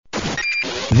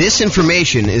This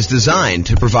information is designed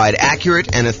to provide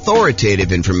accurate and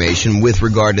authoritative information with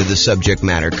regard to the subject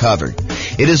matter covered.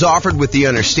 It is offered with the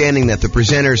understanding that the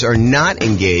presenters are not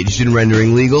engaged in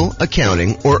rendering legal,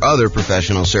 accounting, or other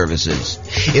professional services.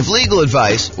 If legal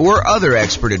advice or other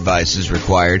expert advice is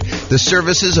required, the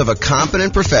services of a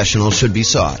competent professional should be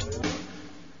sought.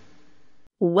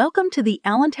 Welcome to the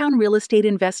Allentown Real Estate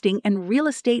Investing and Real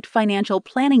Estate Financial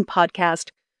Planning Podcast.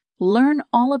 Learn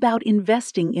all about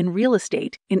investing in real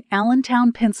estate in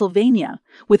Allentown, Pennsylvania,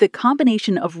 with a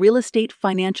combination of real estate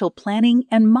financial planning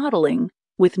and modeling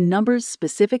with numbers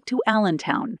specific to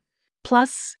Allentown,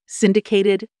 plus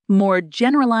syndicated, more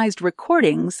generalized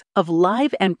recordings of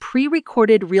live and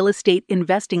pre-recorded real estate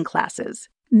investing classes,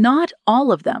 not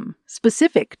all of them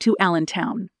specific to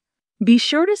Allentown. Be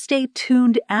sure to stay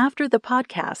tuned after the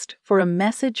podcast for a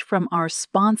message from our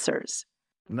sponsors.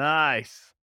 Nice.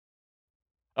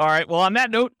 All right. Well, on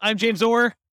that note, I'm James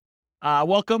Orr.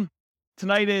 Welcome.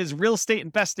 Tonight is Real Estate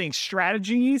Investing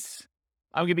Strategies.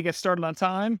 I'm going to get started on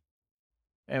time.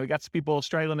 And we got some people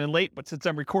straggling in late, but since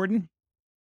I'm recording.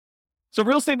 So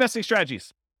Real Estate Investing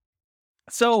Strategies.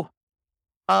 So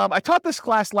I taught this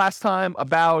class last time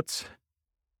about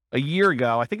a year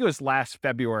ago. I think it was last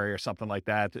February or something like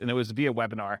that. And it was via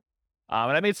webinar.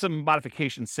 And I made some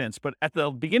modifications since. But at the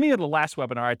beginning of the last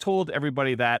webinar, I told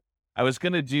everybody that I was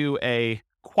going to do a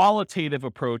qualitative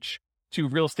approach to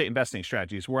real estate investing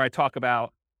strategies, where I talk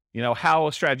about, how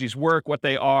strategies work, what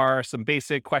they are, some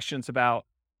basic questions about,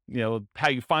 how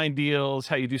you find deals,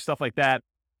 how you do stuff like that.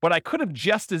 But I could have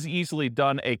just as easily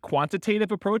done a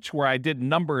quantitative approach where I did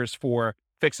numbers for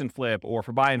fix and flip or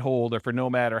for buy and hold or for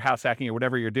nomad or house hacking or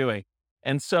whatever you're doing.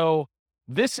 And so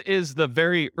this is the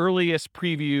very earliest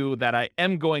preview that I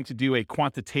am going to do a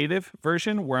quantitative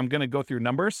version where I'm going to go through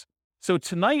numbers. So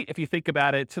tonight, if you think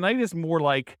about it, tonight is more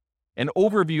like an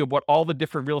overview of what all the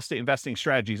different real estate investing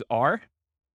strategies are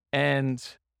and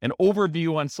an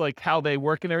overview on like how they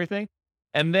work and everything.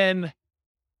 And then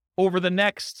over the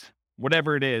next,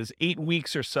 whatever it is, 8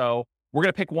 weeks or so, we're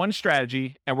going to pick one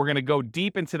strategy and we're going to go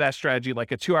deep into that strategy,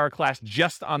 like a 2-hour class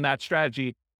just on that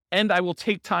strategy. And I will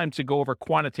take time to go over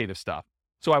quantitative stuff.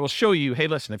 So I will show you, hey,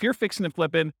 listen, if you're fixing and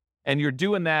flipping and you're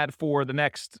doing that for the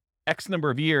next X number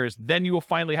of years, then you will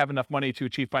finally have enough money to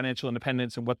achieve financial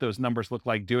independence and what those numbers look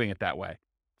like doing it that way.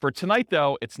 For tonight,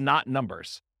 though, it's not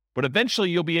numbers, but eventually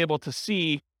you'll be able to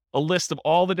see a list of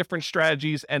all the different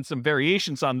strategies and some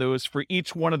variations on those for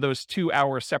each one of those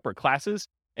 2-hour separate classes.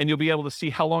 And you'll be able to see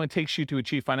how long it takes you to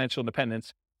achieve financial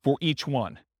independence for each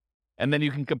one. And then you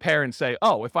can compare and say,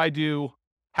 oh, if I do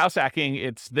house hacking,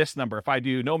 it's this number. If I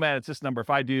do nomad, it's this number.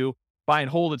 If I do buy and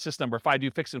hold, it's this number. If I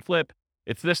do fix and flip,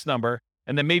 it's this number.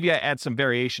 And then maybe I add some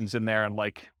variations in there and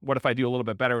like, what if I do a little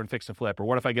bit better in fix and flip? Or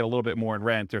what if I get a little bit more in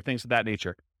rent or things of that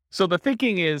nature? So the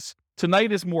thinking is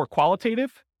tonight is more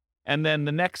qualitative. And then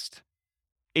the next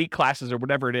 8 classes or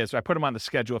whatever it is, I put them on the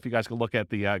schedule. If you guys can look at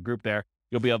the group there,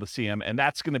 you'll be able to see them. And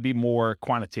that's going to be more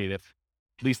quantitative.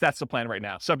 At least that's the plan right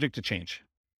now, subject to change.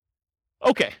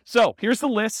 Okay, so here's the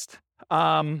list.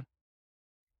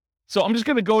 So I'm just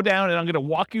going to go down and I'm going to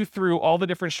walk you through all the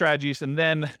different strategies. And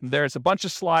then there's a bunch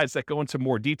of slides that go into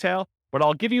more detail, but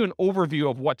I'll give you an overview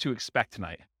of what to expect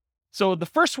tonight. So the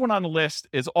first one on the list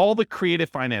is all the creative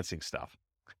financing stuff.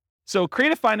 So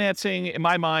creative financing, in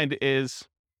my mind, is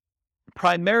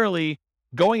primarily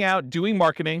going out, doing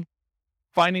marketing,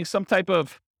 finding some type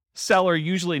of seller,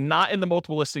 usually not in the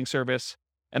multiple listing service,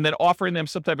 and then offering them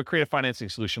some type of creative financing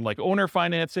solution like owner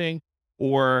financing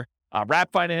or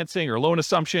wrap financing or loan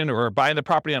assumption or buying the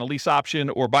property on a lease option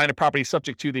or buying a property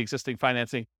subject to the existing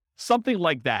financing, something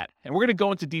like that. And we're going to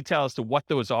go into detail as to what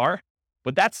those are,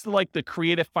 but that's like the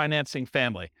creative financing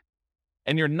family.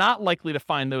 And you're not likely to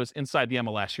find those inside the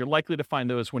MLS. You're likely to find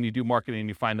those when you do marketing and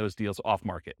you find those deals off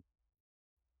market.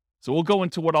 So we'll go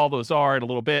into what all those are in a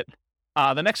little bit.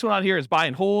 The next one on here is buy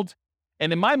and hold.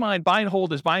 And in my mind, buy and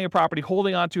hold is buying a property,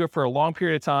 holding onto it for a long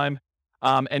period of time,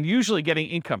 and usually getting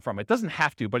income from it. It doesn't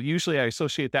have to, but usually I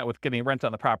associate that with getting rent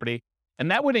on the property.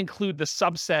 And that would include the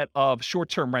subset of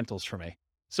short-term rentals for me.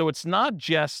 So it's not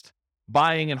just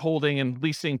buying and holding and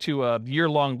leasing to a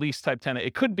year-long lease type tenant.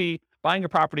 It could be buying a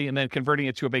property and then converting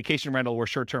it to a vacation rental or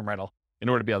short-term rental in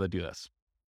order to be able to do this.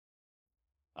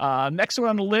 Next one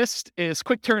on the list is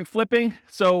quick turn flipping.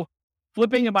 So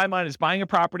flipping in my mind is buying a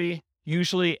property,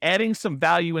 usually adding some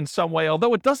value in some way,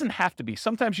 although it doesn't have to be.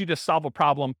 Sometimes you just solve a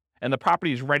problem and the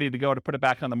property is ready to go to put it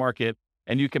back on the market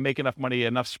and you can make enough money,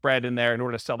 enough spread in there in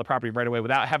order to sell the property right away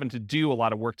without having to do a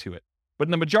lot of work to it. But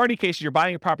in the majority of cases, you're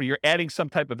buying a property, you're adding some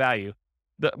type of value.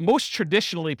 Most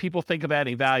traditionally, people think of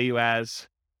adding value as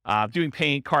doing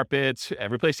paint, carpets,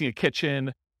 replacing a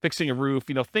kitchen, fixing a roof,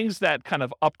 things that kind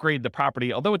of upgrade the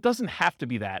property, although it doesn't have to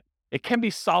be that. It can be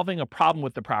solving a problem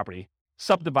with the property,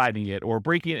 subdividing it or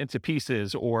breaking it into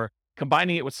pieces or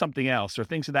combining it with something else or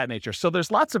things of that nature. So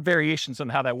there's lots of variations on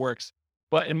how that works.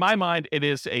 But in my mind, it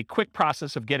is a quick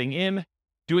process of getting in,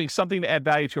 doing something to add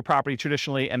value to a property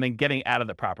traditionally, and then getting out of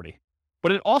the property.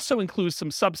 But it also includes some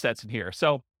subsets in here.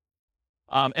 So,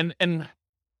 and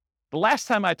the last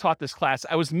time I taught this class,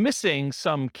 I was missing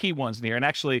some key ones in here. And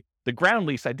actually, the ground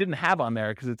lease I didn't have on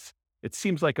there because it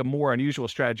seems like a more unusual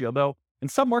strategy, although in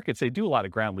some markets, they do a lot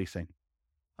of ground leasing.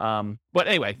 But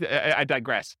anyway, I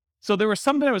digress. So there were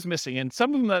some that I was missing, and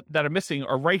some of them that are missing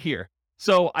are right here.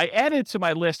 So I added to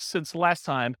my list since the last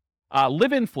time,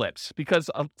 live-in flips, because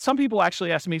some people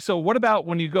actually ask me, so what about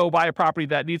when you go buy a property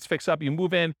that needs fix up, you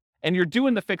move in, and you're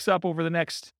doing the fix up over the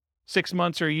next 6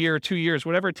 months or a year or 2 years,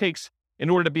 whatever it takes in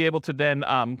order to be able to then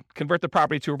convert the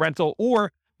property to a rental,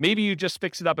 or maybe you just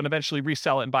fix it up and eventually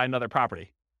resell it and buy another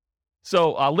property.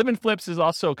 So live-in flips is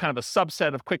also kind of a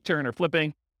subset of quick turn or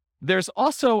flipping. There's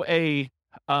also an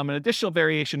additional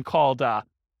variation called the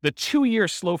 2-year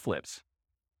slow flips.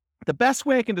 The best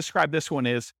way I can describe this one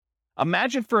is,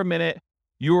 imagine for a minute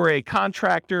you're a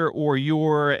contractor or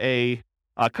you're a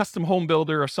custom home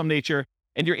builder of some nature,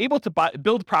 and you're able to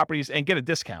build properties and get a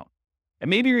discount. And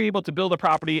maybe you're able to build a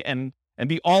property and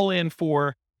be all in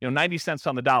for 90 cents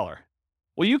on the dollar.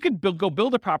 Well, you could go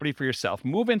build a property for yourself,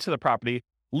 move into the property,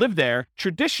 live there.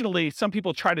 Traditionally, some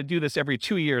people try to do this every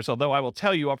 2 years, although I will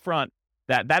tell you up front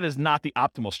that that is not the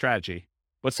optimal strategy.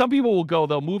 But some people will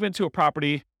they'll move into a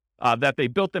property that they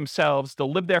built themselves.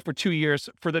 They'll live there for 2 years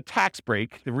for the tax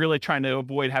break. They're really trying to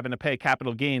avoid having to pay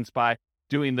capital gains by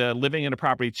doing the living in a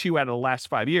property 2 out of the last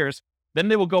 5 years. Then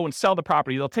they will go and sell the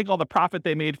property. They'll take all the profit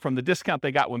they made from the discount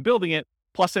they got when building it,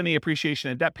 plus any appreciation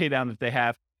and debt pay down that they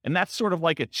have. And that's sort of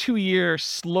like a 2-year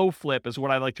slow flip is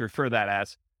what I like to refer that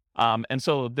as. And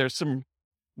so there's some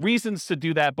reasons to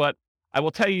do that, but I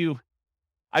will tell you,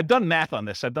 I've done math on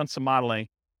this. I've done some modeling,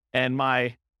 and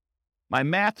my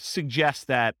math suggests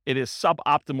that it is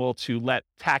suboptimal to let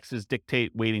taxes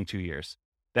dictate waiting 2 years.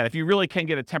 That if you really can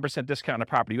get a 10% discount on a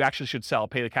property, you actually should sell,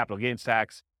 pay the capital gains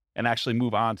tax, and actually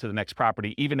move on to the next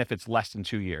property, even if it's less than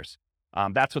 2 years.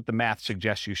 That's what the math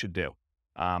suggests you should do.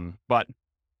 But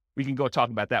we can go talk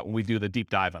about that when we do the deep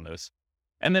dive on those.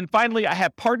 And then finally, I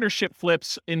have partnership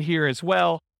flips in here as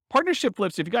well. Partnership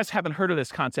flips, if you guys haven't heard of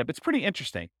this concept, it's pretty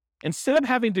interesting. Instead of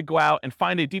having to go out and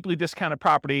find a deeply discounted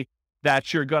property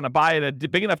that you're going to buy at a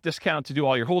big enough discount to do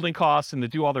all your holding costs and to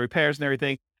do all the repairs and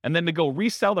everything, and then to go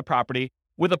resell the property,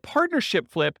 with a partnership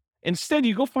flip, instead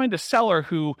you go find a seller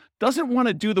who doesn't want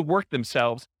to do the work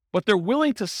themselves, but they're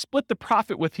willing to split the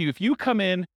profit with you if you come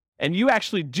in and you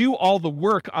actually do all the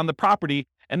work on the property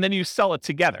and then you sell it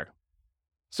together.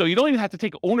 So you don't even have to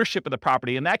take ownership of the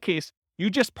property. In that case, you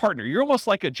just partner. You're almost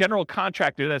like a general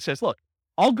contractor that says, look,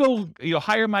 I'll go,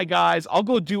 hire my guys. I'll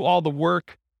go do all the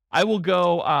work. I will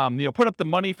go, put up the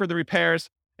money for the repairs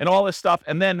and all this stuff.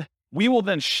 And then we will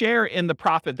then share in the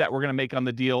profit that we're going to make on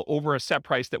the deal over a set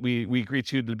price that we agreed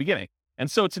to at the beginning.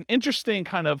 And so it's an interesting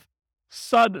kind of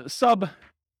sub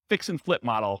fix and flip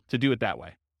model to do it that way.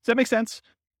 Does that make sense?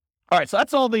 All right. So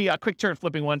that's all the quick turn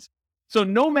flipping ones. So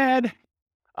Nomad,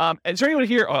 is there anyone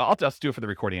here? Oh, I'll just do it for the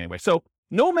recording anyway. So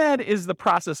Nomad is the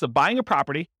process of buying a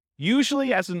property,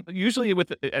 usually as an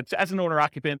owner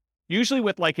occupant, usually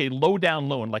with like a low down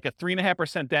loan, like a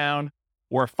 3.5% down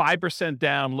or a 5%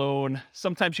 down loan.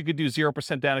 Sometimes you could do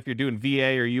 0% down if you're doing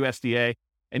VA or USDA.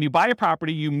 And you buy a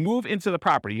property, you move into the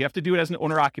property. You have to do it as an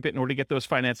owner occupant in order to get those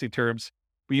financing terms.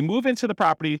 But you move into the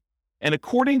property, and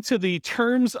according to the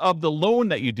terms of the loan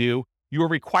that you do, you are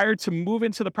required to move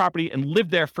into the property and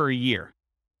live there for a year.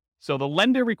 So the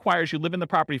lender requires you live in the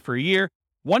property for a year.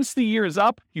 Once the year is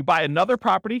up, you buy another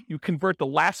property, you convert the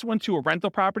last one to a rental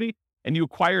property, and you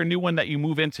acquire a new one that you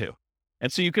move into.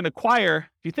 And so you can acquire,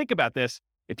 if you think about this,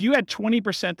 if you had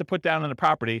 20% to put down on a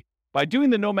property, by doing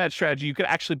the Nomad strategy, you could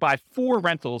actually buy 4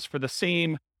 rentals for the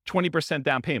same 20%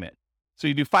 down payment. So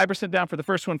you do 5% down for the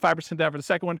first one, 5% down for the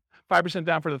second one, 5%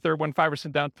 down for the third one,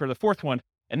 5% down for the fourth one.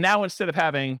 And now instead of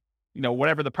having,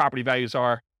 whatever the property values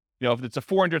are, if it's a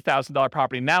 $400,000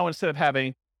 property, now instead of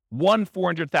having one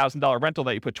 $400,000 rental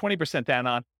that you put 20% down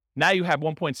on, now you have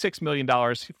 $1.6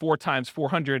 million, 4 times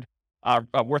 400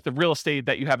 worth of real estate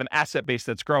that you have an asset base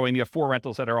that's growing. You have 4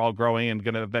 rentals that are all growing and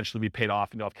going to eventually be paid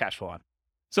off and you'll have cash flow on.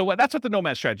 So that's what the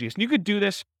Nomad strategy is. And you could do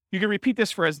this. You can repeat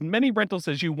this for as many rentals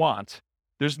as you want.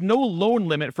 There's no loan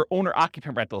limit for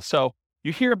owner-occupant rentals. So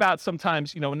you hear about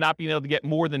sometimes, not being able to get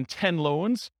more than 10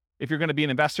 loans if you're going to be an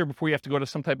investor before you have to go to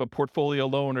some type of portfolio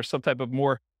loan or some type of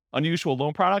more unusual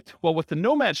loan product. Well, with the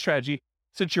Nomad strategy,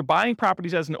 since you're buying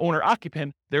properties as an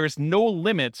owner-occupant, there is no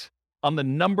limit on the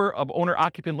number of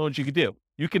owner-occupant loans you could do.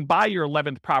 You can buy your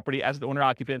 11th property as an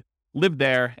owner-occupant, live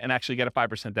there, and actually get a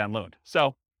 5% down loan.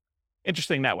 So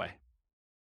interesting that way.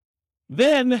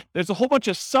 Then there's a whole bunch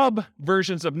of sub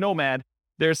versions of Nomad.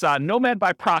 There's Nomad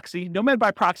by proxy. Nomad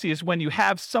by proxy is when you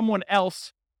have someone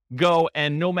else go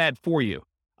and Nomad for you.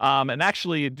 And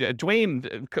actually,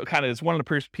 Dwayne kind of is one of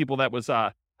the people that was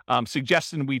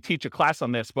suggesting we teach a class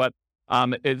on this. But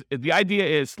the idea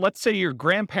is, let's say your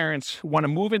grandparents want to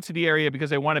move into the area because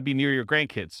they want to be near your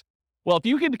grandkids. Well, if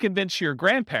you can convince your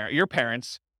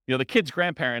parents, the kids'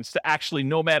 grandparents, to actually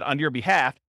Nomad on your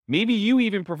behalf, maybe you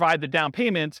even provide the down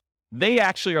payment. They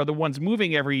actually are the ones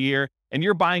moving every year, and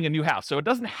you're buying a new house. So it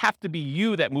doesn't have to be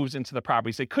you that moves into the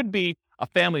properties. It could be a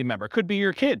family member. It could be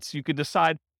your kids. You could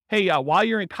decide, hey, while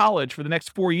you're in college for the next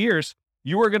 4 years,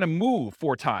 you are going to move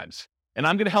 4 times. And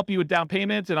I'm going to help you with down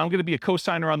payment, and I'm going to be a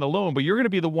co-signer on the loan, but you're going to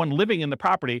be the one living in the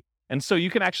property. And so you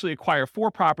can actually acquire 4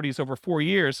 properties over 4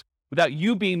 years without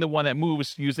you being the one that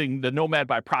moves using the Nomad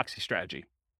by proxy strategy.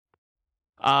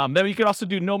 Then you can also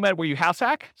do Nomad where you house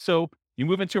hack. So you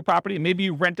move into a property, and maybe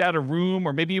you rent out a room,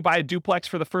 or maybe you buy a duplex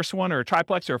for the first one, or a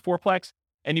triplex, or a fourplex,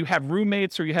 and you have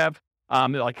roommates, or you have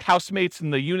like housemates in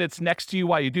the units next to you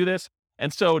while you do this.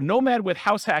 And so Nomad with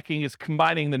house hacking is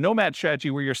combining the Nomad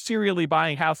strategy where you're serially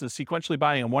buying houses, sequentially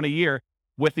buying them 1 a year,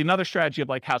 with another strategy of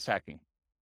like house hacking.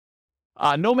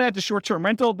 Nomad to short-term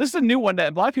rental. This is a new one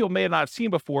that a lot of people may have not seen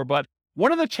before, but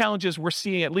one of the challenges we're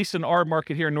seeing, at least in our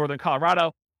market here in Northern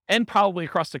Colorado, and probably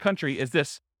across the country, is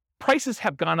this: prices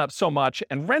have gone up so much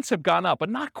and rents have gone up, but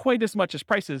not quite as much as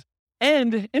prices.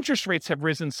 And interest rates have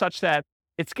risen such that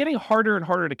it's getting harder and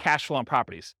harder to cash flow on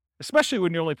properties, especially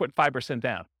when you're only putting 5%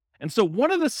 down. And so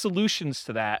one of the solutions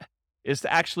to that is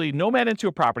to actually Nomad into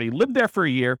a property, live there for a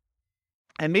year,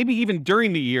 and maybe even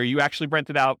during the year, you actually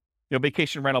rent it out,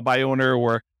 vacation rental by owner,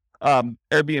 or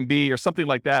Airbnb or something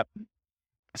like that.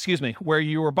 Where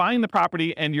you are buying the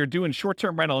property and you're doing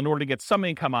short-term rental in order to get some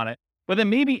income on it. But then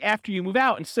maybe after you move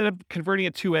out, instead of converting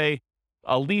it to a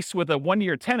lease with a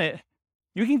 1-year tenant,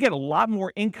 you can get a lot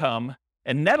more income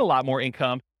and net a lot more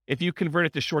income if you convert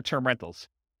it to short-term rentals.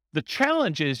 The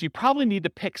challenge is you probably need to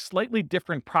pick slightly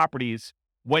different properties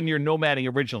when you're nomading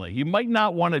originally. You might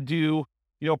not want to do,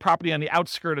 a property on the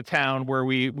outskirt of town where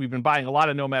we've been buying a lot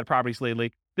of nomad properties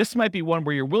lately. This might be one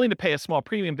where you're willing to pay a small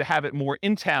premium to have it more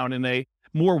in town in a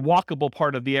more walkable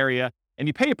part of the area. And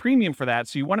you pay a premium for that.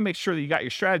 So you want to make sure that you got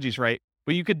your strategies right,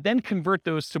 but you could then convert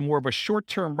those to more of a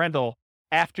short-term rental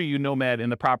after you nomad in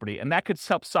the property. And that could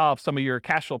help solve some of your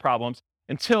cash flow problems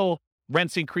until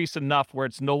rents increase enough where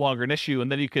it's no longer an issue.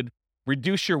 And then you could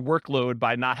reduce your workload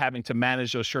by not having to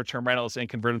manage those short-term rentals and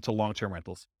convert them to long-term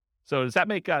rentals. So does that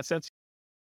make sense?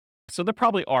 So there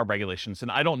probably are regulations,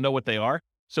 and I don't know what they are.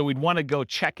 So we'd want to go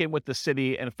check in with the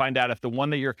city and find out if the one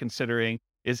that you're considering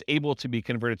is able to be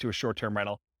converted to a short-term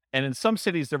rental. And in some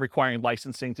cities, they're requiring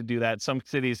licensing to do that. Some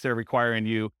cities, they're requiring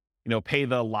you, pay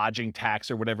the lodging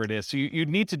tax or whatever it is. So you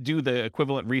need to do the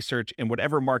equivalent research in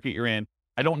whatever market you're in.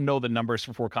 I don't know the numbers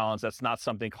for Fort Collins. That's not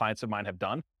something clients of mine have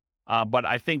done. But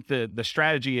I think the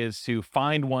strategy is to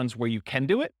find ones where you can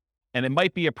do it. And it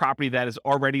might be a property that is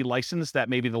already licensed, that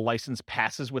maybe the license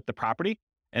passes with the property.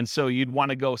 And so you'd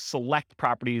want to go select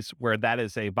properties where that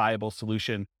is a viable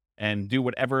solution and do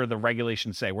whatever the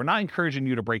regulations say. We're not encouraging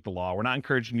you to break the law. We're not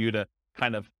encouraging you to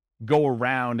kind of go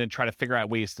around and try to figure out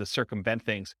ways to circumvent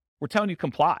things. We're telling you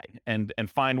comply and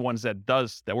find ones that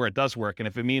where it does work. And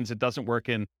if it means it doesn't work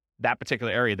in that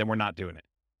particular area, then we're not doing it.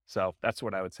 So that's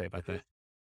what I would say about that.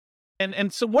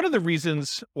 And so one of the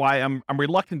reasons why I'm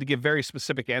reluctant to give very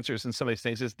specific answers in some of these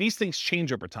things is these things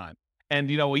change over time. And,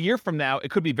 a year from now, it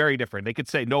could be very different. They could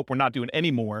say, nope, we're not doing any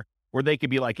more. Or they could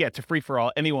be like, yeah, it's a free for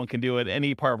all. Anyone can do it.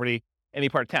 Any property, any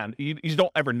part of town. You just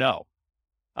don't ever know.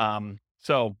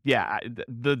 So yeah,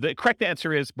 the correct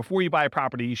answer is before you buy a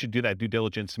property, you should do that due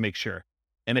diligence to make sure.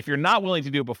 And if you're not willing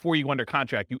to do it before you go under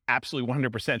contract, you absolutely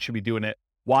 100% should be doing it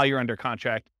while you're under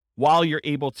contract, while you're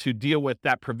able to deal with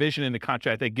that provision in the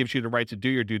contract that gives you the right to do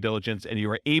your due diligence, and you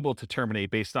are able to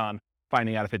terminate based on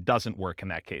finding out if it doesn't work in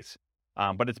that case.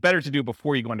 But it's better to do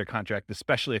before you go under contract,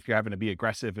 especially if you're having to be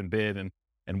aggressive and bid and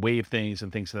waive things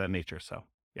and things of that nature. So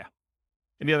yeah.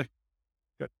 Any other?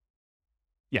 Good.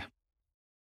 Yeah.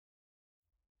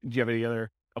 Do you have any other?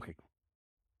 Okay.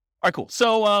 All right, cool.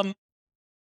 So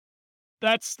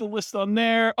that's the list on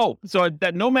there. Oh, so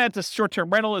that Nomad to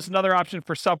short-term rental is another option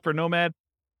for Nomad.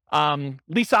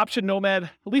 Lease option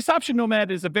Nomad. Lease option Nomad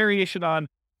is a variation on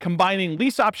combining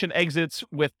lease option exits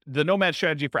with the Nomad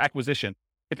strategy for acquisition.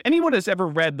 If anyone has ever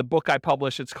read the book I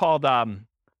published, it's called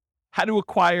how to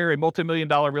acquire a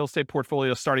multi-million-dollar real estate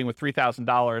portfolio starting with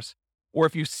 $3,000, or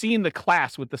if you've seen the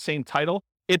class with the same title,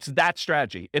 it's that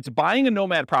strategy. It's buying a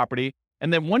nomad property,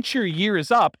 and then once your year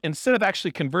is up, instead of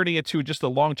actually converting it to just a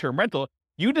long-term rental,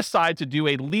 you decide to do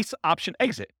a lease option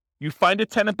exit. You find a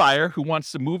tenant buyer who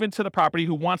wants to move into the property,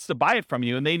 who wants to buy it from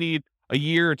you, and they need a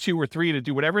year or 2 or 3 to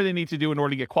do whatever they need to do in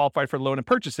order to get qualified for the loan and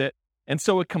purchase it. And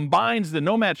so it combines the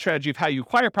nomad strategy of how you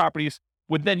acquire properties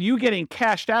with then you getting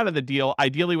cashed out of the deal,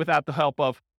 ideally without the help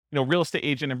of, real estate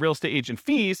agent and real estate agent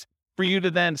fees, for you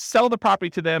to then sell the property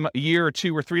to them a year or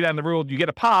 2 or 3 down the road. You get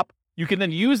a pop. You can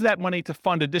then use that money to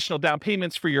fund additional down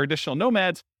payments for your additional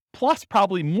nomads, plus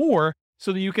probably more,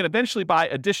 so that you can eventually buy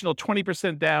additional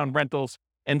 20% down rentals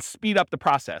and speed up the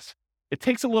process. It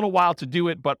takes a little while to do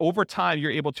it, but over time,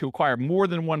 you're able to acquire more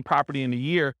than one property in a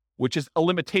year, which is a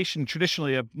limitation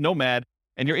traditionally of nomad.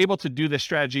 And you're able to do this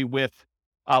strategy with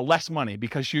less money,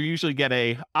 because you usually get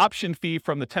a option fee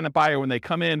from the tenant buyer when they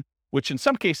come in, which in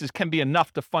some cases can be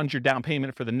enough to fund your down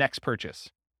payment for the next purchase.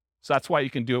 So that's why you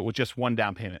can do it with just one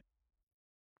down payment.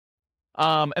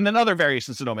 And then other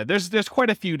variations of nomad. There's quite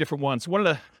a few different ones. One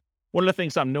of the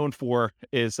things I'm known for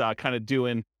is kind of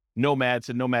doing nomads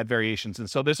and nomad variations. And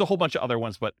so there's a whole bunch of other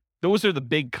ones, but those are the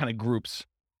big kind of groups.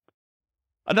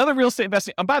 Another real estate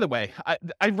investing. By the way,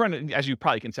 I run, as you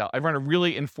probably can tell, I run a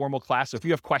really informal class. So if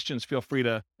you have questions, feel free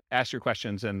to ask your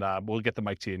questions, and we'll get the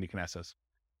mic to you and you can ask us.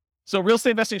 So real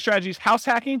estate investing strategies, house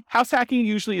hacking. House hacking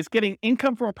usually is getting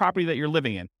income from a property that you're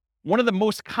living in. One of the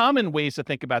most common ways to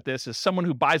think about this is someone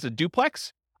who buys a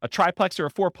duplex, a triplex, or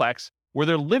a fourplex, where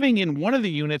they're living in one of the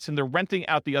units and they're renting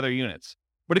out the other units.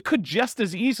 But it could just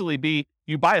as easily be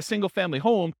you buy a single family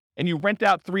home and you rent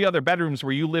out 3 other bedrooms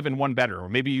where you live in 1 bedroom, or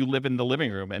maybe you live in the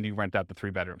living room and you rent out the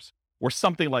 3 bedrooms, or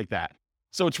something like that.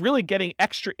 So it's really getting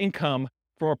extra income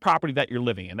from a property that you're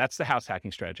living in. That's the house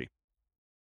hacking strategy.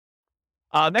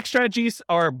 Next strategies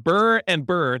are BRRRR and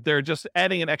BRRRR. They're just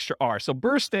adding an extra R. So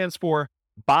BRRRR stands for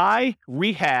buy,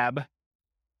 rehab,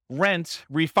 rent,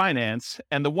 refinance.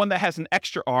 And the one that has an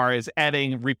extra R is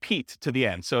adding repeat to the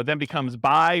end. So it then becomes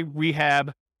buy,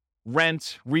 rehab,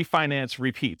 rent, refinance,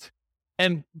 repeat.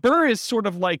 And BRRRR is sort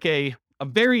of like a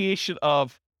variation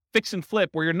of fix and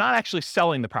flip, where you're not actually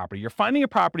selling the property. You're finding a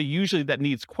property usually that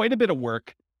needs quite a bit of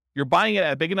work. You're buying it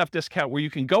at a big enough discount where you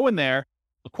can go in there,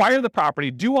 acquire the property,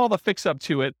 do all the fix up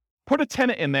to it, put a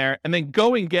tenant in there, and then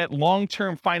go and get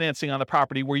long-term financing on the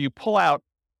property, where you pull out,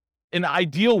 in an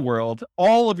ideal world,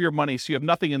 all of your money so you have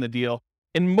nothing in the deal.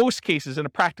 In most cases, in a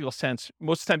practical sense,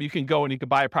 most of the time you can go and you can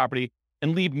buy a property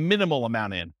and leave minimal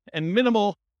amount in. And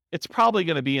minimal, it's probably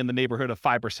going to be in the neighborhood of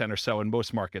 5% or so in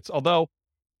most markets. Although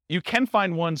you can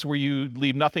find ones where you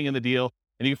leave nothing in the deal,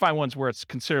 and you can find ones where it's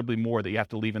considerably more that you have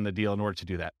to leave in the deal in order to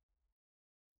do that.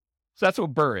 So that's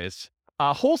what BRRRR is.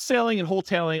 Wholesaling and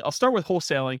wholetailing. I'll start with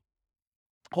wholesaling.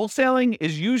 Wholesaling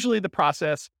is usually the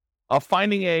process of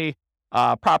finding a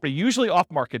property, usually off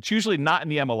market. It's usually not in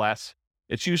the MLS.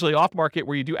 It's usually off market,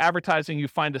 where you do advertising, you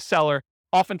find a seller,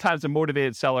 oftentimes a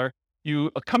motivated seller.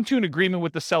 You come to an agreement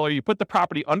with the seller, you put the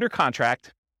property under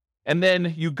contract, and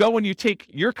then you go and you take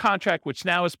your contract, which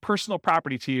now is personal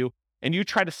property to you, and you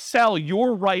try to sell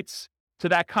your rights to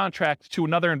that contract to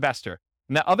another investor.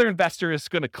 And that other investor is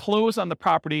going to close on the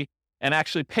property and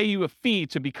actually pay you a fee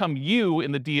to become you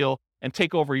in the deal and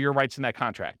take over your rights in that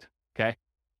contract. Okay.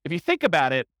 If you think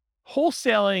about it,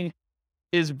 wholesaling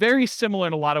is very similar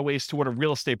in a lot of ways to what a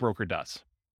real estate broker does.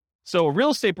 So a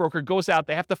real estate broker goes out,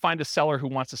 they have to find a seller who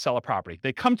wants to sell a property.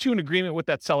 They come to an agreement with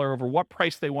that seller over what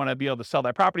price they want to be able to sell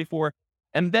that property for.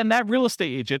 And then that real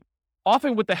estate agent,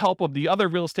 often with the help of the other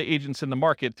real estate agents in the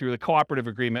market through the cooperative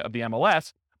agreement of the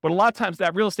MLS, but a lot of times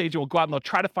that real estate agent will go out and they'll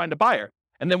try to find a buyer.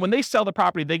 And then when they sell the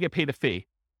property, they get paid a fee.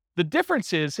 The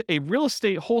difference is a real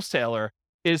estate wholesaler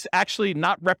is actually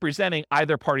not representing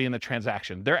either party in the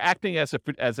transaction. They're acting as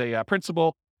a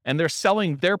principal, and they're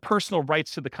selling their personal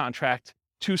rights to the contract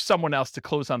to someone else to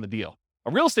close on the deal.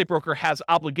 A real estate broker has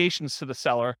obligations to the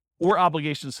seller or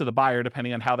obligations to the buyer,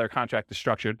 depending on how their contract is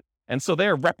structured. And so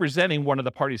they're representing one of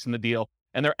the parties in the deal,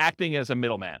 and they're acting as a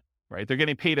middleman, right? They're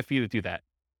getting paid a fee to do that.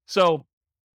 So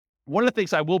one of the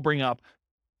things I will bring up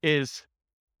is,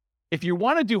 if you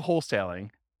want to do wholesaling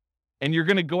and you're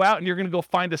going to go out and you're going to go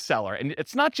find a seller, and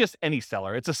it's not just any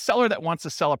seller, it's a seller that wants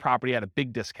to sell a property at a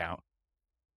big discount.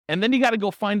 And then you got to go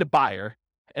find a buyer.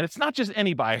 And it's not just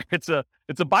any buyer. It's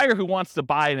a buyer who wants to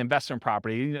buy an investment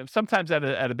property, you know, sometimes at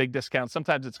a big discount.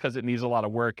 Sometimes it's because it needs a lot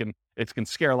of work and it can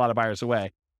scare a lot of buyers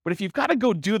away. But if you've got to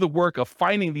go do the work of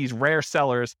finding these rare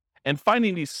sellers and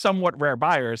finding these somewhat rare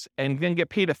buyers and then get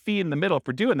paid a fee in the middle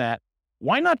for doing that,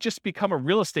 why not just become a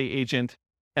real estate agent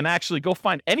and actually go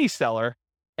find any seller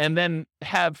and then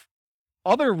have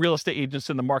other real estate agents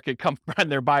in the market come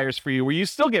find their buyers for you, where you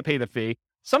still get paid a fee.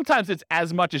 Sometimes it's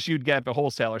as much as you'd get at a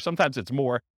wholesaler. Sometimes it's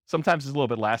more. Sometimes it's a little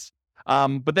bit less.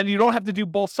 But then you don't have to do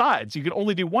both sides. You can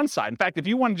only do one side. In fact, if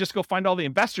you want to just go find all the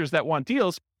investors that want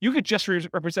deals, you could just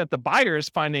represent the buyers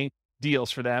finding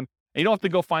deals for them. And you don't have to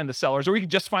go find the sellers, or you can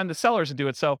just find the sellers and do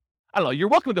it. So I don't know. You're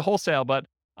welcome to wholesale, but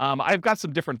I've got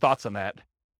some different thoughts on that.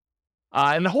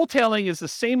 And the wholetailing is the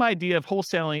same idea of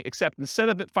wholesaling, except instead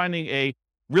of it finding a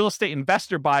real estate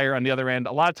investor buyer on the other end,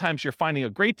 a lot of times you're finding a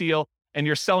great deal and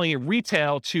you're selling it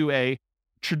retail to a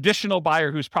traditional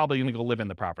buyer who's probably going to go live in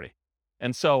the property.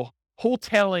 And so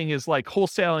wholetailing is like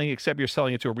wholesaling, except you're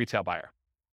selling it to a retail buyer.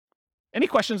 Any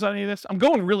questions on any of this? I'm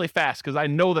going really fast because I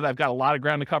know that I've got a lot of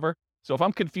ground to cover. So if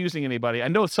I'm confusing anybody, I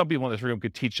know some people in this room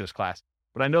could teach this class,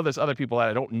 but I know there's other people that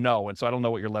I don't know. And so I don't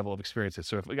know what your level of experience is.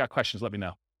 So if you got questions, let me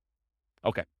know.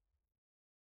 Okay.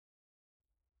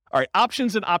 All right.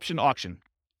 Options and option auction.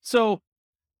 So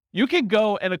you can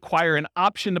go and acquire an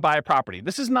option to buy a property.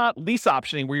 This is not lease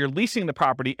optioning where you're leasing the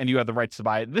property and you have the rights to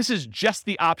buy it. This is just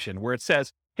the option where it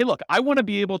says, hey, look, I want to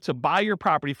be able to buy your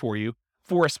property for you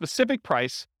for a specific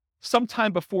price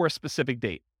sometime before a specific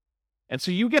date. And so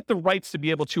you get the rights to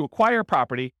be able to acquire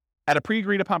property at a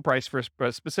pre-agreed upon price for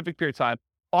a specific period of time,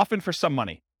 often for some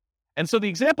money. And so the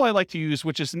example I like to use,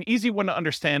 which is an easy one to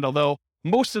understand, although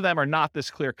most of them are not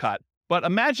this clear cut, but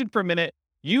imagine for a minute,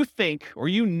 you think, or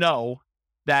you know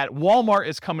that Walmart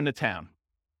is coming to town,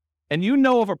 and you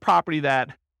know of a property that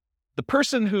the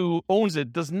person who owns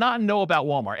it does not know about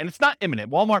Walmart, and it's not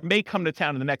imminent. Walmart may come to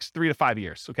town in the next 3 to 5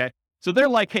 years, okay? So they're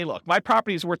like, hey, look, my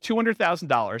property is worth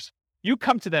 $200,000. You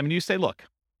come to them and you say, look,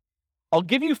 I'll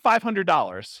give you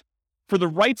 $500 for the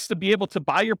rights to be able to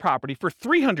buy your property for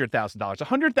 $300,000,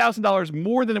 $100,000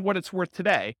 more than what it's worth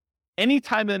today,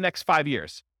 anytime in the next 5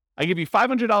 years. I give you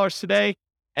 $500 today,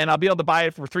 and I'll be able to buy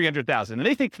it for $300,000. And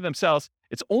they think to themselves,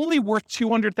 it's only worth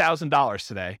 $200,000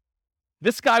 today.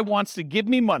 This guy wants to give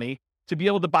me money to be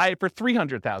able to buy it for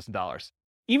 $300,000.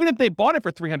 Even if they bought it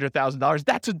for $300,000,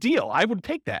 that's a deal. I would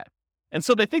take that. And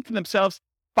so they think to themselves,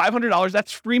 $500,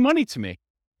 that's free money to me.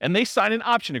 And they sign an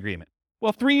option agreement.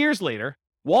 Well, 3 years later,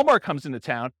 Walmart comes into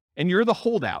town and you're the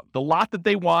holdout. The lot that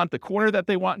they want, the corner that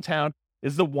they want in town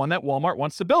is the one that Walmart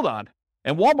wants to build on.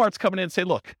 And Walmart's coming in and say,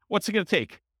 look, what's it going to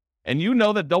take? And you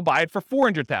know that they'll buy it for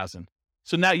 $400,000.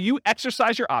 So now you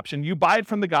exercise your option. You buy it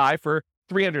from the guy for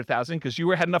 $300,000 because you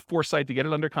had enough foresight to get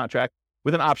it under contract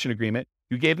with an option agreement.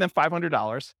 You gave them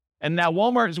 $500. And now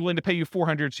Walmart is willing to pay you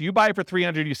 $400. So you buy it for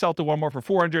 $300, you sell it to Walmart for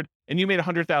 $400, and you made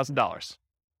 $100,000.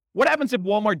 What happens if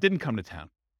Walmart didn't come to town?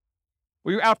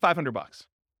 Well, you're out $500.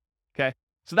 Okay.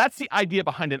 So that's the idea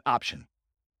behind an option.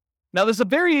 Now there's a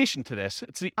variation to this.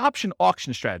 It's the option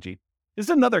auction strategy. This is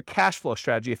another cash flow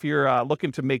strategy if you're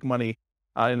looking to make money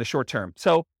in the short term.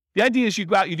 So the idea is you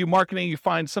go out, you do marketing, you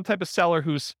find some type of seller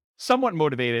who's somewhat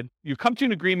motivated. You come to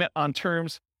an agreement on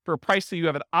terms for a price that you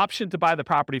have an option to buy the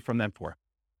property from them for.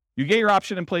 You get your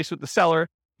option in place with the seller.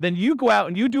 Then you go out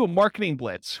and you do a marketing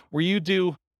blitz where you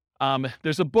do,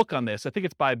 there's a book on this. I think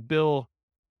it's by Bill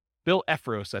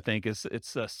Efros, I think. It's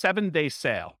a 7-day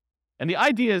sale. And the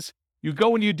idea is you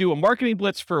go and you do a marketing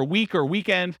blitz for a week or a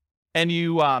weekend, and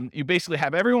you basically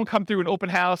have everyone come through an open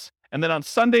house. And then on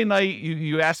Sunday night,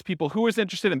 you ask people who is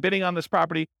interested in bidding on this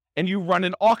property, and you run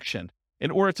an auction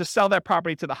in order to sell that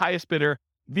property to the highest bidder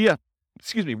via,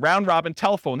 round robin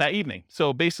telephone that evening.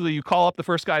 So basically you call up the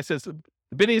first guy, says, the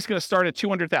bidding is going to start at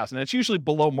 $200,000. And it's usually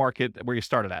below market where you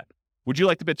started at. Would you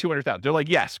like to bid $200,000? They're like,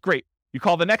 yes, great. You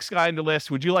call the next guy in the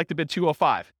list. Would you like to bid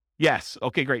 $205,000? Yes.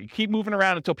 Okay, great. You keep moving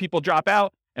around until people drop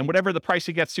out, and whatever the price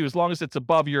it gets to, as long as it's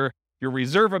above your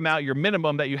reserve amount, your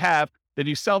minimum that you have, then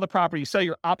you sell the property, you sell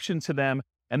your option to them,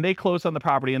 and they close on the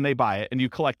property and they buy it, and you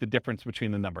collect the difference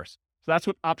between the numbers. So that's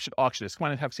what option auction is. Come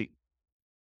on and have a seat.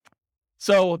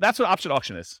 So that's what option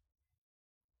auction is.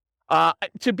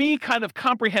 To be kind of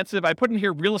comprehensive, I put in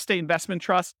here real estate investment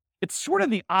trust. It's sort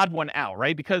of the odd one out,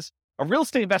 right? Because a real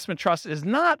estate investment trust is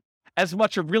not as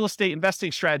much a real estate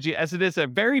investing strategy as it is a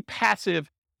very passive,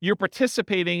 you're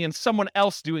participating in someone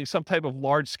else doing some type of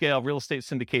large scale real estate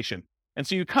syndication. And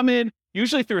so you come in,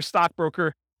 usually through a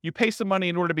stockbroker, you pay some money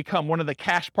in order to become one of the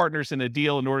cash partners in a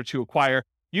deal in order to acquire,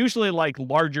 usually like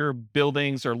larger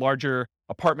buildings or larger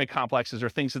apartment complexes or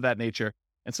things of that nature.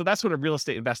 And so that's what a real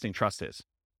estate investing trust is.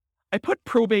 I put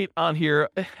probate on here.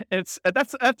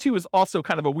 That too is also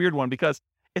kind of a weird one because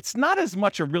it's not as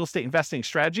much a real estate investing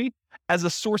strategy as a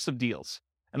source of deals.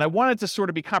 And I wanted to sort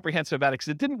of be comprehensive about it because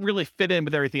it didn't really fit in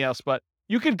with everything else. But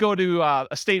you could go to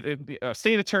state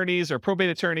attorneys or probate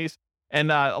attorneys,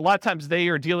 and a lot of times they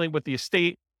are dealing with the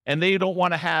estate and they don't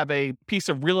want to have a piece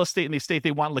of real estate in the estate.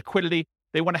 They want liquidity.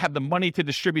 they want to have the money to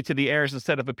distribute to the heirs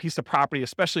instead of a piece of property,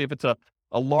 especially if it's a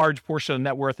large portion of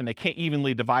net worth and they can't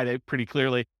evenly divide it pretty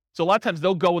clearly. So a lot of times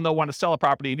they'll go and they'll want to sell a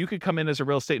property, and you could come in as a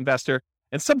real estate investor.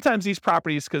 And sometimes these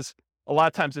properties, because a lot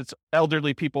of times it's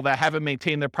elderly people that haven't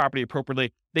maintained their property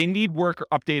appropriately, they need work or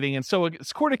updating. And so a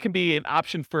sort of can be an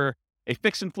option for a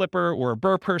fix and flipper or a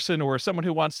burr person or someone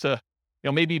who wants to,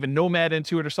 maybe even nomad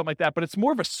into it or something like that. But it's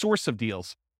more of a source of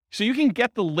deals. So you can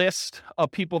get the list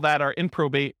of people that are in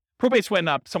probate. Probate's when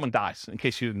someone dies, in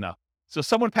case you didn't know. So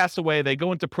someone passed away, they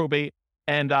go into probate,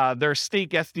 and their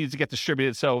estate needs to get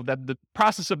distributed. So that the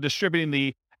process of distributing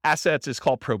the assets is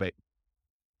called probate.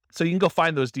 So you can go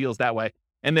find those deals that way.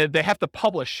 And then they have to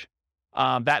publish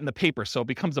that in the paper. So it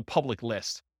becomes a public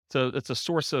list. So it's a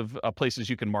source of places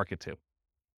you can market to.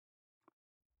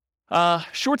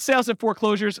 Short sales and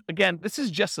foreclosures. Again, this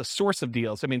is just a source of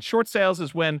deals. I mean, short sales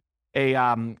is when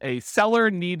a seller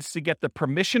needs to get the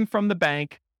permission from the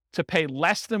bank to pay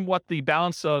less than what the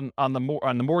balance on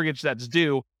the mortgage that's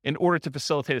due in order to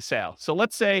facilitate a sale. So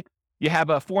let's say you have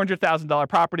a $400,000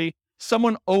 property.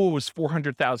 Someone owes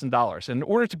 $400,000. And in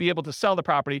order to be able to sell the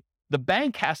property, the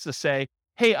bank has to say,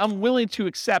 hey, I'm willing to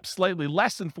accept slightly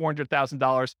less than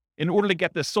 $400,000 in order to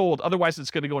get this sold. Otherwise,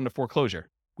 it's going to go into foreclosure.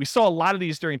 We saw a lot of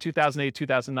these during 2008,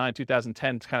 2009,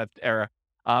 2010 kind of era.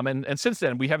 And since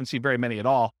then, we haven't seen very many at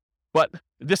all. But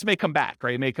this may come back,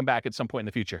 right? It may come back at some point in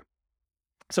the future.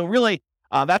 So really,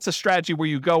 that's a strategy where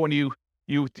you go and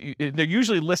they're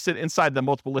usually listed inside the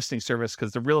multiple listing service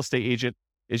because the real estate agent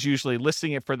is usually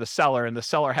listing it for the seller, and the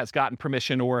seller has gotten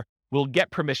permission or will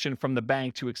get permission from the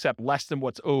bank to accept less than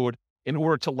what's owed in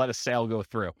order to let a sale go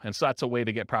through. And so that's a way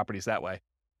to get properties that way.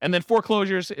 And then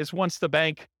foreclosures is once the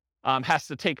bank has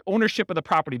to take ownership of the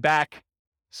property back.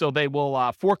 So they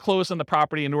will foreclose on the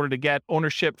property in order to get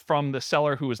ownership from the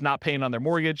seller who is not paying on their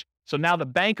mortgage. So now the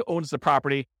bank owns the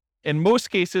property. In most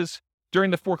cases,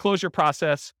 during the foreclosure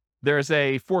process, there's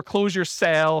a foreclosure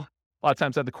sale, a lot of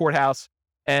times at the courthouse,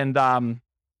 and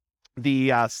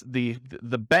the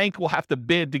bank will have to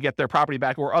bid to get their property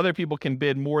back, or other people can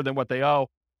bid more than what they owe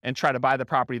and try to buy the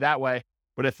property that way.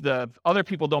 But if the other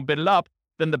people don't bid it up,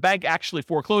 then the bank actually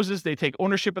forecloses. They take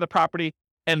ownership of the property,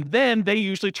 and then they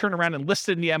usually turn around and list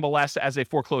it in the MLS as a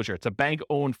foreclosure. It's a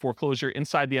bank-owned foreclosure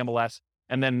inside the MLS,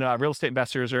 and then real estate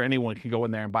investors or anyone can go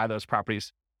in there and buy those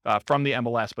properties from the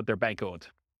MLS, but they're bank-owned.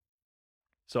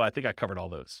 So I think I covered all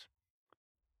those.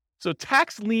 So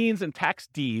tax liens and tax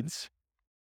deeds.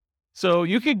 So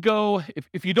you could go,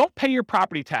 if you don't pay your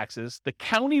property taxes, the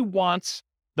county wants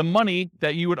the money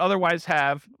that you would otherwise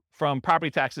have from property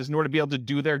taxes in order to be able to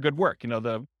do their good work,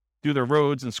 do their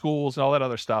roads and schools and all that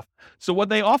other stuff. So what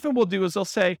they often will do is they'll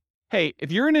say, hey,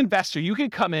 if you're an investor, you can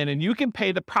come in and you can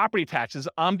pay the property taxes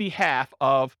on behalf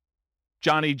of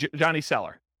Johnny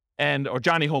Seller or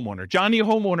Johnny Homeowner. Johnny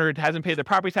Homeowner hasn't paid the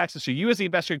property taxes, so you as the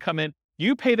investor come in,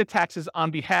 you pay the taxes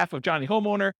on behalf of Johnny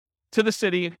Homeowner to the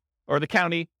city or the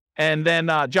county, and then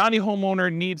Johnny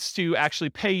Homeowner needs to actually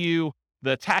pay you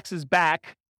the taxes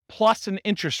back plus an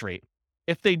interest rate.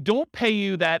 If they don't pay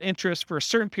you that interest for a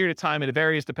certain period of time, and it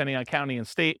varies depending on county and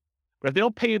state, but if they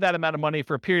don't pay you that amount of money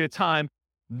for a period of time,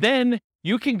 then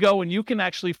you can go and you can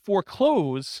actually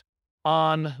foreclose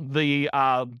on the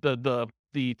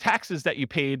taxes that you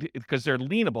paid because they're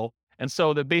lienable. And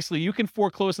so that basically you can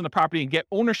foreclose on the property and get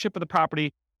ownership of the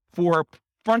property for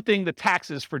fronting the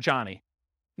taxes for Johnny.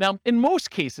 Now, in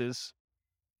most cases,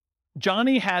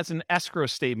 Johnny has an escrow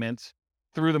statement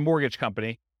through the mortgage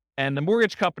company, and the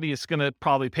mortgage company is going to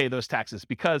probably pay those taxes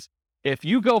because if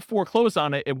you go foreclose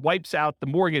on it, it wipes out the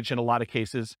mortgage in a lot of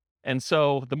cases. And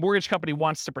so the mortgage company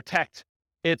wants to protect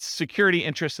its security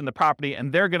interest in the property,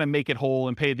 and they're going to make it whole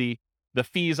and pay the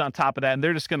fees on top of that. And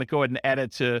they're just going to go ahead and add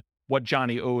it to what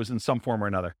Johnny owes in some form or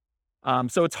another.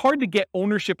 So it's hard to get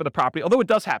ownership of the property, although it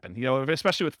does happen,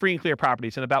 especially with free and clear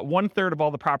properties. And about 1/3 of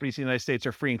all the properties in the United States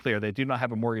are free and clear. They do not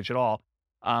have a mortgage at all.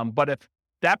 But if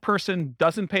that person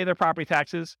doesn't pay their property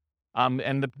taxes,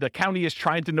 and the county is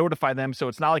trying to notify them, so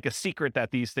it's not like a secret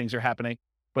that these things are happening.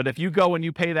 But if you go and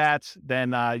you pay that, then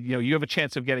you have a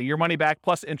chance of getting your money back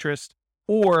plus interest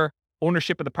or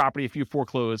ownership of the property if you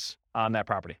foreclose on that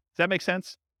property. Does that make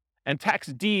sense? And tax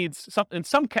deeds, in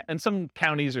some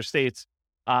counties or states,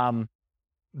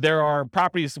 there are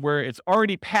properties where it's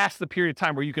already past the period of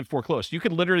time where you can foreclose. You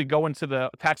can literally go into the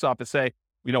tax office, say,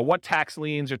 what tax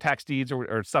liens or tax deeds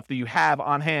or stuff that you have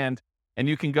on hand, and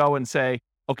you can go and say,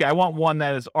 okay, I want one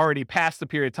that is already past the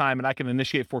period of time, and I can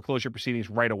initiate foreclosure proceedings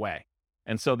right away.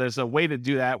 And so there's a way to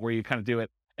do that where you kind of do it.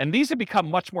 And these have become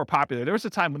much more popular. There was a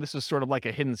time when this was sort of like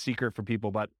a hidden secret for people,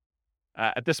 but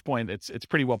at this point, it's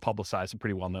pretty well publicized and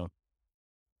pretty well known.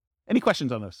 Any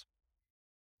questions on this?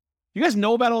 You guys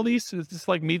know about all these? Is this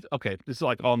like me? Okay, this is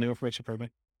like all new information for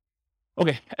everybody.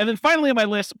 Okay, and then finally on my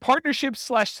list,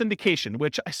 partnership/syndication,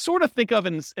 which I sort of think of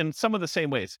in some of the same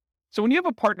ways. So when you have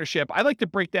a partnership, I like to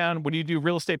break down when you do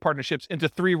real estate partnerships into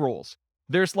 3 roles.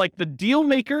 There's like the deal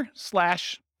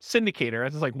maker/syndicator.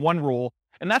 That's like one role.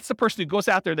 And that's the person who goes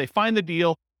out there, they find the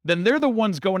deal, then they're the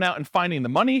ones going out and finding the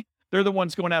money. They're the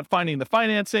ones going out finding the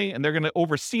financing, and they're going to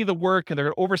oversee the work, and they're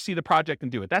going to oversee the project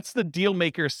and do it. That's the deal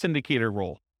maker syndicator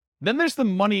role. Then there's the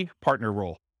money partner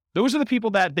role. Those are the people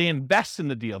that they invest in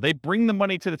the deal. They bring the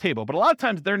money to the table, but a lot of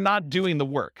times they're not doing the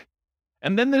work.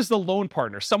 And then there's the loan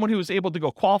partner, someone who is able to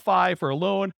go qualify for a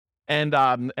loan and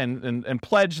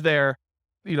pledge their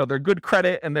good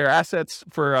credit and their assets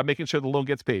for making sure the loan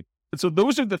gets paid. And so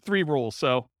those are the 3 roles.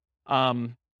 So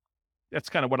that's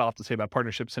kind of what I'll have to say about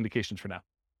partnership syndications for now.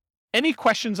 Any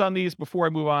questions on these before I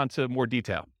move on to more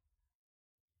detail?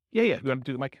 Yeah. You want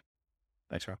to do the mic?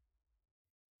 Thanks, Rob.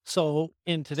 So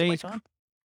in today's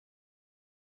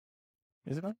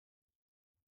Is it on?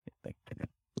 Yeah,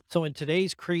 So in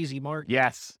today's crazy market,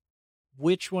 yes.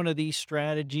 which one of these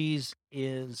strategies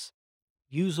is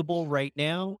usable right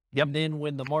now? Yep. And then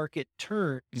when the market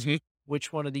turns,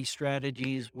 which one of these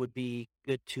strategies would be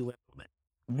good to implement?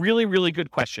 Really, really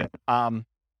good question.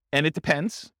 And it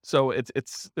depends. So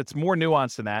it's more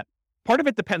nuanced than that. Part of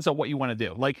it depends on what you want to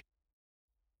do. Like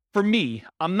for me,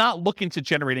 I'm not looking to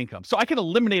generate income. So I can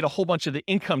eliminate a whole bunch of the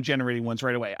income generating ones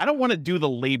right away. I don't want to do the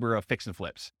labor of fix and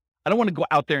flips. I don't want to go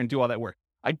out there and do all that work.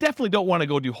 I definitely don't want to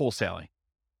go do wholesaling,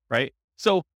 right?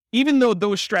 So even though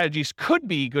those strategies could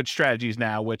be good strategies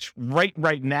now, which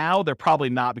right now, they're probably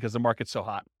not because the market's so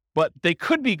hot, but they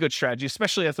could be good strategies,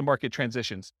 especially as the market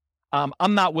transitions.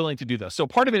 I'm not willing to do those. So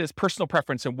part of it is personal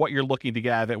preference and what you're looking to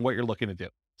get out of it and what you're looking to do.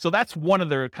 So that's one of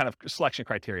their kind of selection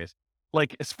criteria.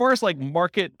 Like as far as like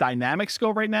market dynamics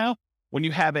go right now, when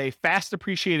you have a fast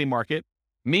appreciating market,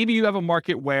 maybe you have a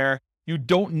market where you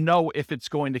don't know if it's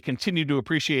going to continue to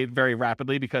appreciate very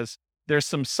rapidly because there's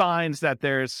some signs that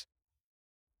there's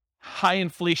high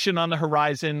inflation on the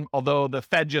horizon, although the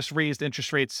Fed just raised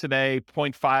interest rates today,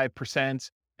 0.5%.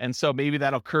 And so maybe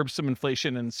that'll curb some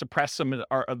inflation and suppress some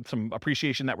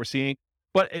appreciation that we're seeing.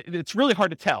 But it's really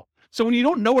hard to tell. So when you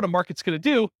don't know what a market's going to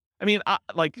do, I mean,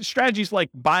 like strategies like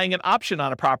buying an option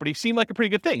on a property seem like a pretty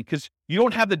good thing because you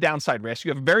don't have the downside risk.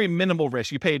 You have very minimal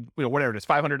risk. You paid, whatever it is,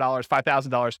 $500,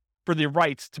 $5,000 for the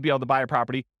rights to be able to buy a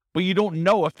property, but you don't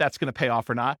know if that's going to pay off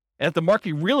or not. And if the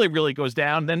market really, really goes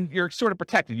down, then you're sort of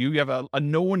protected. You have a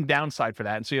known downside for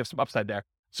that. And so you have some upside there.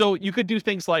 So you could do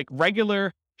things like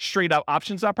regular straight up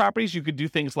options on properties. You could do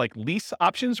things like lease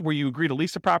options where you agree to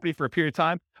lease a property for a period of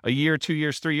time, a year, 2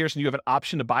 years, 3 years, and you have an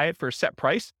option to buy it for a set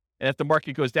price. And if the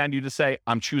market goes down, you just say,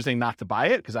 I'm choosing not to buy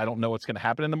it because I don't know what's going to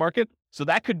happen in the market. So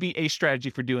that could be a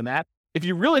strategy for doing that. If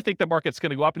you really think the market's going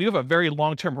to go up and you have a very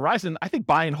long-term horizon, I think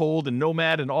buy and hold and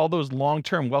nomad and all those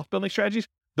long-term wealth building strategies,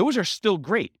 those are still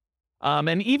great.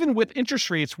 And even with interest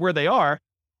rates where they are,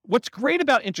 what's great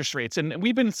about interest rates, and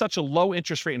we've been in such a low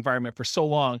interest rate environment for so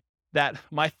long that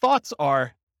my thoughts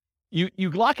are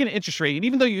you lock in an interest rate, and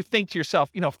even though you think to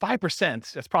yourself,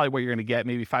 5%, that's probably what you're going to get,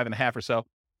 maybe 5.5 or so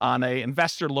on a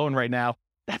investor loan right now,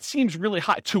 that seems really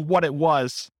high to what it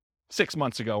was 6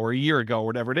 months ago or a year ago, or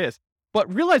whatever it is.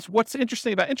 But realize what's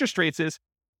interesting about interest rates is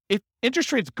if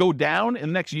interest rates go down in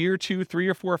the next year, 2, 3,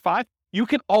 or 4, or 5, you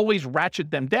can always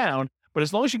ratchet them down. But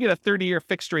as long as you get a 30-year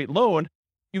fixed rate loan,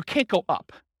 you can't go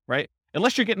up, right?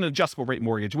 Unless you're getting an adjustable rate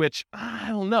mortgage, which I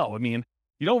don't know. I mean,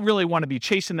 you don't really want to be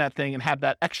chasing that thing and have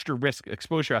that extra risk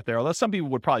exposure out there. Although some people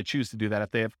would probably choose to do that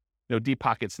if they have deep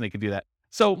pockets and they could do that.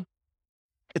 So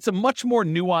it's a much more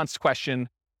nuanced question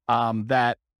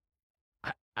that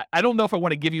I don't know if I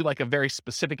want to give you like a very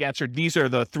specific answer. These are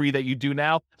the 3 that you do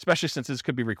now, especially since this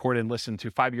could be recorded and listened to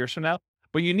 5 years from now.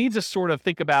 But you need to sort of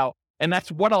think about, and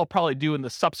that's what I'll probably do in the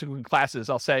subsequent classes.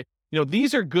 I'll say,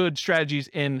 these are good strategies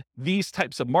in these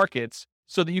types of markets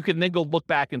so that you can then go look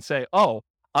back and say, oh,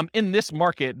 I'm in this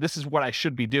market. This is what I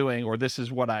should be doing, or this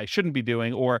is what I shouldn't be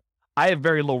doing, or I have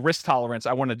very low risk tolerance.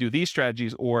 I want to do these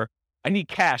strategies, or I need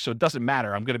cash. So it doesn't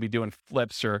matter. I'm going to be doing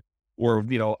flips or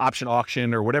option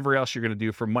auction or whatever else you're going to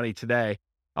do for money today,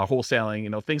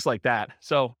 wholesaling, things like that.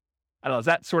 So I don't know, is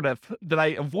that sort of, did I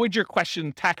avoid your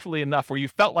question tactfully enough where you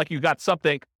felt like you got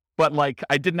something, but like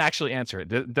I didn't actually answer it?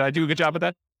 Did I do a good job of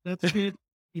that? That's good.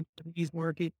 He's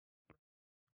working.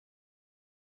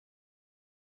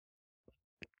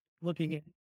 Looking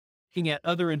at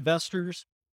other investors,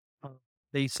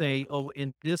 they say, oh,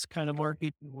 in this kind of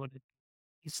market, you want to,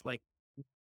 it's like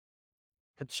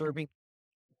conserving.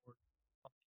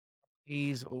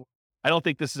 I don't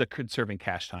think this is a conserving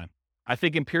cash time. I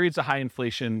think in periods of high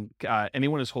inflation,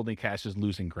 anyone who's holding cash is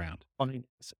losing ground.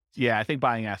 Yeah, I think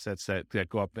buying assets that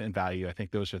go up in value, I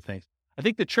think those are things. I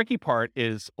think the tricky part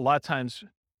is a lot of times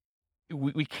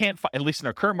we can't, at least in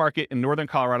our current market in Northern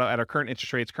Colorado, at our current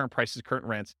interest rates, current prices, current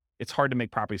rents, it's hard to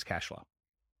make properties cash flow.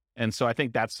 And so I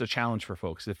think that's the challenge for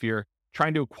folks. If you're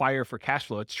trying to acquire for cash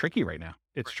flow, it's tricky right now.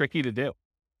 It's tricky to do.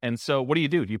 And so what do?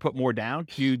 Do you put more down?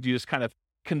 Do you just kind of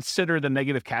consider the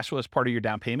negative cash flow as part of your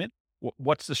down payment?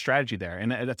 What's the strategy there?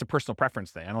 And that's a personal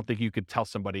preference thing. I don't think you could tell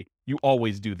somebody you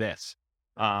always do this.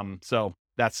 So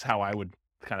that's how I would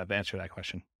kind of answer that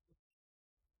question.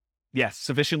 Yes,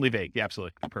 sufficiently vague. Yeah,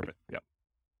 absolutely. Perfect. Yep.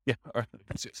 Yeah. All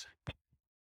right.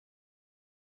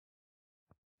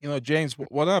 You know, James,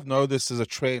 what I've noticed is a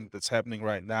trend that's happening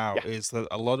right now is that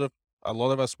a lot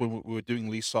of us, when we were doing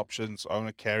lease options,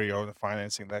 owner carry, owner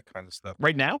financing, that kind of stuff.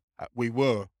 Right now?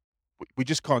 We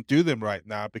just can't do them right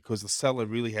now because the seller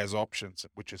really has options,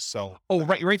 which is sell. Oh,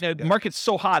 right now, the market's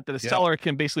so hot that a seller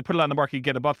can basically put it on the market and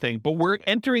get above thing. But we're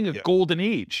entering a golden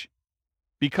age,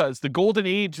 because the golden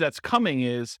age that's coming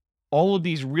is all of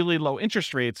these really low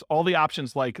interest rates, all the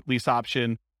options like lease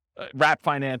option, wrap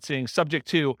financing, subject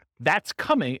to, that's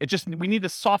coming. We need a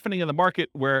softening of the market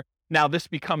where now this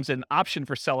becomes an option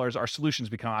for sellers. Our solutions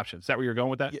become options. Is that where you're going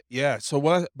with that? Yeah. So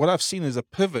what I've seen is a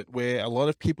pivot where a lot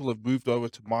of people have moved over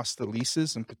to master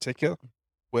leases in particular,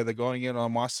 where they're going in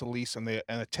on a master lease and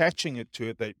attaching it to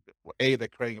it. They're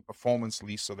creating a performance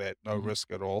lease so that no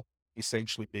risk at all,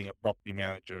 essentially being a property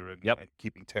manager and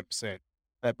keeping 10%.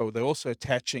 But they're also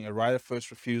attaching a right of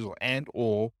first refusal and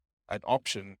or an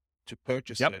option to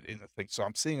purchase it in the thing. So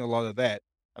I'm seeing a lot of that.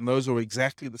 And those are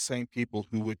exactly the same people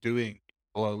who were doing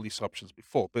a lot of lease options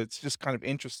before. But it's just kind of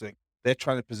interesting. They're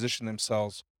trying to position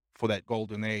themselves for that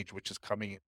golden age, which is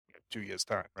coming in 2 years'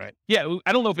 time, right? Yeah,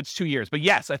 I don't know if it's 2 years, but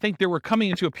yes, I think we're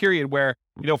coming into a period where,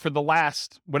 for the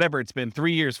last, whatever it's been,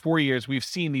 3 years, 4 years, we've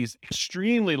seen these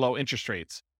extremely low interest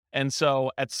rates. And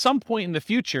so at some point in the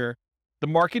future, the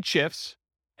market shifts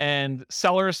and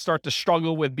sellers start to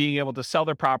struggle with being able to sell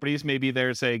their properties. Maybe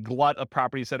there's a glut of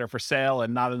properties that are for sale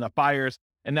and not enough buyers.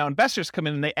 And now investors come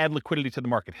in and they add liquidity to the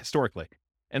market historically.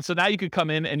 And so now you could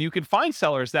come in and you can find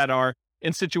sellers that are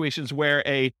in situations where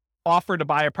a offer to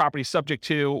buy a property subject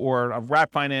to, or a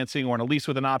wrap financing, or a lease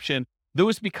with an option,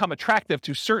 those become attractive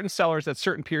to certain sellers at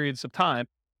certain periods of time.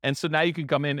 And so now you can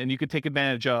come in and you can take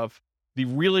advantage of the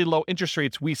really low interest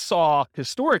rates we saw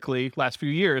historically last few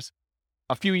years,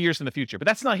 a few years in the future. But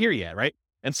that's not here yet, right?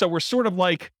 And so we're sort of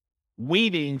like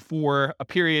waiting for a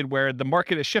period where the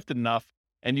market has shifted enough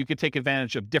and you can take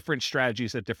advantage of different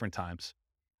strategies at different times.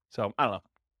 So I don't know.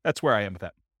 That's where I am with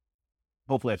that.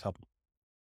 Hopefully that's helpful.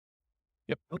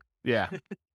 Yep. Yeah.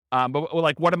 But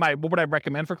like, what would I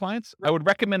recommend for clients? I would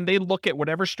recommend they look at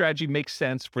whatever strategy makes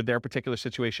sense for their particular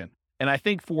situation. And I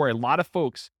think for a lot of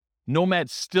folks, Nomad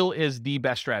still is the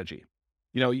best strategy.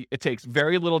 It takes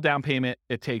very little down payment.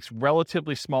 It takes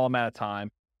relatively small amount of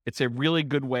time. It's a really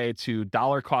good way to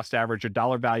dollar cost average or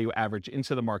dollar value average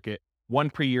into the market, one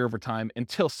per year over time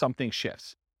until something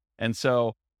shifts. And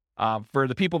so for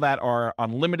the people that are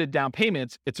on limited down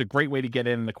payments, it's a great way to get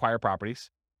in and acquire properties.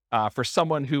 For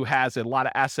someone who has a lot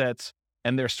of assets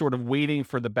and they're sort of waiting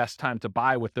for the best time to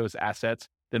buy with those assets,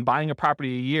 then buying a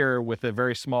property a year with a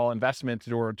very small investment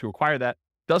in order to acquire that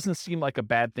doesn't seem like a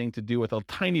bad thing to do with a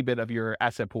tiny bit of your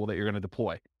asset pool that you're going to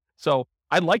deploy. So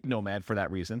I like Nomad for that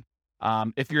reason.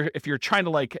 If you're trying to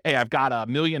like, hey, I've got $1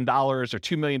 million or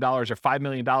 $2 million or $5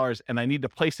 million and I need to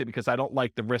place it because I don't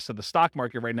like the risk of the stock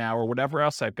market right now or whatever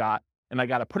else I've got, and I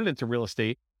got to put it into real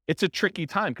estate, it's a tricky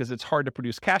time because it's hard to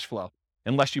produce cash flow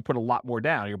unless you put a lot more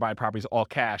down. You're buying properties all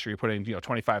cash, or you're putting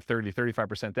 25, 30,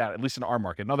 35% down, at least in our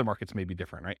market. In other markets may be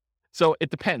different, right? So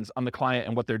it depends on the client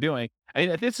and what they're doing.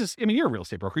 You're a real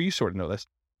estate broker. You sort of know this.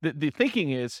 The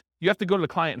thinking is you have to go to the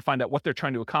client and find out what they're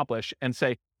trying to accomplish and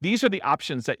say, these are the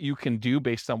options that you can do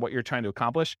based on what you're trying to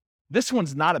accomplish. This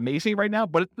one's not amazing right now,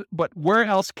 but where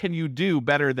else can you do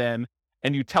better than,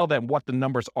 and you tell them what the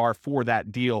numbers are for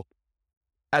that deal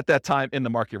at that time in the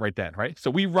market right then, right? So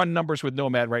we run numbers with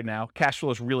Nomad right now. Cash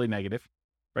flow is really negative,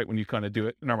 right, when you kind of do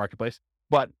it in our marketplace.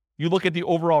 But you look at the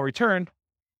overall return,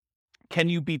 can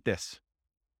you beat this?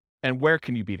 And where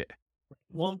can you beat it?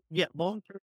 Long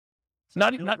term.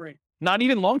 Not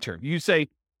even long term. You say,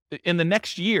 in the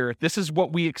next year, this is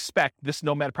what we expect this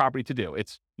Nomad property to do.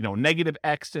 It's, negative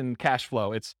X in cash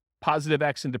flow. It's positive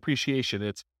X in depreciation.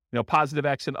 It's, positive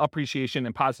X in appreciation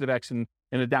and positive X in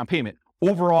a down payment.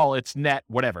 Overall, it's net,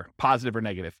 whatever, positive or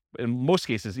negative. In most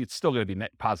cases, it's still going to be net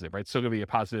positive, right? It's still going to be a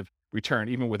positive return,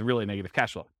 even with really negative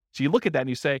cash flow. So you look at that and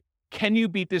you say, Can you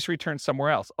beat this return somewhere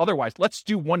else? Otherwise, let's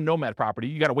do one Nomad property.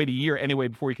 You got to wait a year anyway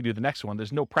before you can do the next one.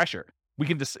 There's no pressure. We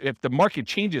can just, if the market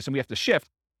changes and we have to shift,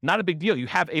 not a big deal. You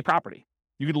have a property.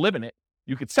 You could live in it.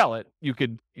 You could sell it. You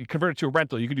convert it to a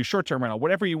rental. You could do short-term rental,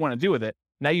 whatever you want to do with it.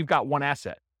 Now you've got one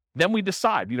asset. Then we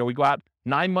decide, we go out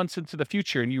 9 months into the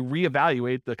future and you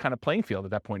reevaluate the kind of playing field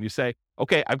at that point. You say,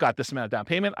 okay, I've got this amount of down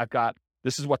payment.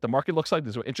 This is what the market looks like.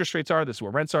 This is what interest rates are. This is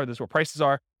what rents are. This is what prices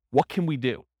are. What can we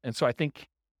do? And so I think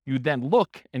you then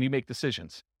look and you make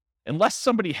decisions. Unless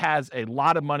somebody has a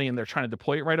lot of money and they're trying to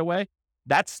deploy it right away,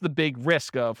 that's the big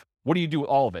risk of what do you do with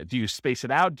all of it? Do you space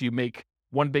it out? Do you make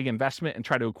one big investment and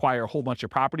try to acquire a whole bunch of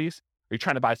properties? Are you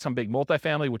trying to buy some big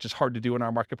multifamily, which is hard to do in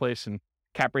our marketplace and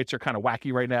cap rates are kind of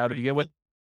wacky right now to begin with?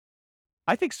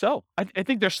 I think so. I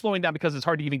think they're slowing down because it's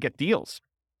hard to even get deals.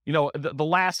 The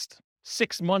last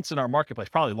 6 months in our marketplace,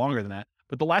 probably longer than that,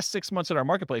 but the last 6 months in our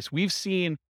marketplace, we've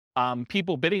seen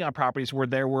people bidding on properties where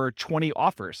there were 20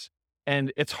 offers.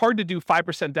 And it's hard to do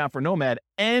 5% down for Nomad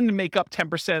and make up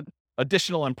 10%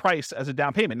 additional in price as a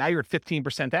down payment. Now you're at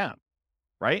 15% down,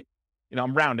 right?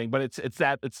 I'm rounding, but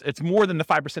it's more than the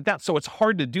 5% down. So it's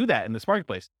hard to do that in this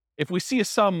marketplace. If we see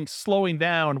some slowing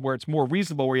down where it's more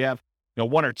reasonable, where you have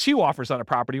 1 or 2 offers on a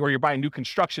property, or you're buying new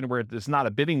construction where there's not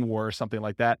a bidding war or something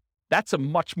like that, that's a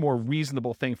much more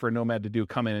reasonable thing for a Nomad to do,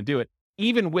 come in and do it,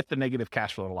 even with the negative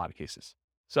cash flow in a lot of cases.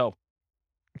 So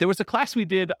there was a class we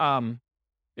did,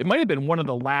 it might have been one of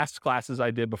the last classes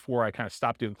I did before I kind of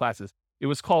stopped doing classes. It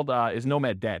was called, Is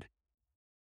Nomad Dead?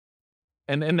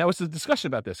 And that was a discussion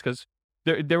about this, because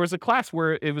there was a class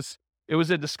where it was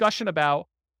a discussion about,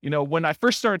 when I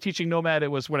first started teaching Nomad,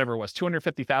 it was whatever it was,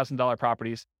 $250,000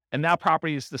 properties. And now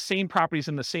the same properties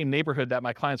in the same neighborhood that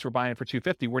my clients were buying for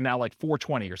 $250 were now like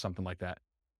 $420 or something like that.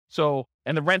 So,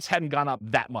 and the rents hadn't gone up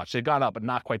that much. They'd gone up, but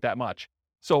not quite that much.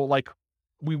 So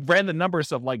we ran the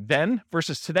numbers of then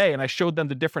versus today. And I showed them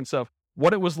the difference of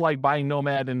what it was like buying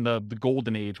Nomad in the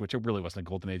golden age, which it really wasn't a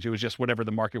golden age. It was just whatever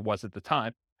the market was at the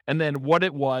time. And then what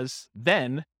it was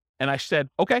then. And I said,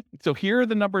 okay, so here are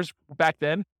the numbers back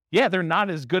then. Yeah, they're not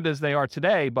as good as they are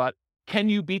today, but can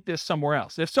you beat this somewhere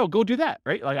else? If so, go do that,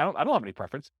 right? I don't have any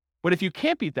preference. But if you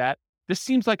can't beat that, this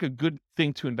seems like a good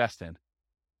thing to invest in.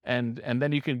 And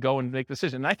then you can go and make the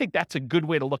decision. And I think that's a good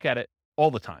way to look at it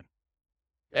all the time.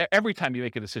 Every time you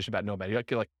make a decision about Nomad, you're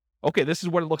like, okay, this is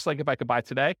what it looks like if I could buy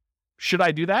today. Should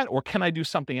I do that? Or can I do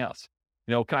something else?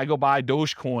 Can I go buy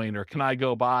Dogecoin, or can I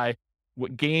go buy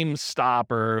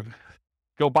GameStop, or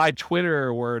go buy Twitter,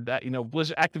 or that,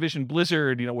 Activision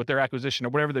Blizzard, with their acquisition or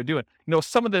whatever they're doing.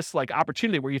 Some of this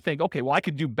opportunity where you think, okay, well, I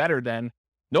could do better than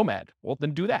Nomad. Well,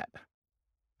 then do that.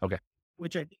 Okay.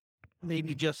 Which I think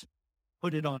maybe just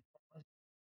put it on.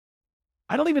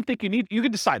 I don't even think you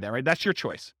can decide that, right? That's your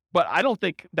choice. But I don't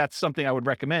think that's something I would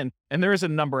recommend. And there is a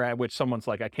number at which someone's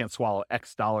like, I can't swallow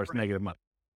X dollars negative money.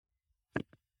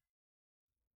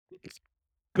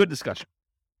 Good discussion.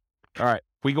 All right.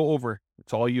 We go over.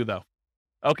 It's all you, though.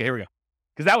 Okay, here we go.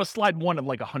 Because that was slide 1 of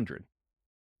 100.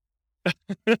 All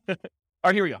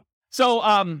right, here we go. So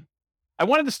I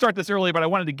wanted to start this early, but I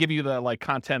wanted to give you the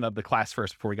content of the class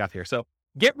first before we got here. So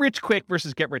get rich quick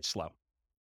versus get rich slow.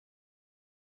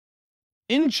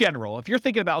 In general, if you're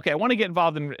thinking about, okay, I want to get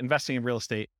involved in investing in real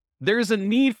estate, there's a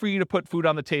need for you to put food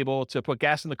on the table, to put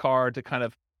gas in the car, to kind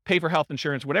of pay for health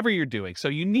insurance, whatever you're doing. So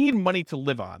you need money to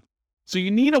live on. So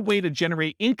you need a way to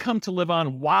generate income to live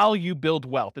on while you build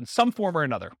wealth in some form or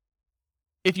another.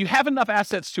 If you have enough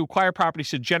assets to acquire properties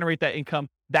to generate that income,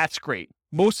 that's great.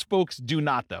 Most folks do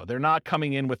not, though. They're not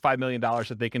coming in with $5 million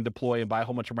that they can deploy and buy a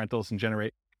whole bunch of rentals and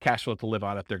generate cash flow to live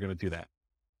on if they're going to do that.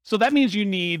 So that means you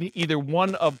need either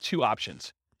one of 2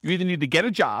 options. You either need to get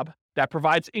a job that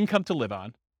provides income to live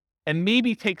on, and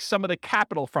maybe take some of the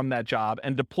capital from that job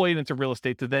and deploy it into real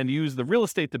estate to then use the real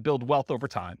estate to build wealth over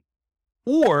time.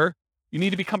 Or you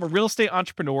need to become a real estate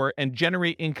entrepreneur and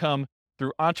generate income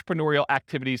through entrepreneurial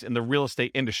activities in the real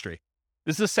estate industry.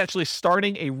 This is essentially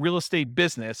starting a real estate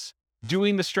business,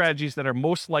 doing the strategies that are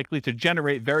most likely to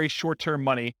generate very short-term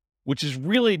money, which is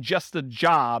really just a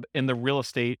job in the real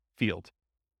estate field.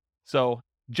 So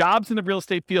jobs in the real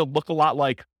estate field look a lot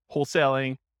like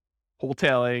wholesaling,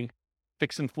 wholetailing,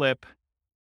 fix and flip,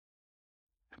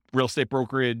 real estate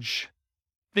brokerage,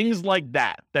 things like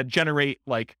that generate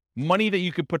money that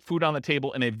you could put food on the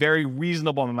table in a very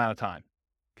reasonable amount of time.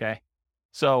 Okay.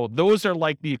 So those are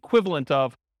the equivalent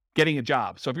of getting a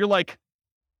job. So if you're like,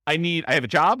 I have a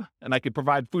job and I could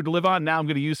provide food to live on. Now I'm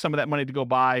going to use some of that money to go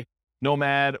buy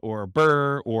Nomad or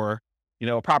Burr or,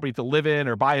 a property to live in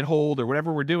or buy and hold or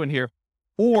whatever we're doing here.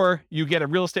 Or you get a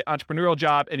real estate entrepreneurial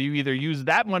job and you either use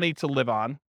that money to live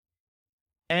on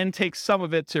and take some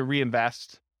of it to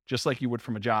reinvest, just like you would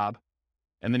from a job.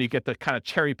 And then you get to kind of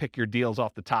cherry pick your deals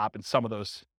off the top in some of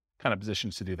those kind of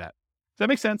positions to do that. Does that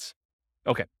make sense?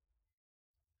 Okay.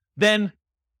 Then,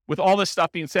 with all this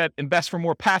stuff being said, invest for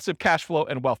more passive cash flow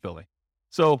and wealth building.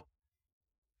 So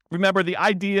remember, the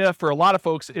idea for a lot of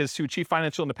folks is to achieve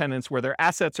financial independence where their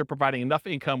assets are providing enough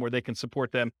income where they can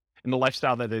support them in the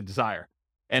lifestyle that they desire.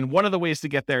 And one of the ways to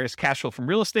get there is cash flow from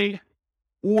real estate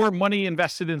or money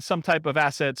invested in some type of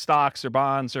asset, stocks or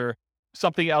bonds or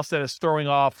something else that is throwing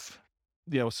off,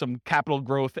 some capital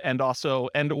growth and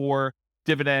or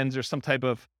dividends or some type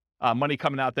of money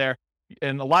coming out there.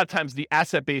 And a lot of times the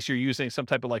asset base you're using some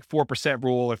type of like 4%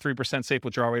 rule or 3% safe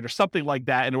withdrawal rate or something like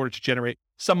that in order to generate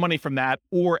some money from that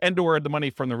or the money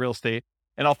from the real estate.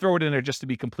 And I'll throw it in there just to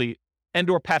be complete,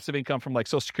 or passive income from like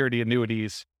Social Security,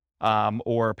 annuities,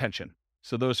 or pension.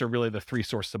 So those are really the three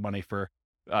sources of money for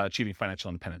achieving financial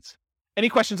independence. Any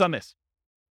questions on this?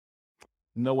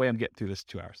 No way I'm getting through this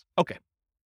 2 hours. Okay.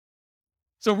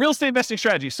 So real estate investing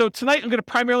strategy. So tonight I'm going to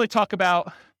primarily talk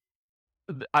about,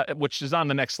 which is on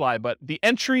the next slide, but the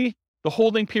entry, the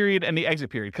holding period, and the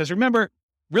exit period. Because remember,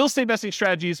 real estate investing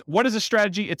strategies, what is a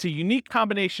strategy? It's a unique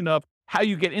combination of how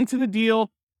you get into the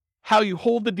deal, how you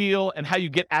hold the deal, and how you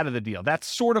get out of the deal. That's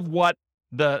sort of what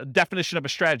the definition of a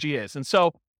strategy is. And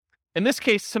so in this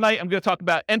case, tonight, I'm going to talk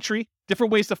about entry,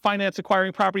 different ways to finance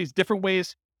acquiring properties, different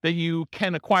ways that you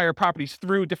can acquire properties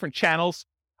through different channels.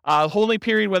 Holding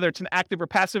period, whether it's an active or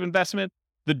passive investment,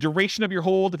 the duration of your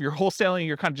hold, if you're wholesaling,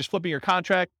 you're kind of just flipping your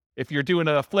contract. If you're doing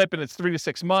a flip and it's 3 to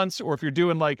 6 months, or if you're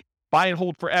doing like buy and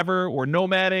hold forever or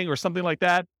nomading or something like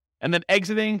that. And then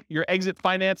exiting, your exit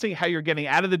financing, how you're getting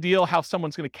out of the deal, how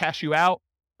someone's going to cash you out,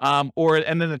 and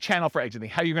then the channel for exiting,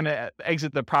 how you're going to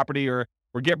exit the property or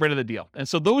get rid of the deal. And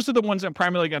so those are the ones I'm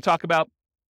primarily going to talk about.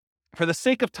 For the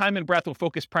sake of time and breath, we'll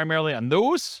focus primarily on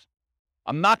those.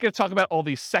 I'm not going to talk about all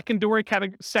these secondary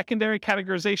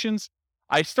categorizations.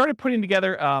 I started putting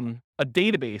together a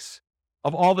database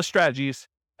of all the strategies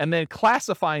and then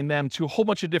classifying them to a whole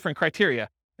bunch of different criteria.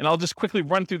 And I'll just quickly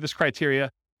run through this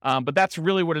criteria, but that's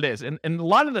really what it is. And a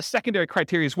lot of the secondary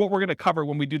criteria is what we're going to cover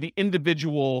when we do the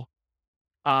individual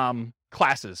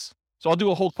classes. So I'll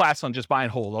do a whole class on just buy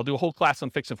and hold. I'll do a whole class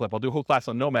on fix and flip. I'll do a whole class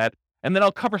on nomad. And then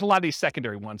I'll cover a lot of these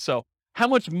secondary ones. So how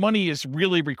much money is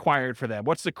really required for them?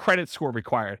 What's the credit score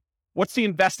required? What's the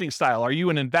investing style? Are you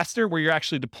an investor where you're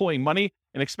actually deploying money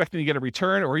and expecting to get a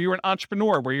return? Or are you an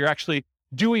entrepreneur where you're actually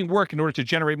doing work in order to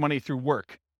generate money through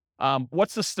work?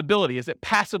 What's the stability? Is it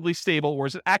passively stable or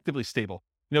is it actively stable?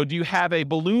 Do you have a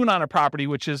balloon on a property,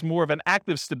 which is more of an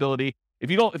active stability?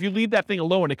 If you leave that thing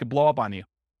alone, it could blow up on you.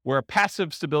 Where a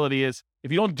passive stability is,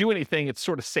 if you don't do anything, it's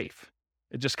sort of safe.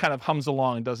 It just kind of hums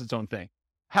along and does its own thing.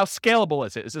 How scalable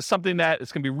is it? Is this something that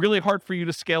is going to be really hard for you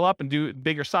to scale up and do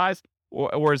bigger size?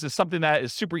 Or is this something that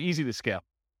is super easy to scale?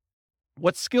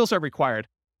 What skills are required?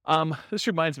 This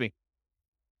reminds me,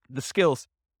 the skills.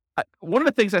 One of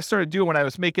the things I started doing when I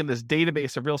was making this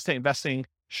database of real estate investing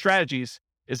strategies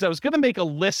is I was going to make a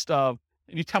list of,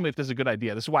 and you tell me if this is a good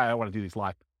idea. This is why I want to do these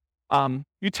live.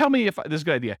 You tell me if this is a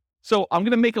good idea. So I'm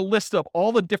going to make a list of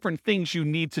all the different things you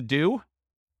need to do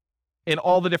in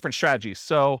all the different strategies.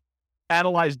 So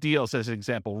analyze deals as an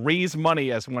example, raise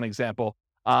money as one example,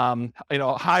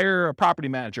 hire a property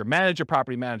manager, manage a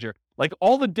property manager, like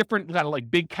all the different kind of like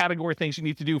big category things you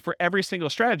need to do for every single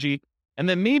strategy. And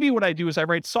then maybe what I do is I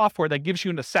write software that gives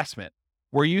you an assessment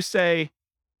where you say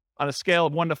on a scale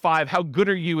of 1 to 5, how good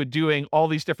are you at doing all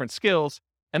these different skills?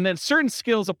 And then certain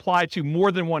skills apply to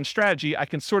more than one strategy. I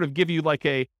can sort of give you like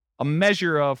a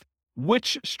measure of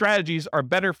which strategies are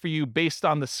better for you based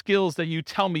on the skills that you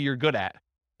tell me you're good at.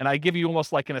 And I give you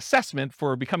almost like an assessment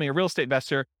for becoming a real estate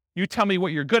investor. You tell me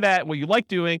what you're good at, what you like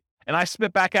doing, and I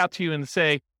spit back out to you and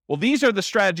say, well, these are the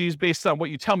strategies based on what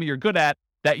you tell me you're good at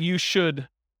that you should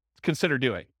consider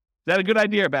doing. Is that a good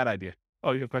idea or a bad idea?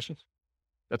 Oh, you have questions?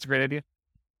 That's a great idea.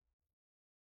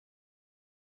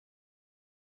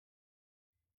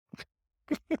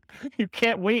 You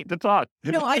can't wait to talk.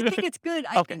 No, I think it's good.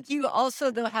 I Okay. think you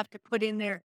also, though, have to put in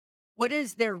there, what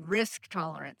is their risk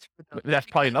tolerance for those? That's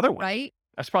probably another one. Right?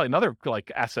 That's probably another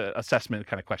like asset assessment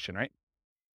kind of question, right?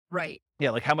 Right.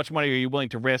 Yeah, like how much money are you willing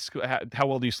to risk? How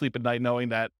well do you sleep at night knowing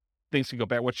that things can go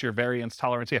bad? What's your variance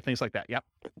tolerance? Yeah, things like that. Yeah.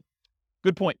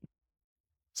 Good point.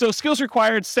 So skills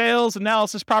required, sales,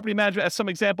 analysis, property management as some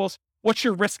examples. What's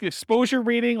your risk exposure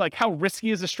rating? Like how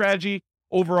risky is the strategy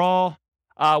overall?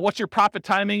 What's your profit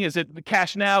timing? Is it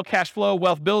cash now, cash flow,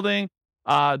 wealth building?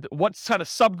 What kind of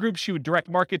subgroups you would direct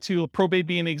market to? Probate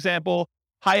being an example,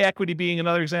 high equity being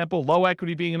another example, low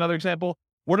equity being another example.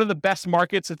 What are the best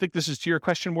markets? I think this is to your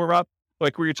question more up,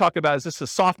 like where you're talking about, is this a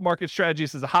soft market strategy?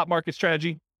 Is this a hot market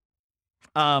strategy?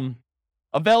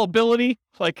 Availability,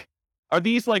 like, are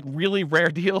these like really rare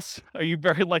deals? Are you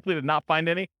very likely to not find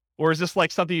any? Or is this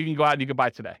like something you can go out and you can buy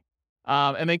today?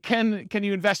 And then can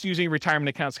you invest using retirement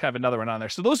accounts? Kind of another one on there.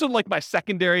 So those are like my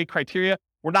secondary criteria.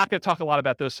 We're not going to talk a lot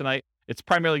about those tonight. It's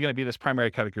primarily going to be this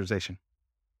primary categorization.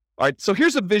 All right, so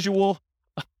here's a visual.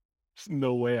 There's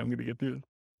no way I'm going to get through this.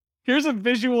 Here's a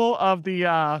visual of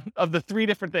the three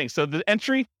different things. So the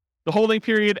entry, the holding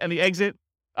period, and the exit.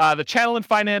 The channel and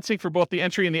financing for both the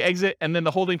entry and the exit, and then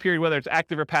the holding period, whether it's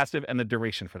active or passive, and the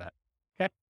duration for that.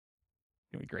 Okay,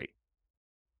 gonna be great.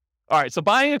 All right, so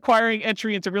buying, acquiring,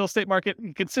 entry into real estate market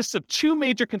consists of two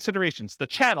major considerations: the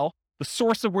channel, the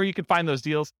source of where you can find those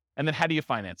deals, and then how do you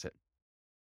finance it?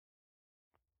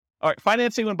 All right,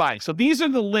 financing when buying. So these are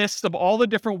the lists of all the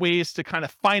different ways to kind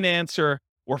of finance or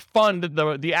fund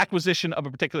the acquisition of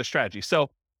a particular strategy. So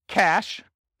cash,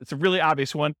 it's a really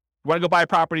obvious one. You want to go buy a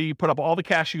property, you put up all the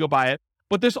cash, you go buy it.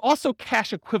 But there's also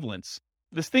cash equivalents.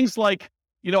 There's things like,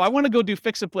 I want to go do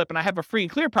fix and flip and I have a free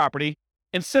and clear property.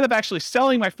 Instead of actually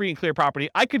selling my free and clear property,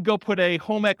 I could go put a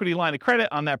home equity line of credit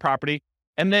on that property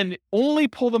and then only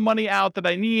pull the money out that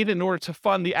I need in order to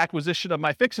fund the acquisition of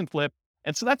my fix and flip.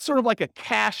 And so that's sort of like a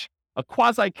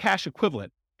quasi-cash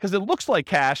equivalent, because it looks like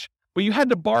cash, but you had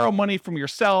to borrow money from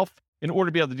yourself in order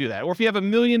to be able to do that. Or if you have $1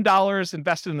 million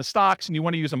invested in the stocks and you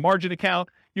want to use a margin account,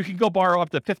 you can go borrow up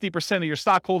to 50% of your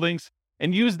stock holdings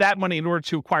and use that money in order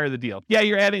to acquire the deal. Yeah,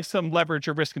 you're adding some leverage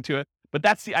or risk into it, but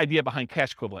that's the idea behind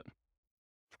cash equivalent.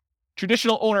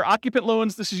 Traditional owner-occupant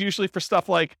loans, this is usually for stuff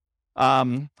like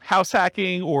house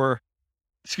hacking or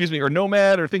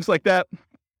Nomad or things like that.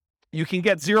 You can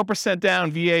get 0%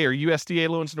 down VA or USDA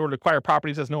loans in order to acquire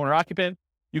properties as an owner-occupant.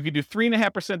 You can do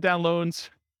 3.5% down loans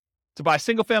to buy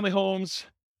single-family homes,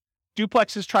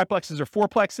 duplexes, triplexes, or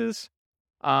fourplexes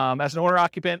as an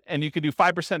owner-occupant, and you can do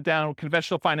 5% down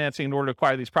conventional financing in order to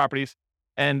acquire these properties.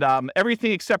 And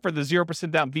everything except for the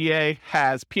 0% down VA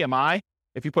has PMI.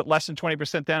 If you put less than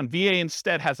 20% down, VA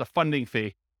instead has a funding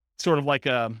fee, sort of like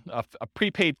a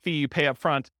prepaid fee you pay up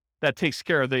front that takes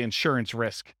care of the insurance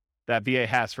risk that VA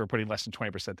has for putting less than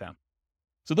 20% down.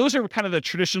 So those are kind of the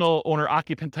traditional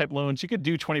owner-occupant type loans. You could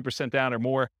do 20% down or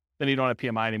more, then you don't have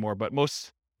PMI anymore, but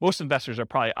most investors are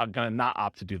probably going to not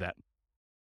opt to do that.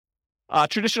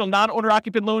 Traditional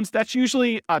non-owner-occupant loans, that's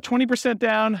usually 20%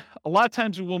 down. A lot of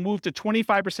times we will move to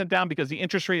 25% down because the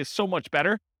interest rate is so much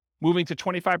better, moving to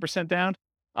 25% down.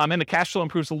 And the cash flow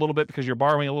improves a little bit because you're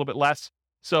borrowing a little bit less.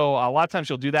 So a lot of times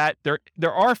you'll do that.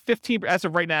 There are 15, as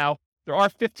of right now, there are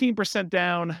 15%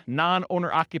 down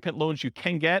non-owner-occupant loans you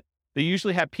can get. They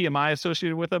usually have PMI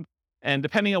associated with them. And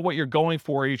depending on what you're going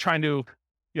for, you're trying to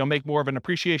make more of an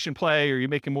appreciation play or you're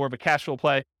making more of a cash flow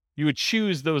play, you would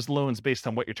choose those loans based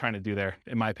on what you're trying to do there,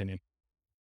 in my opinion.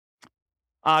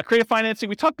 Creative financing,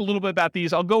 we talked a little bit about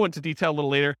these. I'll go into detail a little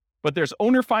later, but there's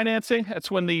owner financing. That's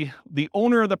when the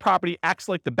owner of the property acts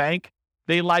like the bank.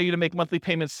 They allow you to make monthly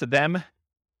payments to them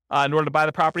in order to buy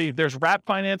the property. There's wrap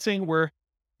financing, where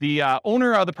the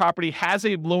owner of the property has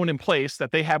a loan in place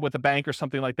that they have with a bank or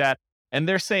something like that. And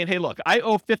they're saying, hey, look, I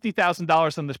owe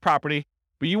 $50,000 on this property,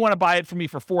 but you want to buy it from me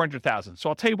for $400,000. So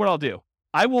I'll tell you what I'll do.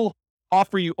 I will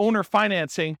offer you owner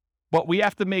financing, but we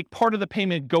have to make part of the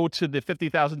payment go to the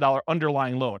 $50,000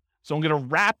 underlying loan. So I'm going to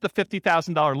wrap the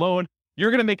 $50,000 loan. You're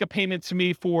going to make a payment to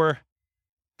me for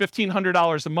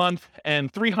 $1,500 a month,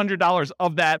 and $300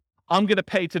 of that I'm going to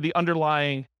pay to the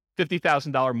underlying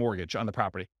 $50,000 mortgage on the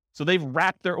property. So they've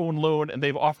wrapped their own loan and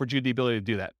they've offered you the ability to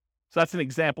do that. So that's an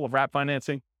example of wrap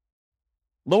financing.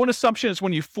 Loan assumption is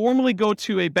when you formally go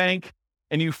to a bank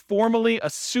and you formally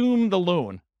assume the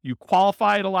loan. You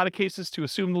qualify in a lot of cases to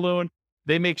assume the loan.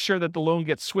 They make sure that the loan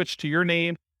gets switched to your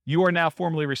name. You are now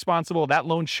formally responsible. That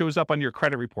loan shows up on your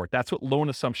credit report. That's what loan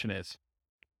assumption is.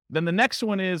 Then the next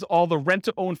one is all the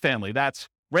rent-to-own family. That's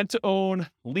rent-to-own,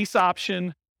 lease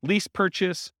option, lease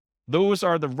purchase. Those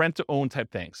are the rent-to-own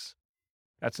type things.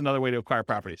 That's another way to acquire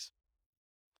properties.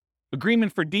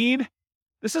 Agreement for deed.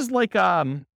 This is like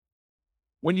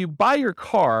when you buy your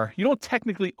car, you don't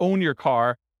technically own your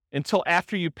car until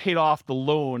after you paid off the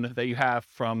loan that you have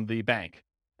from the bank.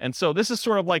 And so this is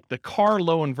sort of like the car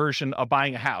loan version of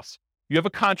buying a house. You have a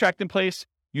contract in place,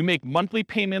 you make monthly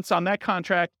payments on that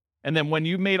contract, and then when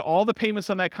you've made all the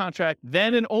payments on that contract,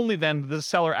 then and only then the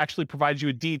seller actually provides you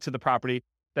a deed to the property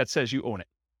that says you own it.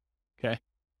 Okay?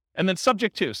 And then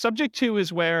subject to. Subject to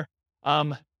is where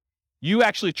you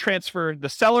actually transfer, the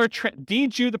seller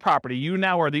deeds you the property. You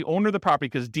now are the owner of the property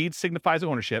because deed signifies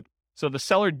ownership. So the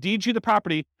seller deeds you the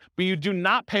property, but you do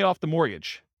not pay off the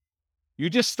mortgage. You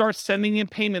just start sending in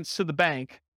payments to the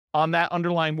bank on that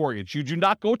underlying mortgage. You do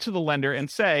not go to the lender and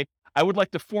say, I would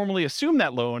like to formally assume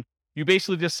that loan. You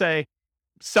basically just say,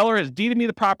 seller has deeded me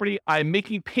the property. I'm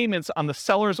making payments on the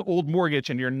seller's old mortgage,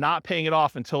 and you're not paying it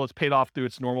off until it's paid off through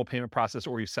its normal payment process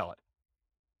or you sell it.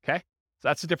 Okay? So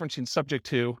that's the difference between subject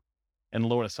to and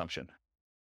loan assumption.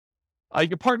 You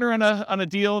can partner on a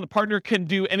deal. The partner can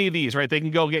do any of these, right? They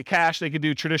can go get cash. They can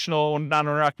do traditional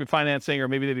non-owner occupant financing, or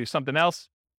maybe they do something else.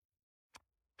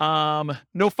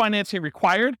 No financing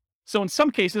required. So in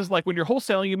some cases, like when you're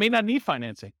wholesaling, you may not need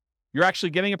financing. You're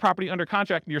actually getting a property under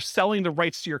contract and you're selling the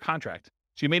rights to your contract.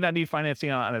 So you may not need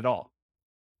financing on it at all.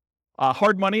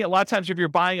 Hard money. A lot of times if you're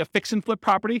buying a fix and flip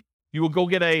property, you will go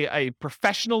get a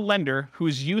professional lender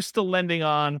who's used to lending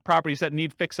on properties that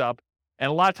need fix up. And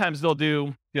a lot of times they'll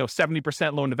do,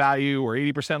 70% loan to value or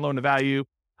 80% loan to value,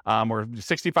 or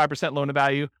 65% loan to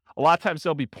value. A lot of times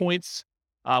there'll be points.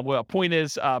 Well, a point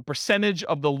is a percentage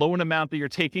of the loan amount that you're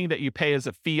taking that you pay as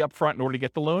a fee up front in order to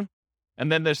get the loan.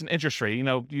 And then there's an interest rate,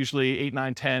 usually 8,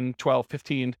 9, 10, 12,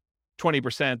 15,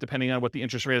 20%, depending on what the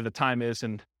interest rate at the time is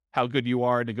and how good you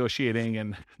are negotiating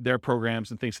and their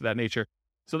programs and things of that nature.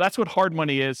 So that's what hard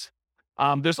money is.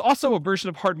 There's also a version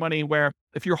of hard money where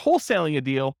if you're wholesaling a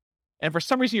deal and for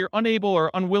some reason you're unable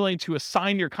or unwilling to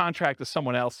assign your contract to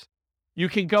someone else, you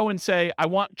can go and say, I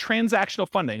want transactional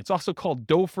funding. It's also called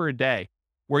dough for a day,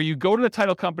 where you go to the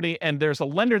title company and there's a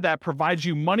lender that provides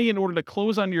you money in order to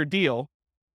close on your deal.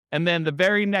 And then the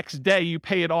very next day you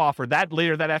pay it off, or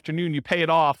later that afternoon, you pay it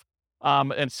off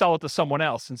and sell it to someone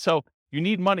else. And so you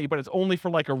need money, but it's only for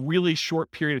like a really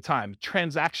short period of time.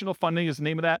 Transactional funding is the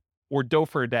name of that, or dough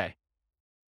for a day.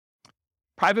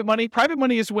 Private money. Private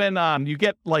money is when you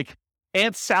get like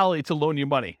Aunt Sally to loan you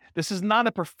money. This is not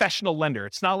a professional lender.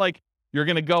 It's not like you're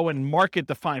going to go and market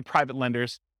to find private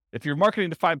lenders. If you're marketing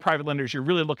to find private lenders, you're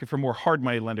really looking for more hard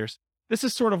money lenders. This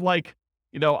is sort of like,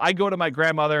 I go to my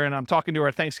grandmother and I'm talking to her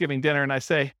at Thanksgiving dinner and I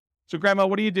say, so Grandma,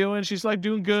 what are you doing? She's like,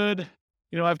 doing good.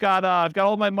 I've got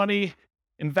all my money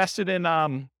invested in,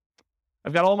 CDs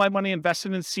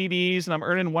and I'm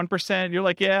earning 1%. You're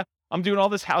like, yeah, I'm doing all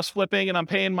this house flipping and I'm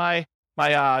paying my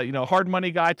hard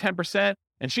money guy 10%.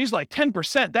 And she's like,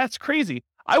 10%? That's crazy.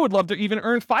 I would love to even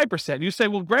earn 5%. You say,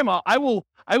 well, Grandma, I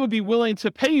would be willing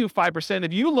to pay you 5%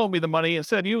 if you loan me the money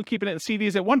instead of you keeping it in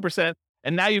CDs at 1%.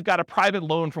 And now you've got a private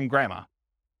loan from Grandma.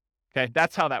 Okay,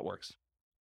 that's how that works.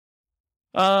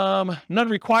 None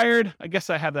required. I guess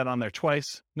I have that on there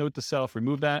twice. Note to self,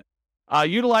 remove that.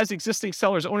 Utilize existing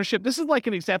seller's ownership. This is like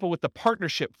an example with the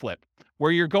partnership flip,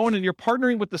 where you're going and you're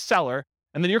partnering with the seller,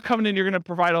 and then you're coming in, you're going to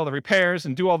provide all the repairs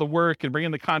and do all the work and bring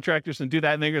in the contractors and do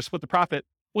that, and then you're going to split the profit.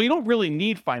 Well, you don't really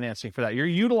need financing for that. You're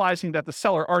utilizing that the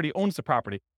seller already owns the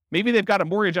property. Maybe they've got a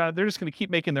mortgage on it. They're just going to keep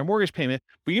making their mortgage payment,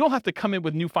 but you don't have to come in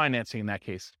with new financing in that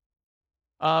case.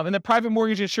 And then private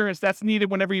mortgage insurance, that's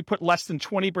needed whenever you put less than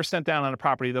 20% down on a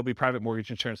property. There'll be private mortgage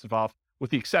insurance involved,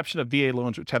 with the exception of VA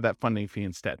loans, which have that funding fee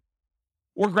instead.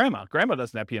 Or Grandma. Grandma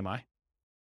doesn't have PMI.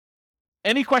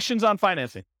 Any questions on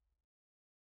financing?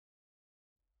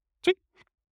 Sweet.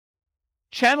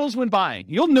 Channels when buying.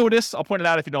 You'll notice, I'll point it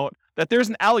out if you don't, that there's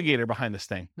an alligator behind this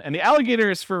thing. And the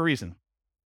alligator is for a reason.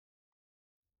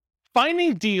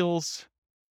 Finding deals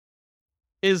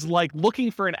is like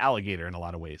looking for an alligator in a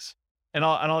lot of ways. And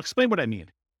I'll explain what I mean.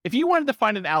 If you wanted to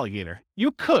find an alligator,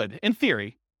 you could, in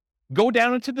theory, go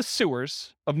down into the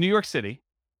sewers of New York City,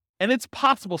 and it's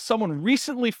possible someone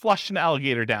recently flushed an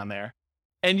alligator down there,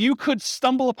 and you could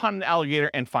stumble upon an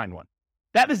alligator and find one.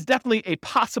 That is definitely a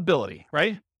possibility,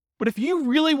 right? But if you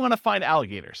really want to find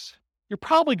alligators, you're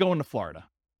probably going to Florida.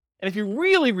 And if you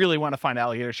really, really want to find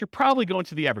alligators, you're probably going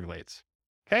to the Everglades,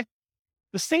 okay?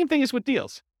 The same thing is with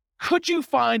deals. Could you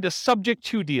find a subject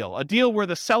to deal, a deal where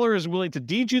the seller is willing to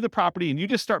deed you the property and you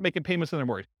just start making payments on their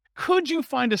mortgage? Could you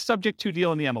find a subject to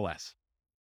deal in the MLS?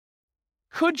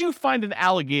 Could you find an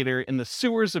alligator in the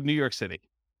sewers of New York City?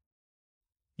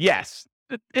 Yes,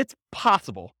 it's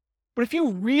possible. But if you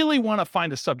really want to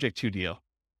find a subject to deal,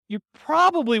 you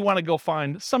probably want to go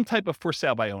find some type of for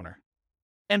sale by owner.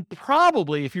 And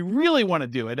probably, if you really want to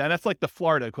do it, and that's like the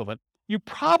Florida equivalent, you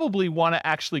probably want to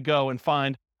actually go and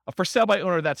find a for sale by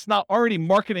owner that's not already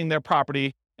marketing their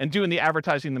property and doing the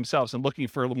advertising themselves and looking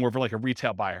for more of like a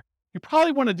retail buyer. You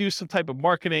probably want to do some type of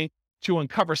marketing to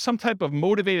uncover some type of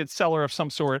motivated seller of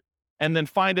some sort, and then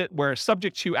find it where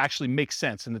subject to actually makes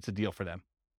sense and it's a deal for them.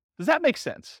 Does that make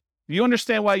sense? Do you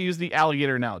understand why I use the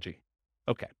alligator analogy?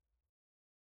 Okay.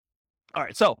 All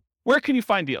right, so where can you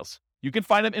find deals? You can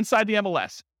find them inside the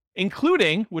MLS,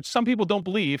 including, which some people don't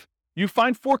believe, you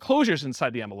find foreclosures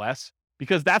inside the MLS,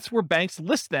 because that's where banks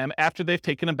list them after they've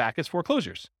taken them back as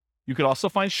foreclosures. You could also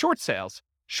find short sales.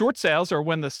 Short sales are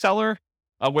when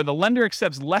where the lender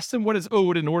accepts less than what is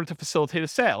owed in order to facilitate a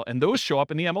sale, and those show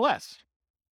up in the MLS.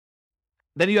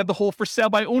 Then you have the whole for sale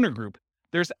by owner group.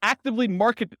 there's actively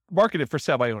marketed for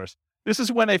sale by owners. This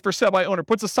is when a for sale by owner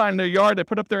puts a sign in their yard, they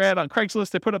put up their ad on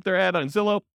Craigslist, they put up their ad on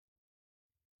Zillow,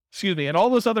 and all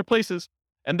those other places,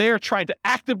 and they are trying to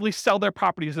actively sell their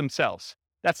properties themselves.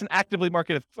 That's an actively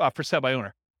marketed for sale by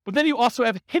owner. But then you also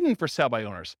have hidden for sale by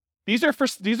owners. These are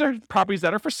properties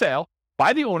that are for sale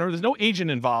by the owner. There's no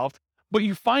agent involved, but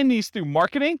you find these through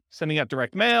marketing, sending out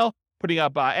direct mail, putting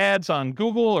up ads on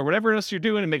Google or whatever else you're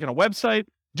doing, and making a website,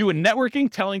 doing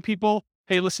networking, telling people,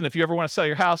 hey, listen, if you ever want to sell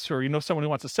your house or you know someone who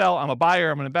wants to sell, I'm a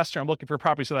buyer, I'm an investor, I'm looking for a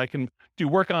property so that I can do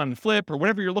work on and flip or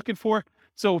whatever you're looking for.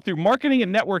 So through marketing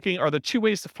and networking are the two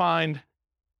ways to find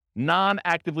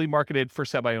non-actively marketed for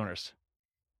sale by owners.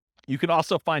 You can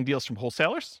also find deals from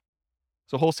wholesalers.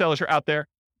 So wholesalers are out there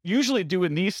usually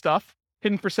doing these stuff,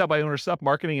 hidden for sale by owner stuff,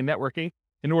 marketing and networking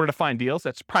in order to find deals.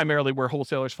 That's primarily where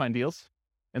wholesalers find deals.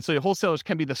 And so the wholesalers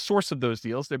can be the source of those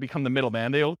deals. They become the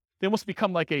middleman. They almost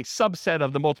become like a subset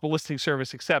of the multiple listing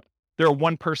service, except they're a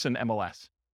one-person MLS.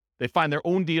 They find their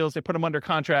own deals, they put them under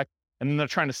contract, and then they're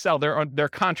trying to sell their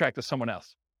contract to someone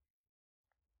else.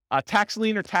 Tax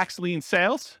lien or tax lien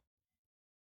sales.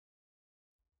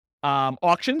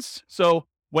 Auctions. So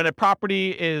when a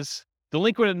property is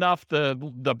delinquent enough,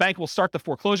 the bank will start the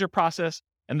foreclosure process,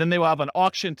 and then they will have an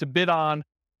auction to bid on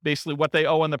basically what they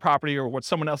owe on the property or what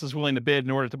someone else is willing to bid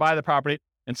in order to buy the property.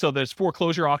 And so there's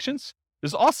foreclosure auctions.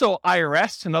 There's also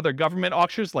IRS and other government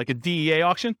auctions, like a DEA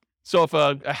auction. So if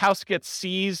a house gets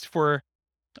seized for,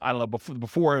 I don't know,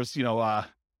 before it was,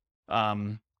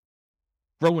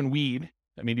 growing weed,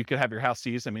 I mean, you could have your house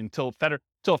seized. I mean, until it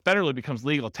federally becomes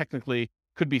legal, technically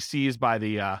could be seized by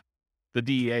the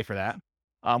DEA for that.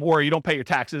 Or you don't pay your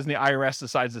taxes and the IRS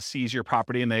decides to seize your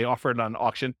property and they offer it on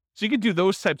auction. So you can do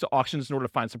those types of auctions in order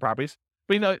to find some properties.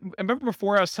 But I remember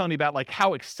before I was telling you about like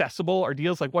how accessible are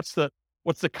deals, like what's the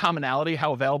commonality,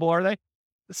 how available are they?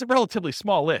 It's a relatively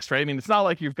small list, right? I mean, it's not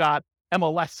like you've got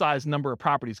MLS size number of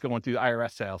properties going through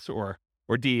IRS sales or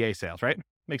DEA sales, right?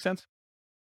 Makes sense?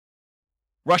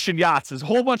 Russian yachts. There's a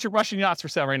whole bunch of Russian yachts for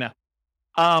sale right now.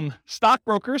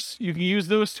 Stockbrokers, you can use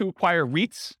those to acquire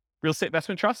REITs, real estate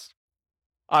investment trusts.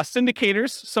 Syndicators,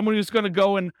 someone who's going to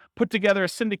go and put together a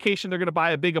syndication. They're going to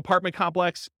buy a big apartment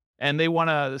complex and they want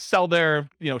to sell their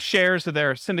shares of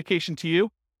their syndication to you.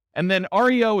 And then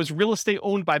REO is real estate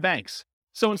owned by banks.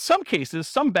 So in some cases,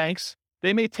 some banks,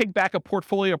 they may take back a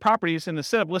portfolio of properties and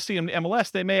instead of listing them in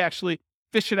MLS, they may actually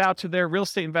fish it out to their real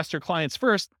estate investor clients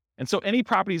first. And so any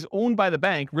properties owned by the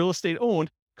bank, real estate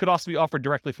owned, could also be offered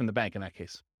directly from the bank in that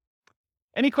case.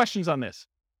 Any questions on this?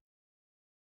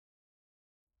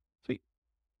 Sweet.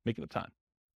 Making up time.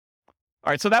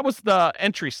 All right, so that was the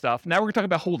entry stuff. Now we're going to talk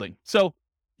about holding. So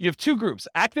you have two groups,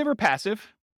 active or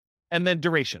passive, and then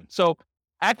duration. So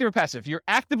active or passive, you're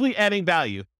actively adding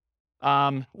value,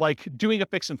 like doing a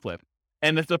fix and flip.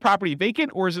 And is the property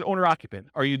vacant or is it owner occupant?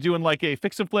 Are you doing like a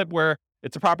fix and flip where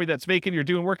it's a property that's vacant, you're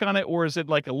doing work on it, or is it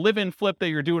like a live-in flip that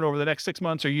you're doing over the next 6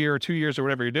 months or year or 2 years or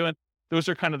whatever you're doing? Those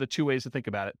are kind of the two ways to think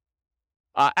about it.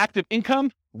 Active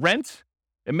income, rent.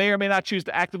 It may or may not choose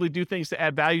to actively do things to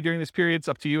add value during this period. It's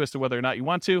up to you as to whether or not you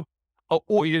want to.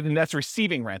 And that's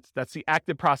receiving rent. That's the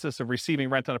active process of receiving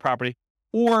rent on a property.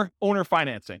 Or owner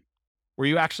financing, where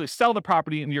you actually sell the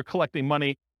property and you're collecting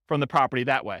money from the property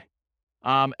that way.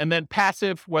 And then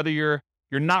passive, whether you're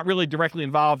not really directly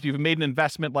involved, you've made an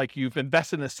investment, like you've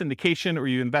invested in a syndication or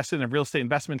you invested in a real estate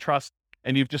investment trust,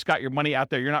 and you've just got your money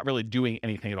out there. You're not really doing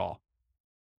anything at all.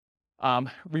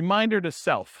 Reminder to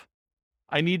self,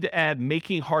 I need to add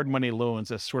making hard money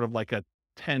loans as sort of like a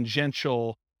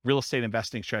tangential real estate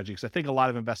investing strategy, because I think a lot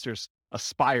of investors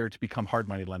aspire to become hard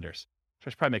money lenders. So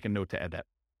I should probably make a note to add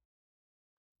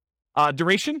that.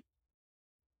 Duration.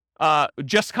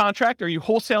 Just contract. Are you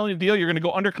wholesaling a deal? You're going to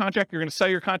go under contract. You're going to sell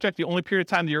your contract. The only period of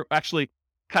time that you're actually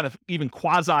kind of even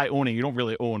quasi owning, you don't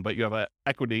really own, but you have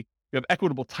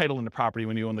equitable title in the property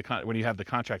when you own when you have the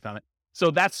contract on it.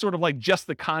 So that's sort of like just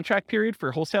the contract period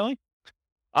for wholesaling.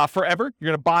 Forever. You're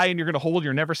going to buy and you're going to hold.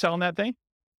 You're never selling that thing.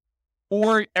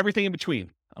 Or everything in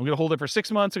between. I'm going to hold it for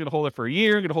 6 months. I'm going to hold it for a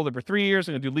year. I'm going to hold it for 3 years.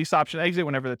 I'm going to do lease option exit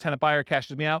whenever the tenant buyer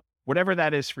cashes me out. Whatever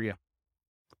that is for you.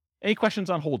 Any questions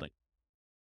on holding?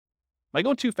 Am I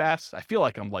going too fast? I feel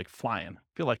like I'm like flying.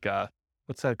 I feel like,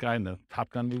 what's that guy in the Top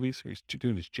Gun movies where he's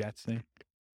doing his jets thing?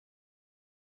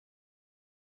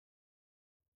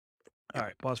 All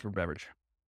right, pause for beverage.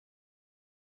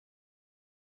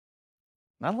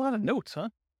 Not a lot of notes, huh?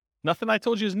 Nothing I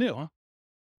told you is new, huh?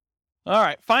 All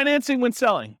right, financing when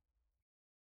selling.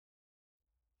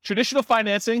 Traditional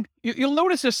financing, you'll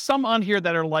notice there's some on here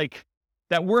that are like,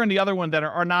 that were in the other one that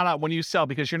are not out when you sell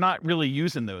because you're not really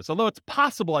using those. Although it's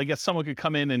possible, I guess someone could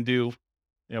come in and do,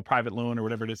 private loan or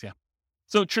whatever it is. Yeah.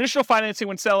 So traditional financing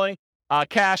when selling,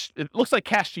 cash, it looks like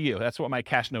cash to you. That's what my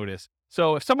cash note is.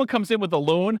 So if someone comes in with a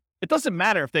loan, it doesn't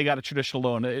matter if they got a traditional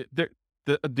loan.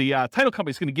 The title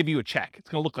company is going to give you a check. It's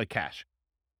going to look like cash.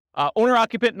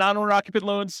 Owner-occupant, non-owner-occupant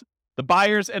loans, the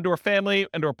buyers and or family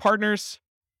and or partners,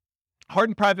 hard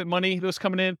and private money, those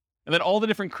coming in, and then all the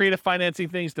different creative financing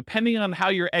things, depending on how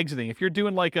you're exiting. If you're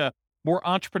doing like a more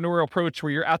entrepreneurial approach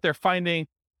where you're out there finding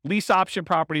lease option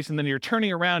properties and then you're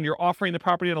turning around, you're offering the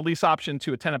property on a lease option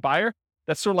to a tenant buyer,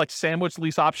 that's sort of like sandwich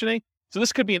lease optioning. So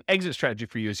this could be an exit strategy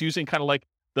for you. It's using kind of like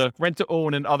the rent to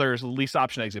own and others, lease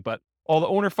option exit, but all the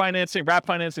owner financing, wrap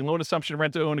financing, loan assumption,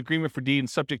 rent to own, agreement for deed, and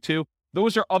subject to,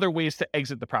 those are other ways to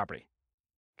exit the property.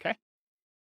 Okay.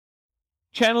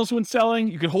 Channels when selling,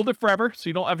 you can hold it forever, so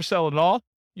you don't ever sell it at all.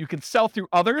 You can sell through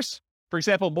others. For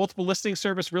example, multiple listing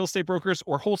service, real estate brokers,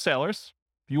 or wholesalers.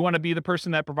 If you want to be the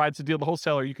person that provides the deal, the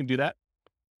wholesaler, you can do that.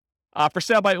 For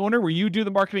sale by owner, where you do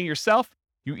the marketing yourself,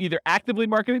 you either actively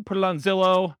market it, put it on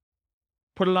Zillow,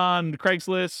 put it on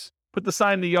Craigslist, put the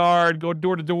sign in the yard, go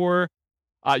door to door.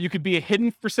 You could be a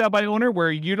hidden for sale by owner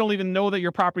where you don't even know that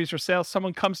your property is for sale.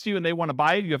 Someone comes to you and they want to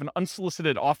buy it. You have an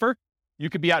unsolicited offer. You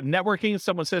could be out networking.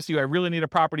 Someone says to you, I really need a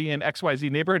property in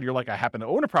XYZ neighborhood. You're like, I happen to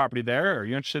own a property there. Are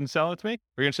you interested in selling it to me?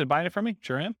 Are you interested in buying it from me?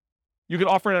 Sure am. You could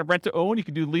offer it at rent to own. You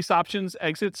can do lease options,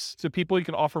 exits to people. You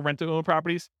can offer rent to own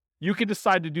properties. You could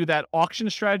decide to do that auction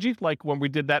strategy. Like when we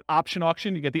did that option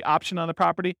auction, you get the option on the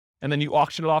property and then you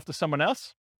auction it off to someone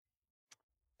else.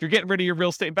 If you're getting rid of your real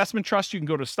estate investment trust, you can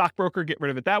go to a stockbroker, get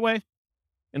rid of it that way.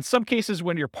 In some cases,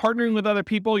 when you're partnering with other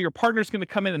people, your partner's going to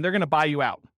come in and they're going to buy you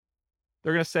out.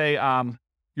 They're going to say,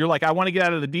 you're like, I want to get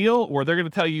out of the deal, or they're going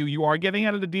to tell you you are getting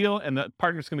out of the deal, and the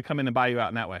partner's going to come in and buy you out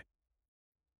in that way.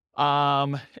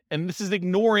 And this is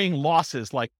ignoring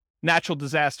losses like natural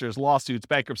disasters, lawsuits,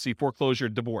 bankruptcy, foreclosure,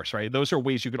 divorce, right? Those are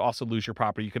ways you could also lose your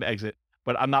property. You could exit,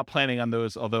 but I'm not planning on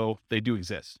those, although they do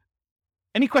exist.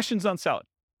 Any questions on selling?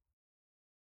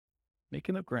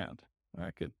 Making up ground. All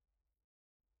right, good.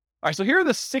 All right, so here are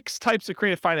the 6 types of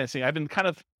creative financing. I've been kind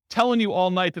of telling you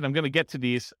all night that I'm going to get to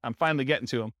these. I'm finally getting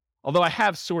to them, although I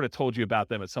have sort of told you about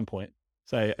them at some point.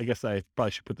 So I guess I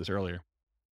probably should put this earlier.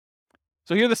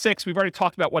 So here are the 6. We've already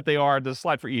talked about what they are. There's a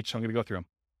slide for each, so I'm going to go through them.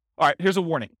 All right, here's a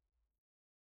warning.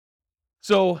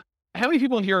 So how many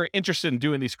people in here are interested in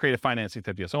doing these creative financing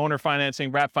type deals? Owner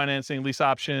financing, wrap financing, lease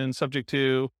option, subject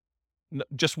to,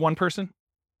 just one person?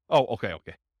 Oh, okay. All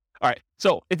right,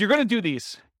 so if you're going to do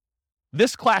these,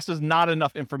 this class is not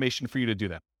enough information for you to do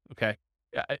them, okay?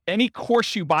 Any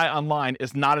course you buy online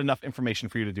is not enough information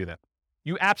for you to do that.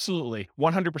 You absolutely,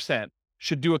 100%,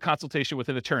 should do a consultation with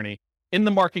an attorney in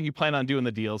the market you plan on doing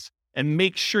the deals and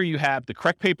make sure you have the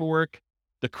correct paperwork,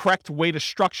 the correct way to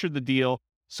structure the deal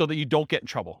so that you don't get in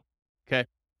trouble, okay?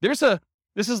 There's a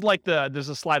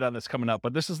slide on this coming up,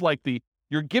 but this is like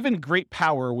you're given great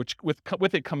power, which with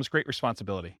it comes great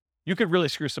responsibility. You could really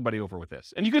screw somebody over with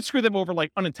this. And you could screw them over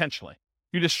like unintentionally.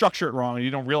 You just structure it wrong and you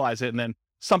don't realize it, and then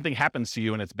something happens to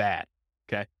you and it's bad,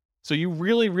 okay? So you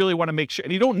really, really want to make sure,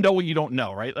 and you don't know what you don't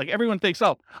know, right? Like everyone thinks,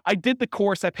 oh, I did the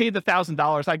course, I paid the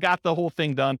 $1,000, I got the whole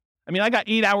thing done. I mean, I got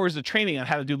 8 hours of training on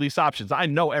how to do lease options. I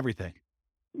know everything.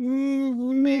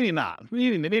 Maybe not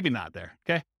there,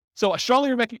 okay? So I strongly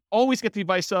recommend you always get the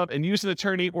advice of and use an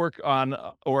attorney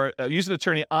use an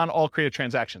attorney on all creative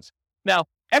transactions. Now,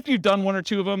 after you've done 1 or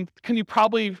 2 of them, can you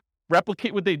probably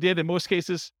replicate what they did in most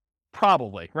cases?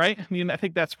 Probably, right? I mean, I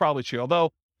think that's probably true.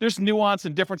 Although there's nuance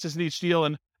and differences in each deal,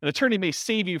 and an attorney may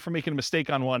save you from making a mistake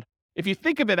on one. If you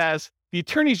think of it as the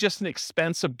attorney is just an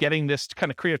expense of getting this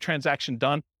kind of creative transaction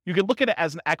done, you can look at it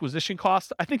as an acquisition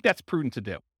cost. I think that's prudent to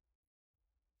do.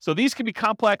 So these can be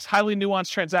complex, highly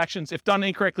nuanced transactions. If done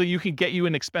incorrectly, you can get you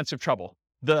in expensive trouble.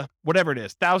 Whatever it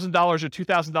is, $1,000 or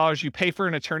 $2,000 you pay for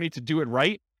an attorney to do it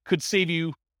right could save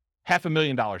you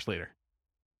 $500,000 later.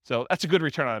 So that's a good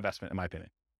return on investment, in my opinion.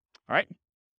 All right.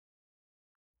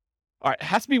 It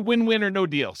has to be win-win or no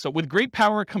deal. So with great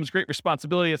power comes great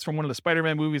responsibility. It's from one of the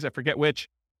Spider-Man movies. I forget which,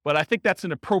 but I think that's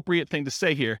an appropriate thing to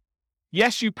say here.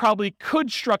 Yes, you probably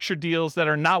could structure deals that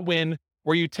are not win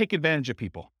where you take advantage of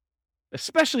people,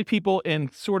 especially people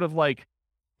in sort of like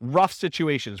rough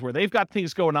situations where they've got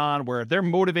things going on, where they're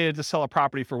motivated to sell a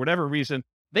property for whatever reason.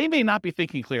 They may not be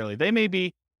thinking clearly. They may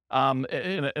be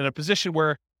in a position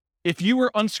where if you were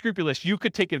unscrupulous, you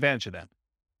could take advantage of them.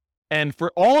 And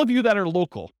for all of you that are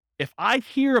local, if I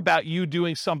hear about you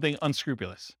doing something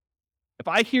unscrupulous, if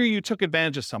I hear you took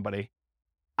advantage of somebody,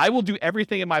 I will do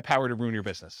everything in my power to ruin your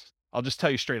business. I'll just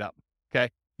tell you straight up, okay?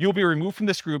 You'll be removed from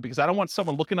this group because I don't want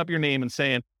someone looking up your name and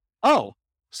saying, oh,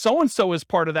 so-and-so is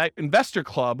part of that investor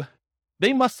club.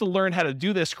 They must have learned how to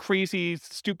do this crazy,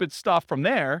 stupid stuff from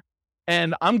there.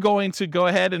 and I'm going to go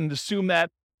ahead and assume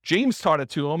that James taught it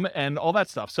to him and all that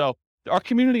stuff. So our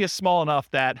community is small enough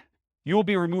that you will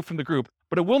be removed from the group,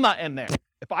 but it will not end there.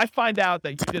 If I find out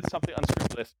that you did something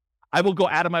unscrupulous, I will go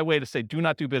out of my way to say, do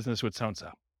not do business with so-and-so.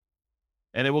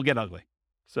 And it will get ugly.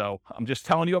 So I'm just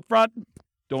telling you up front,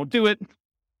 don't do it.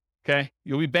 Okay.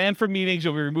 You'll be banned from meetings.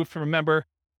 You'll be removed from a member.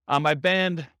 I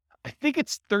banned, I think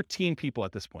it's 13 people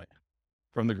at this point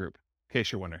from the group, in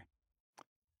case you're wondering.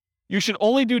 You should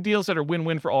only do deals that are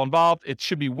win-win for all involved. It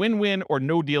should be win-win or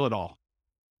no deal at all.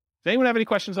 Does anyone have any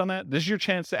questions on that? This is your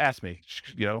chance to ask me.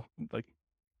 Yeah,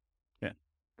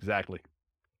 exactly.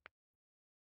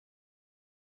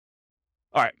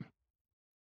 All right.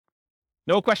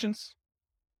 No questions?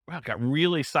 Wow, it got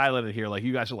really silent in here. Like,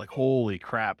 you guys are like, holy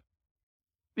crap.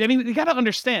 I mean, you got to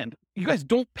understand, you guys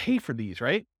don't pay for these,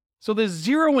 right? So there's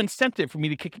zero incentive for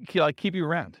me to keep you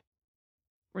around.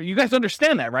 You guys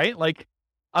understand that, right? Like,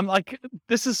 I'm like,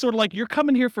 this is sort of like, you're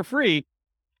coming here for free.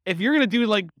 If you're going to do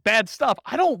like bad stuff,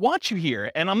 I don't want you here.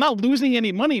 And I'm not losing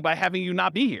any money by having you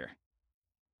not be here.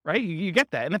 Right? You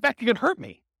get that. And in fact, you could hurt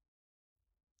me.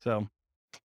 So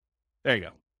there you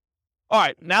go. All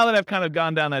right. Now that I've kind of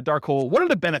gone down that dark hole, what are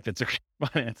the benefits of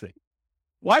financing?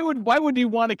 Why would you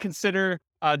want to consider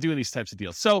doing these types of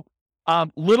deals? So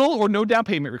little or no down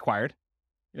payment required.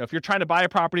 If you're trying to buy a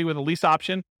property with a lease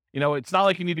option, it's not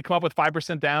like you need to come up with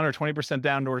 5% down or 20%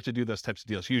 down in order to do those types of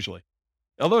deals usually.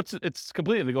 Although it's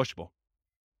completely negotiable.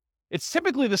 It's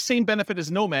typically the same benefit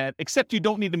as Nomad, except you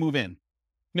don't need to move in.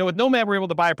 With Nomad, we're able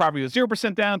to buy a property with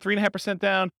 0% down, 3.5%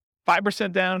 down,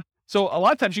 5% down. So a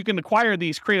lot of times you can acquire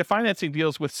these creative financing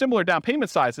deals with similar down payment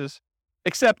sizes,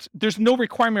 except there's no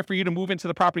requirement for you to move into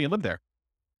the property and live there.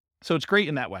 So it's great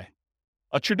in that way.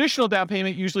 A traditional down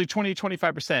payment, usually 20 to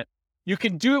 25%. You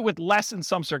can do it with less in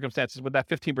some circumstances with that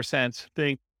 15%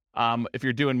 thing. If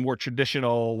you're doing more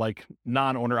traditional, like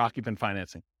non-owner occupant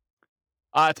financing.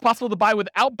 It's possible to buy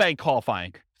without bank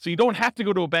qualifying. So you don't have to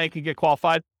go to a bank and get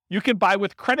qualified. You can buy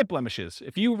with credit blemishes.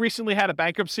 If you recently had a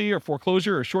bankruptcy or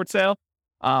foreclosure or short sale,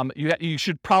 you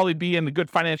should probably be in a good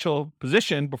financial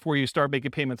position before you start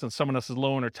making payments on someone else's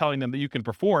loan or telling them that you can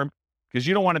perform, because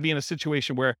you don't want to be in a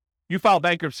situation where you file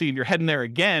bankruptcy and you're heading there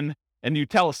again and you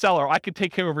tell a seller, I could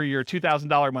take care of your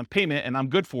 $2,000 a month payment and I'm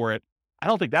good for it. I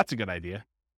don't think that's a good idea.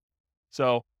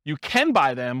 So you can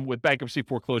buy them with bankruptcy,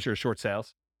 foreclosure, or short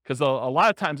sales, because a lot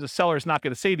of times the seller is not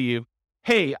going to say to you,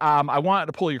 hey, I want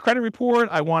to pull your credit report.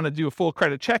 I want to do a full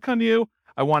credit check on you.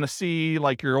 I want to see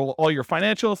like all your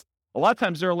financials. A lot of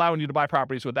times they're allowing you to buy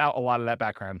properties without a lot of that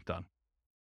background done.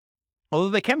 Although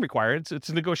they can require it, it's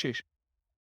a negotiation.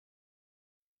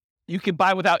 You can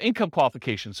buy without income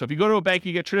qualification. So if you go to a bank,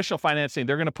 you get traditional financing,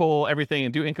 they're going to pull everything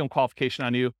and do income qualification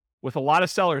on you. With a lot of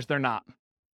sellers, they're not.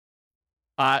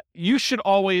 You should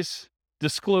always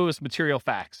disclose material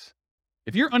facts.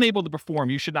 If you're unable to perform,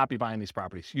 you should not be buying these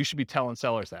properties. You should be telling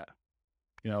sellers that,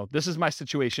 this is my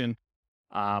situation.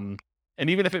 And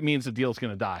even if it means the deal is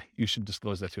going to die, you should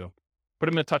disclose that to them. Put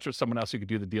them in touch with someone else who could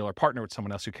do the deal or partner with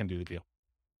someone else who can do the deal.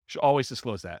 You should always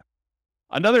disclose that.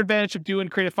 Another advantage of doing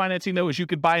creative financing, though, is you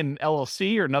could buy an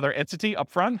LLC or another entity up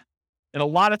front. And a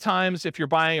lot of times, if you're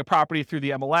buying a property through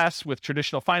the MLS with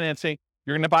traditional financing,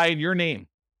 you're going to buy in your name.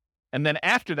 And then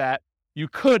after that, you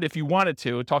could, if you wanted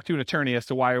to, talk to an attorney as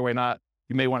to why or why not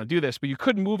you may want to do this, but you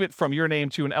could move it from your name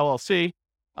to an LLC.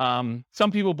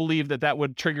 Some people believe that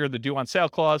would trigger the due on sale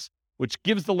clause, which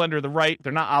gives the lender the right,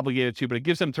 they're not obligated to, but it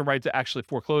gives them the right to actually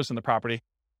foreclose on the property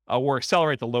or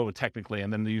accelerate the loan technically,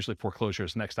 and then usually foreclosure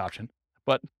is the next option.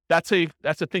 But that's a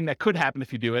thing that could happen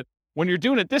if you do it. When you're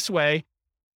doing it this way,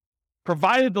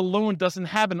 provided the loan doesn't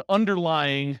have an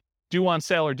underlying due on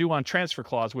sale or due on transfer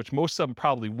clause, which most of them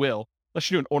probably will, unless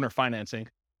you're doing owner financing.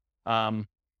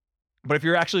 But if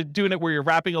you're actually doing it where you're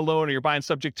wrapping a loan or you're buying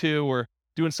subject to or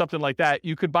doing something like that,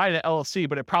 you could buy an LLC,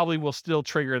 but it probably will still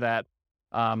trigger that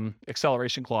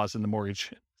acceleration clause in the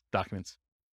mortgage documents.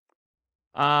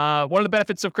 One of the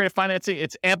benefits of creative financing,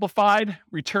 it's amplified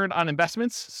return on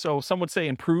investments. So some would say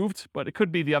improved, but it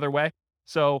could be the other way.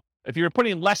 So if you're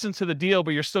putting less into the deal,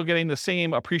 but you're still getting the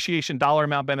same appreciation dollar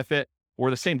amount benefit or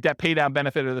the same debt pay down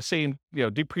benefit or the same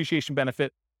depreciation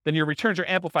benefit, then your returns are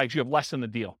amplified because you have less in the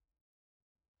deal.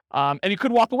 And you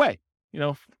could walk away.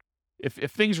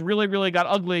 If things really, really got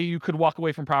ugly, you could walk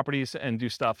away from properties and do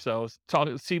stuff. So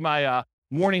see my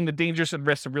warning the dangers and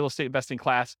risks of real estate investing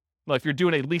class. Well, if you're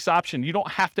doing a lease option, you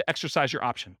don't have to exercise your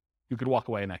option. You could walk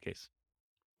away in that case.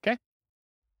 Okay.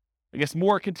 I guess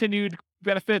more continued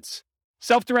benefits,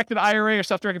 self-directed IRA or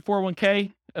self-directed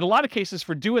 401k. In a lot of cases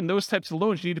for doing those types of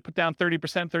loans, you need to put down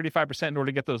 30%, 35% in order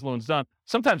to get those loans done.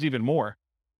 Sometimes even more.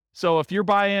 So if you're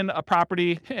buying a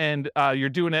property and you're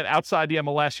doing it outside the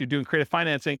MLS, you're doing creative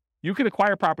financing, you can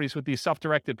acquire properties with these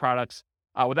self-directed products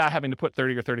without having to put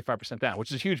 30 or 35% down,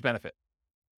 which is a huge benefit.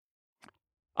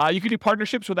 You can do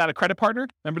partnerships without a credit partner.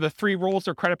 Remember the 3 roles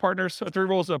of credit partners, 3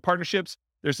 roles of partnerships.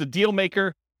 There's the deal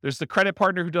maker, there's the credit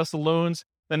partner who does the loans,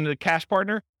 then the cash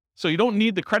partner. So you don't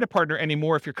need the credit partner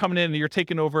anymore if you're coming in and you're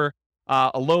taking over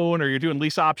a loan, or you're doing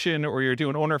lease option, or you're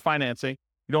doing owner financing.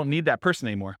 You don't need that person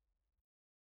anymore.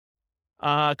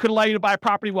 Could allow you to buy a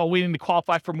property while waiting to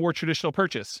qualify for more traditional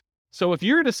purchase. So if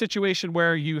you're in a situation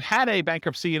where you had a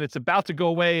bankruptcy and it's about to go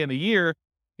away in a year,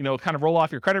 kind of roll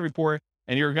off your credit report,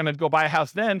 and you're going to go buy a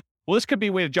house then, well, this could be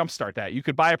a way to jumpstart that. You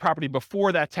could buy a property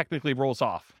before that technically rolls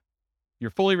off. You're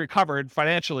fully recovered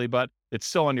financially, but it's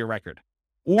still on your record.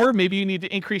 Or maybe you need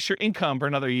to increase your income for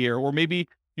another year, or maybe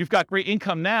you've got great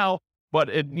income now,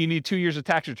 but you need 2 years of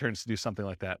tax returns to do something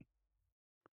like that.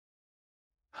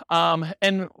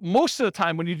 And most of the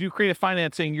time when you do creative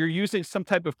financing, you're using some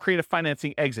type of creative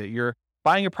financing exit. You're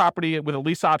buying a property with a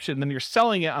lease option, and then you're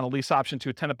selling it on a lease option to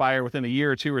a tenant buyer within a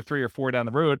year or 2 or 3 or 4 down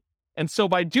the road. And so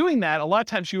by doing that, a lot of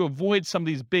times you avoid some of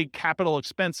these big capital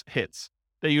expense hits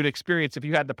that you'd experience if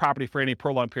you had the property for any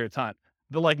prolonged period of time.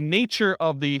 The nature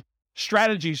of the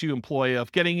strategies you employ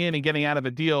of getting in and getting out of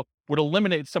a deal would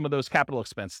eliminate some of those capital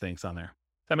expense things on there.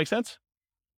 Does that make sense?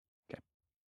 Okay.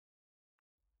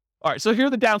 All right, so here are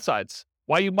the downsides,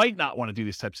 why you might not want to do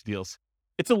these types of deals.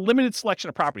 It's a limited selection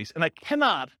of properties, and I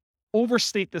cannot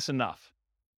overstate this enough.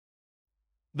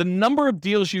 The number of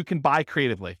deals you can buy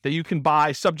creatively, that you can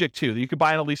buy subject to, that you can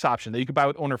buy on a lease option, that you can buy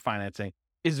with owner financing,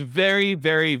 is very,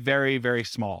 very, very, very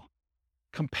small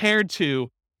compared to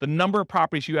the number of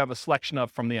properties you have a selection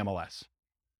of from the MLS.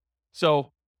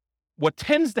 So what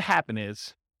tends to happen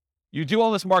is you do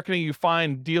all this marketing, you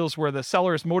find deals where the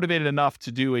seller is motivated enough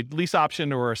to do a lease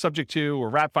option or a subject to or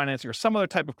wrap financing or some other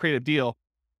type of creative deal.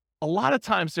 A lot of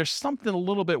times there's something a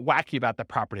little bit wacky about that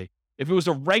property. If it was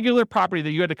a regular property that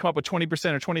you had to come up with 20%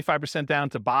 or 25% down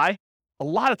to buy, a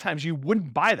lot of times you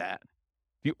wouldn't buy that.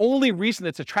 The only reason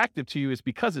it's attractive to you is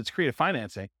because it's creative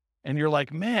financing. And you're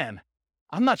like, man,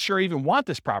 I'm not sure I even want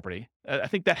this property. I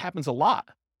think that happens a lot.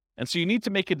 And so you need to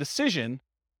make a decision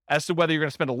as to whether you're going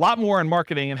to spend a lot more on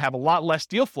marketing and have a lot less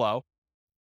deal flow,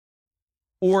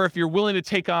 or if you're willing to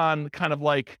take on kind of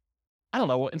like, I don't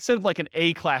know, instead of like an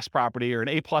A-class property or an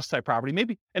A-plus type property,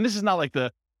 maybe, and this is not like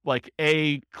the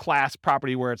A-class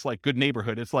property where it's like good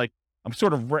neighborhood. It's like, I'm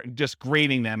sort of just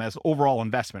grading them as overall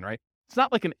investment, right? It's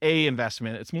not like an A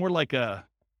investment. It's more like a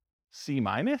C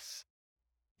minus.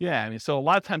 Yeah, I mean, so a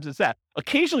lot of times it's that.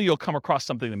 Occasionally you'll come across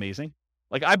something amazing.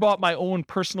 Like I bought my own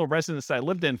personal residence that I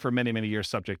lived in for many, many years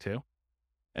subject to.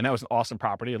 And that was an awesome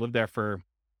property. I lived there for,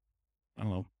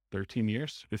 13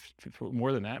 years, 15,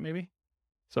 more than that maybe.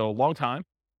 So a long time,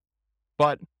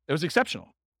 but it was exceptional.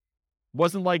 It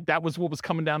wasn't like that was what was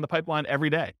coming down the pipeline every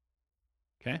day.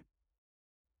 Okay.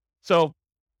 So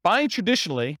buying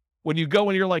traditionally, when you go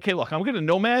and you're like, hey, look, I'm going to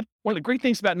Nomad. One of the great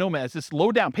things about Nomad is this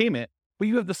low down payment, but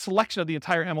you have the selection of the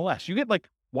entire MLS. You get like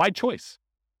wide choice.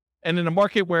 And in a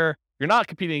market where you're not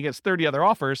competing against 30 other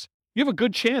offers, you have a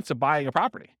good chance of buying a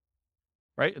property,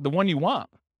 right? The one you want.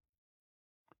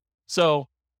 So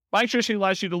buying traditionally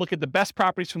allows you to look at the best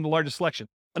properties from the largest selection.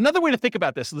 Another way to think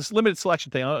about this limited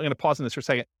selection thing, I'm going to pause on this for a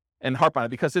second and harp on it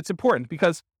because it's important,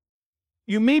 because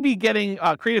you may be getting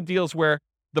creative deals where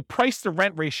the price to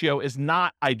rent ratio is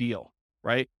not ideal,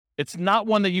 right? It's not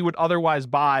one that you would otherwise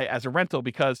buy as a rental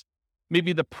because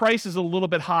maybe the price is a little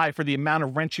bit high for the amount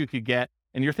of rent you could get.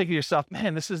 And you're thinking to yourself,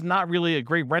 man, this is not really a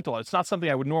great rental. It's not something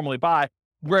I would normally buy.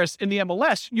 Whereas in the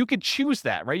MLS, you could choose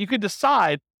that, right? You could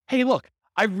decide, hey, look,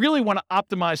 I really want to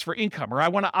optimize for income, or I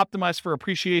want to optimize for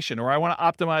appreciation, or I want to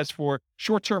optimize for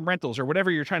short-term rentals, or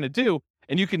whatever you're trying to do.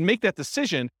 And you can make that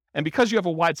decision. And because you have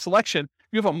a wide selection,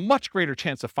 you have a much greater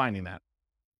chance of finding that.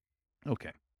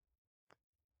 Okay.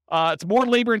 It's more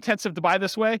labor intensive to buy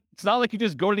this way. It's not like you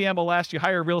just go to the MLS, you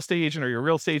hire a real estate agent or you're a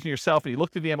real estate agent yourself, and you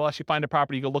look through the MLS, you find a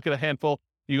property, you go look at a handful,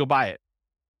 you go buy it.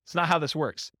 It's not how this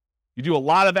works. You do a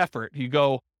lot of effort. You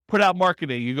go put out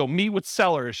marketing, you go meet with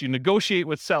sellers, you negotiate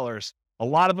with sellers. A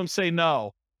lot of them say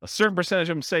no. A certain percentage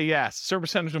of them say yes. A certain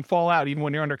percentage of them fall out even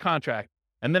when you're under contract.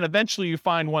 And then eventually you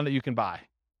find one that you can buy.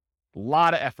 A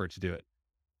lot of effort to do it.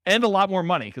 And a lot more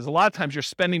money, because a lot of times you're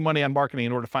spending money on marketing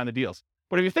in order to find the deals.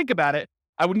 But if you think about it,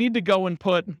 I would need to go and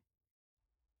put,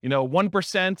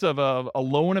 1% of a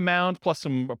loan amount plus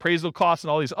some appraisal costs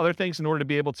and all these other things in order to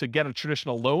be able to get a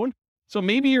traditional loan. So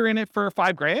maybe you're in it for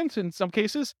 $5,000 in some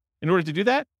cases. In order to do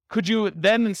that, could you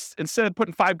then, instead of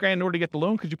putting $5,000 in order to get the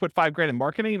loan, could you put $5,000 in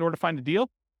marketing in order to find a deal?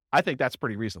 I think that's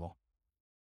pretty reasonable.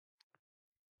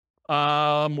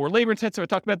 More labor intensive. I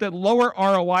talked about that. Lower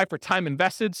ROI for time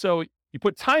invested. So you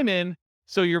put time in,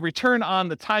 so your return on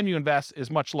the time you invest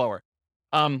is much lower.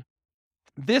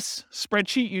 This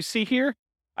spreadsheet you see here,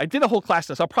 I did a whole class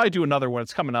on this. I'll probably do another one.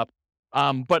 It's coming up.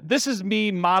 But this is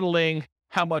me modeling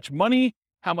how much money,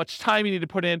 how much time you need to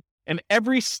put in, and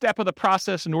every step of the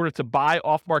process in order to buy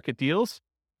off-market deals,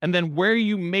 and then where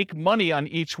you make money on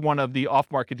each one of the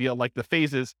off-market deal, like the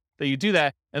phases that you do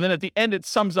that. And then at the end, it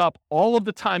sums up all of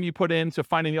the time you put into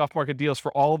finding the off-market deals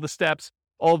for all of the steps,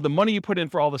 all of the money you put in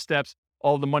for all the steps,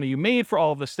 all of the money you made for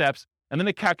all of the steps. And then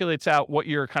it calculates out what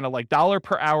your kind of like dollar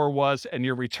per hour was and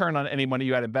your return on any money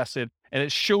you had invested. And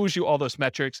it shows you all those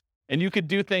metrics. And you could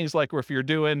do things like, if you're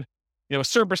doing, a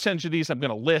certain percentage of these I'm going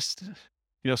to list,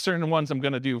 certain ones I'm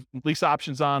going to do lease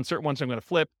options on, certain ones I'm going to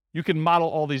flip. You can model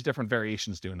all these different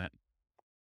variations doing that.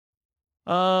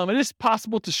 It is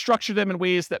possible to structure them in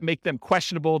ways that make them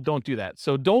questionable. Don't do that.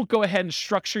 So don't go ahead and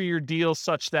structure your deal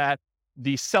such that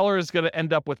the seller is going to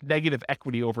end up with negative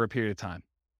equity over a period of time,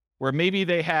 where maybe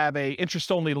they have a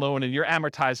interest-only loan and you're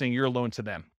amortizing your loan to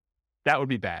them. That would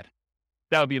be bad.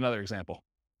 That would be another example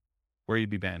where you'd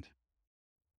be banned.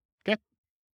 Okay.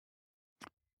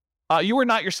 You are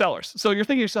not your sellers. So you're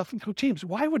thinking to yourself, James,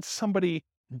 why would somebody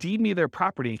deed me their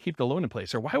property and keep the loan in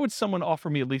place? Or why would someone offer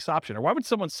me a lease option? Or why would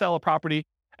someone sell a property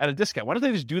at a discount? Why don't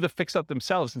they just do the fix up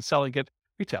themselves and sell and get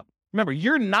retail? Remember,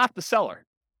 you're not the seller.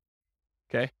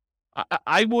 Okay.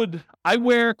 I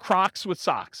wear Crocs with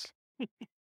socks.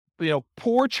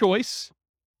 Poor choice.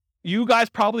 You guys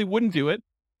probably wouldn't do it,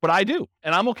 but I do,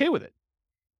 and I'm okay with it.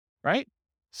 Right?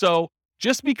 So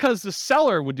just because the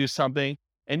seller would do something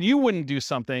and you wouldn't do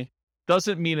something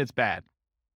doesn't mean it's bad.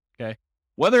 Okay.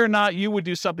 Whether or not you would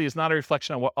do something is not a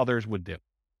reflection on what others would do.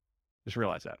 Just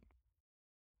realize that.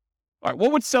 All right. Why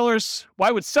would sellers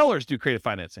do creative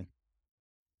financing?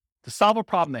 To solve a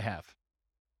problem they have.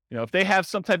 If they have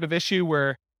some type of issue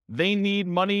where they need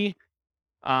money,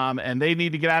 and they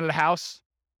need to get out of the house,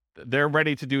 they're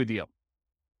ready to do a deal.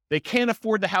 They can't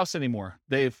afford the house anymore.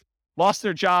 They've lost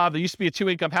their job. They used to be a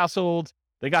 2-income household.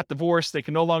 They got divorced. They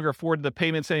can no longer afford the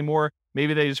payments anymore.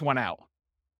 Maybe they just want out.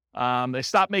 They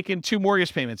stopped making 2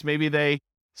 mortgage payments. Maybe they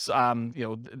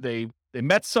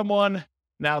met someone.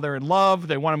 Now they're in love.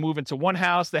 They want to move into one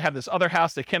house. They have this other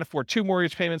house. They can't afford 2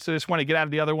 mortgage payments. So they just want to get out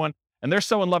of the other one. And they're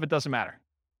so in love, it doesn't matter.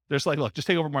 They're just like, look, just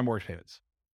take over my mortgage payments.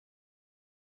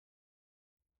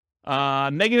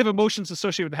 Negative emotions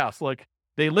associated with the house. Look,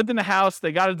 they lived in the house,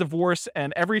 they got a divorce,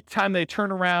 and every time they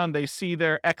turn around, they see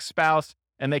their ex-spouse,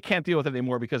 and they can't deal with it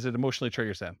anymore because it emotionally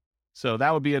triggers them. So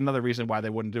that would be another reason why they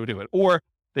wouldn't do it. Or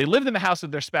they lived in the house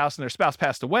with their spouse, and their spouse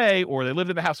passed away, or they lived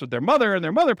in the house with their mother, and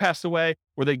their mother passed away,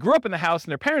 or they grew up in the house,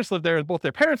 and their parents lived there, and both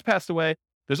their parents passed away.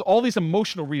 There's all these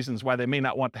emotional reasons why they may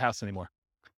not want the house anymore.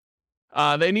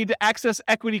 They need to access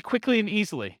equity quickly and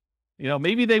easily.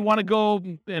 Maybe they want to go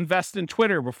invest in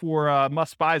Twitter before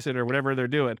Musk buys it or whatever they're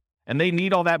doing, and they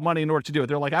need all that money in order to do it.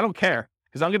 They're like, I don't care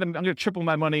because I'm gonna triple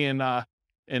my money in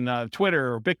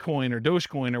Twitter or Bitcoin or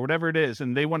Dogecoin or whatever it is,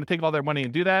 and they want to take all their money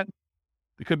and do that.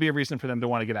 It could be a reason for them to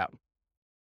want to get out.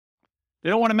 They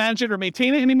don't want to manage it or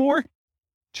maintain it anymore.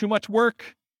 Too much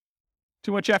work,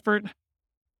 too much effort.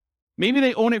 Maybe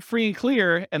they own it free and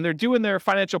clear, and they're doing their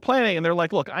financial planning, and they're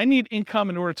like, look, I need income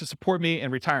in order to support me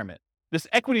in retirement. This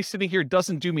equity sitting here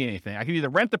doesn't do me anything. I can either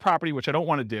rent the property, which I don't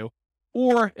want to do,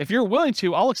 or if you're willing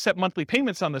to, I'll accept monthly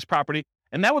payments on this property,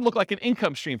 and that would look like an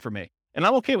income stream for me. And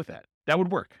I'm okay with that. That would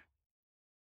work.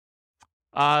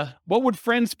 What would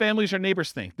friends, families, or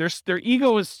neighbors think? Their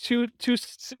ego is too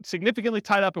significantly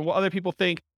tied up in what other people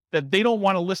think that they don't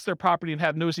want to list their property and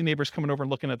have nosy neighbors coming over and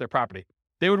looking at their property.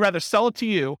 They would rather sell it to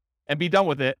you and be done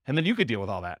with it, and then you could deal with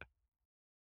all that.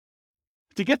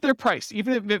 To get their price,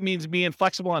 even if it means being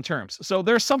flexible on terms. So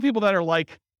there's some people that are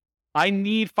like, I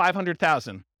need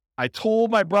 $500,000. I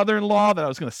told my brother-in-law that I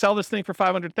was going to sell this thing for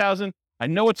 $500,000. I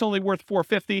know it's only worth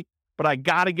 $450, but I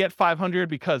got to get $500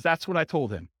 because that's what I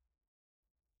told him.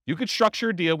 You could structure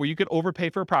a deal where you could overpay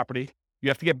for a property. You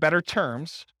have to get better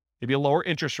terms, maybe a lower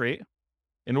interest rate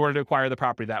in order to acquire the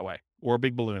property that way, or a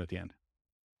big balloon at the end.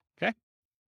 Okay?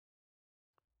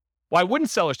 Why wouldn't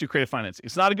sellers do creative financing?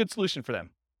 It's not a good solution for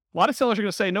them. A lot of sellers are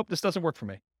going to say, nope, this doesn't work for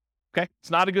me. Okay?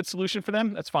 It's not a good solution for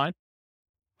them. That's fine.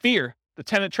 Fear, the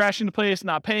tenant trashing the place,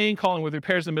 not paying, calling with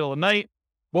repairs in the middle of the night.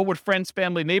 What would friends,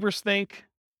 family, neighbors think?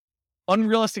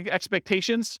 Unrealistic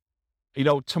expectations.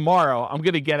 Tomorrow I'm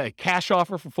going to get a cash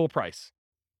offer for full price.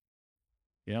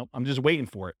 I'm just waiting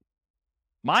for it.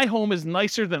 My home is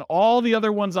nicer than all the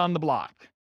other ones on the block.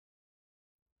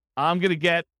 I'm going to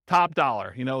get top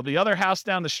dollar. The other house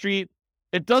down the street,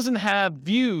 it doesn't have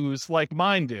views like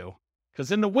mine do.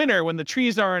 Because in the winter, when the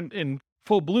trees aren't in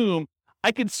full bloom,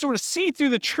 I can sort of see through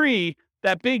the tree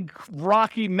that big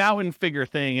rocky mountain figure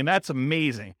thing, and that's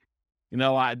amazing.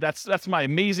 That's my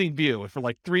amazing view for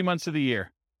like 3 months of the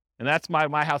year, and that's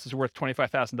my house is worth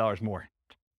 $25,000 more.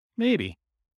 Maybe.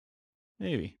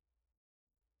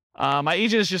 My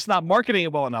agent is just not marketing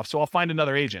it well enough, so I'll find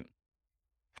another agent.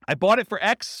 I bought it for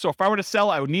X, so if I were to sell,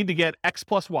 I would need to get X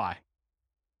plus Y.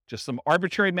 Just some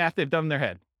arbitrary math they've done in their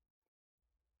head.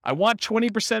 I want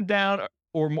 20% down,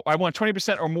 or I want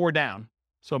 20% or more down.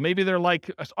 So maybe they're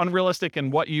like unrealistic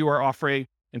in what you are offering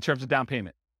in terms of down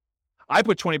payment. I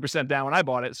put 20% down when I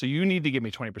bought it, so you need to give me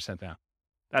 20% down.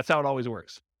 That's how it always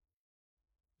works.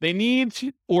 They need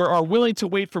to, or are willing to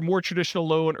wait for more traditional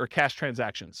loan or cash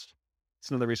transactions. It's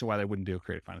another reason why they wouldn't do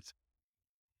creative finance.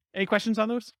 Any questions on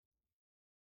those?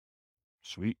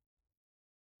 Sweet.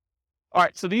 All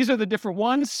right, so these are the different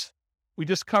ones we're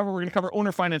going to cover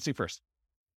owner financing first.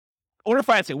 Owner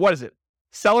financing, what is it?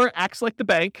 Seller acts like the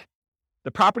bank.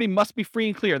 The property must be free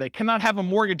and clear. They cannot have a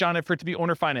mortgage on it for it to be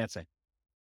owner financing.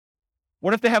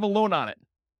 What if they have a loan on it?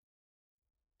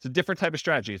 It's a different type of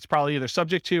strategy. It's probably either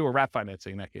subject to or wrap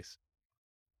financing in that case.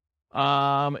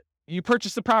 You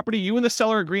purchase the property. You and the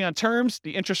seller agree on terms,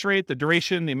 the interest rate, the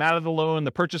duration, the amount of the loan,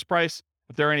 the purchase price,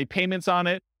 if there are any payments on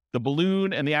it, the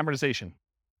balloon, and the amortization.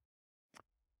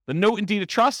 The note and deed of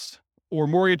trust, or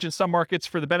mortgage in some markets,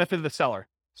 for the benefit of the seller.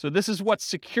 So this is what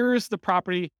secures the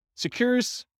property,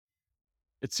 secures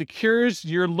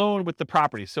your loan with the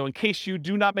property. So in case you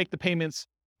do not make the payments,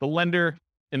 the lender,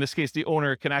 in this case the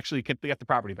owner, can actually get the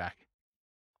property back.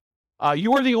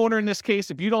 You are the owner in this case.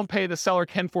 If you don't pay, the seller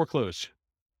can foreclose.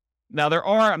 Now I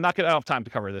don't have time to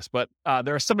cover this, but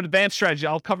there are some advanced strategies.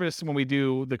 I'll cover this when we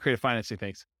do the creative financing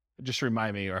things. Just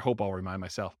remind me, or I hope I'll remind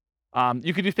myself.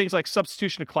 You could do things like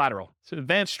substitution of collateral. It's an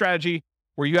advanced strategy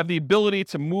where you have the ability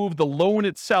to move the loan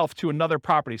itself to another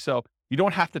property. So you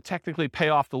don't have to technically pay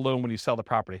off the loan when you sell the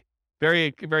property.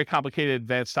 Very, very complicated,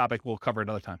 advanced topic we'll cover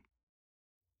another time.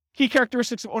 Key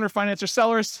characteristics of owner finance or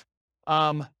sellers.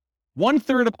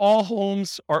 1/3 of all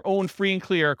homes are owned free and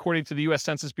clear, according to the U.S.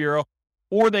 Census Bureau,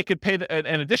 or they could pay,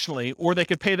 or they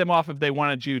could pay them off if they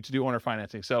wanted you to do owner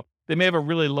financing. So they may have a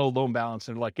really low loan balance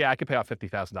and they're like, yeah, I could pay off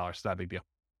 $50,000. It's not a big deal.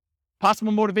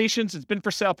 Possible motivations. It's been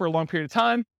for sale for a long period of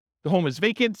time. The home is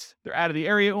vacant. They're out of the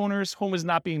area owners. Home is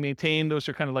not being maintained. Those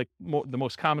are kind of like the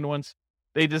most common ones.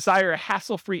 They desire a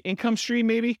hassle-free income stream,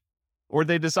 maybe, or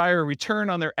they desire a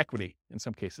return on their equity in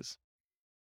some cases.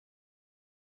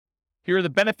 Here are the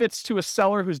benefits to a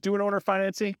seller who's doing owner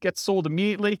financing. Gets sold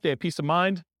immediately. They have peace of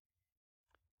mind.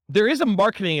 There is a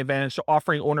marketing advantage to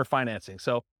offering owner financing.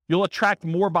 So you'll attract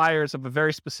more buyers of a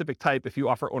very specific type if you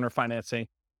offer owner financing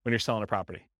when you're selling a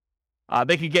property.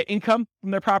 They can get income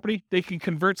from their property. They can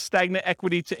convert stagnant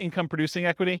equity to income-producing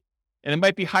equity. And it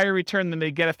might be higher return than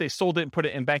they get if they sold it and put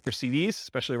it in bank or CDs,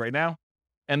 especially right now.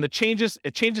 And it changes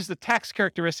the tax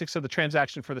characteristics of the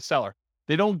transaction for the seller.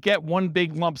 They don't get one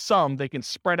big lump sum. They can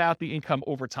spread out the income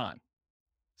over time.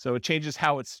 So it changes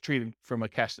how it's treated from a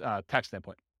cash tax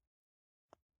standpoint.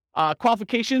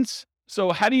 Qualifications.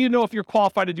 So how do you know if you're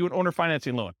qualified to do an owner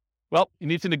financing loan? Well, you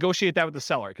need to negotiate that with the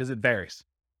seller because it varies.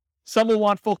 Some will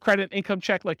want full credit income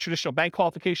check like traditional bank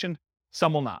qualification.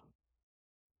 Some will not.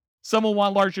 Some will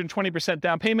want larger than 20%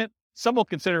 down payment. Some will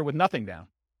consider with nothing down.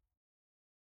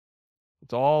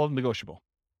 It's all negotiable.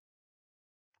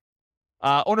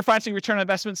 Owner financing return on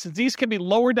investment. Since these can be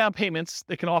lower down payments,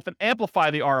 they can often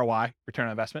amplify the ROI, return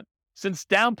on investment, since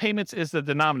down payments is the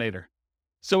denominator.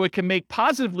 So it can make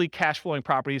positively cash flowing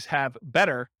properties have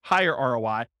better, higher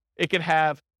ROI. It can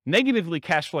have negatively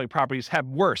cash flowing properties have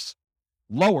worse,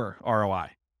 lower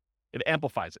ROI. It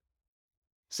amplifies it.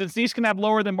 Since these can have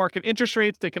lower than market interest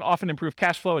rates, they can often improve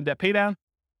cash flow and debt paydown.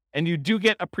 And you do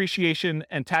get appreciation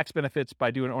and tax benefits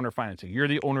by doing owner financing. You're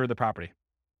the owner of the property.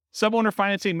 Some owner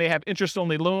financing may have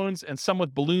interest-only loans and some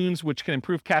with balloons, which can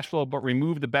improve cash flow but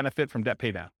remove the benefit from debt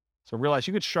paydown. So realize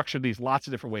you could structure these lots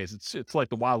of different ways. It's like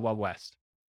the wild, wild west.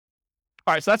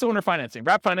 All right, so that's owner financing.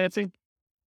 Wrap financing.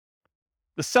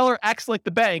 The seller acts like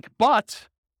the bank, but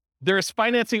there is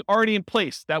financing already in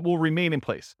place that will remain in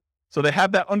place. So they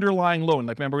have that underlying loan.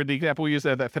 Like remember the example we used,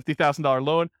 that $50,000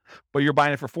 loan, but you're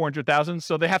buying it for $400,000.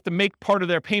 So they have to make part of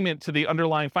their payment to the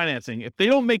underlying financing. If they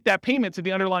don't make that payment to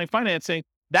the underlying financing,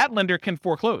 that lender can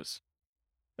foreclose.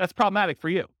 That's problematic for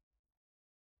you.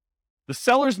 The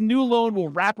seller's new loan will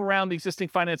wrap around the existing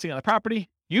financing on the property.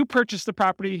 You purchase the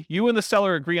property. You and the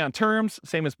seller agree on terms,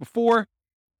 same as before.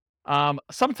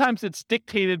 Sometimes it's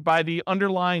dictated by the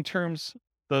underlying terms,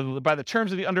 by the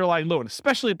terms of the underlying loan,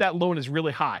 especially if that loan is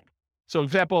really high. So, for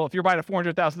example, if you're buying a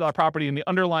 $400,000 property and the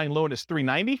underlying loan is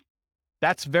 $390,000,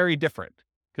 that's very different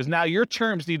because now your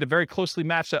terms need to very closely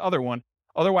match that other one.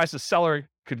 Otherwise, the seller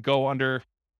could go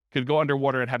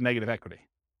underwater and have negative equity.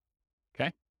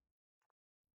 Okay.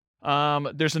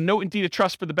 There's a note in deed of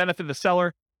trust for the benefit of the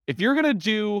seller. If you're going to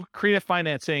do creative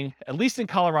financing, at least in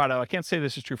Colorado, I can't say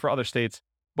this is true for other states,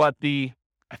 but I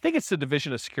think it's the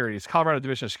Division of Securities, Colorado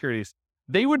Division of Securities,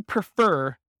 they would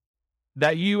prefer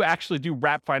that you actually do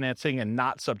wrap financing and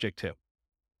not subject to.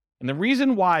 And the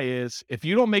reason why is if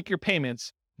you don't make your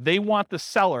payments, they want the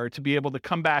seller to be able to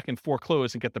come back and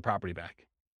foreclose and get the property back.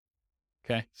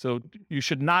 Okay. So you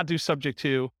should not do subject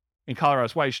to in Colorado.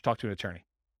 That's why you should talk to an attorney.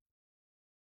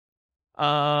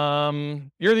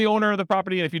 You're the owner of the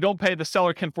property, and if you don't pay, the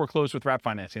seller can foreclose with wrap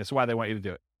financing. That's why they want you to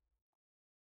do it.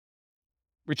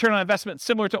 Return on investment,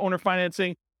 similar to owner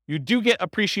financing. You do get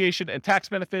appreciation and tax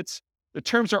benefits. The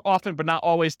terms are often, but not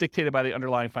always, dictated by the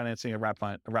underlying financing of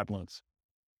wrap loans.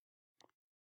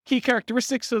 Key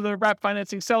characteristics of the wrap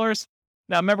financing sellers.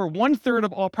 Now, remember, 1/3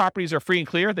 of all properties are free and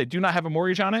clear. They do not have a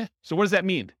mortgage on it. So what does that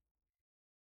mean?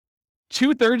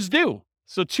 2/3 do.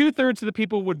 So 2/3 of the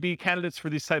people would be candidates for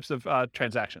these types of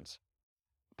transactions.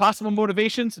 Possible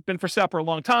motivations: it's been for sale for a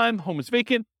long time, home is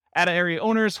vacant, out-of-area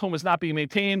owners, home is not being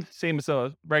maintained, same as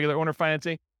a regular owner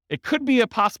financing. It could be a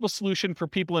possible solution for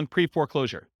people in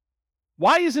pre-foreclosure.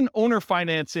 Why isn't owner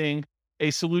financing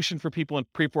a solution for people in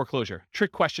pre-foreclosure?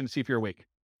 Trick question to see if you're awake.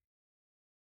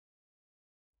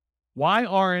 Why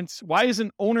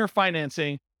isn't owner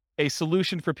financing a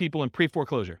solution for people in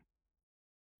pre-foreclosure?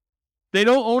 They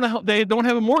don't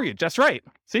have a mortgage. That's right.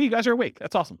 See, you guys are awake.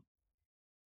 That's awesome.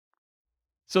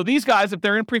 So these guys, if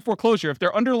they're in pre-foreclosure, if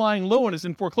their underlying loan is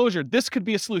in foreclosure, this could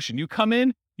be a solution. You come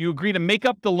in, you agree to make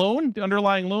up the loan, the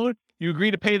underlying loan, you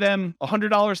agree to pay them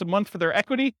 $100 a month for their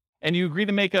equity, and you agree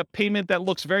to make a payment that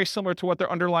looks very similar to what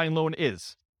their underlying loan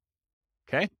is.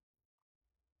 Okay?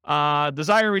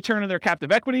 Desire return on their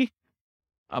captive equity.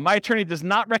 My attorney does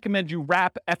not recommend you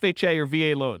wrap FHA or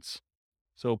VA loans.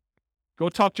 So go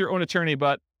talk to your own attorney,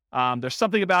 but there's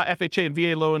something about FHA and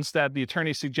VA loans that the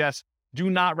attorney suggests do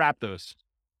not wrap those.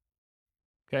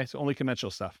 Okay, so only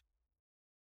conventional stuff.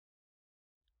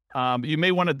 You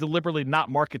may want to deliberately not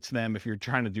market to them if you're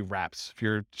trying to do wraps. If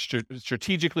you're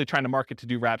strategically trying to market to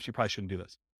do wraps, you probably shouldn't do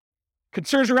this.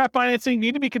 Concerns with wrap financing: you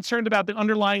need to be concerned about the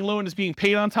underlying loan is being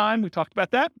paid on time. We talked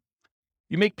about that.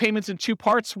 You make payments in 2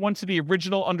 parts, one to the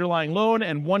original underlying loan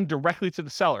and one directly to the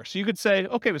seller. So you could say,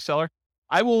 okay, with seller,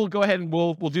 I will go ahead and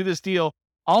we'll do this deal.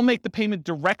 I'll make the payment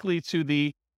directly to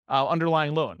the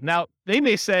underlying loan. Now, they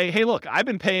may say, hey, look, I've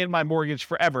been paying my mortgage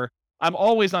forever. I'm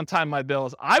always on time with my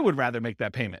bills. I would rather make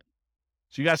that payment.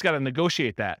 So you guys got to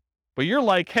negotiate that. But you're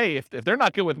like, hey, if they're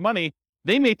not good with money,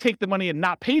 they may take the money and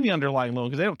not pay the underlying loan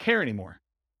because they don't care anymore.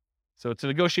 So it's a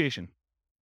negotiation.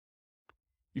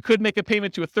 You could make a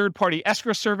payment to a third-party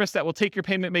escrow service that will take your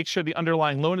payment, make sure the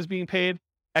underlying loan is being paid.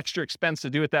 Extra expense to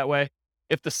do it that way.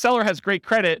 If the seller has great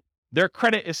credit, their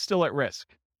credit is still at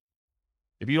risk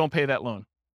if you don't pay that loan.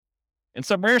 In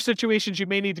some rare situations, you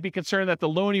may need to be concerned that the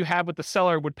loan you have with the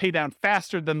seller would pay down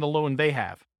faster than the loan they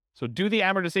have. So do the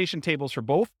amortization tables for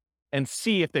both and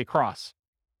see if they cross.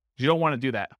 You don't want to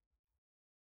do that.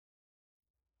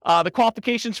 The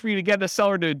qualifications for you to get a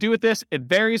seller to do with this, it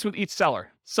varies with each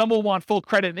seller. Some will want full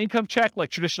credit and income check like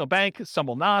traditional bank. Some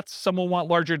will not. Some will want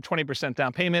larger than 20%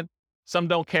 down payment. Some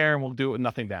don't care and will do it with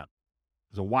nothing down.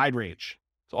 There's a wide range.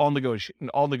 It's all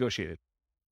negotiated.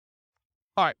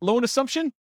 All right, loan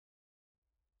assumption.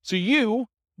 So you,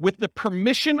 with the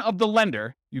permission of the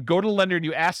lender, you go to the lender and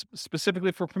you ask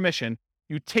specifically for permission.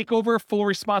 You take over full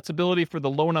responsibility for the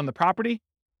loan on the property.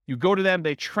 You go to them,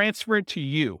 they transfer it to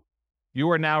you. You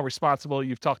are now responsible.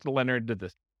 You've talked to the lender and did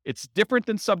this. It's different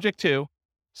than subject to.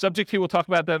 Subject to, we'll talk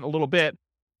about that in a little bit.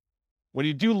 When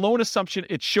you do loan assumption,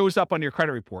 it shows up on your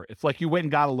credit report. It's like you went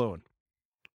and got a loan.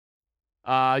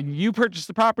 You purchase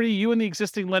the property, you and the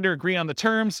existing lender agree on the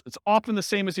terms. It's often the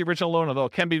same as the original loan, although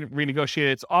it can be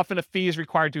renegotiated. It's often a fee is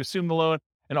required to assume the loan,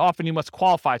 and often you must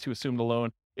qualify to assume the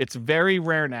loan. It's very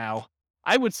rare now.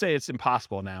 I would say it's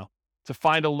impossible now to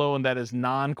find a loan that is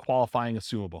non-qualifying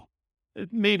assumable.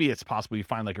 Maybe it's possible you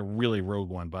find like a really rogue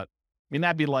one, but I mean,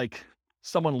 that'd be like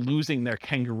someone losing their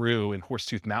kangaroo in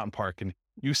Horsetooth Mountain Park and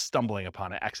you stumbling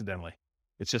upon it accidentally.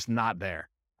 It's just not there,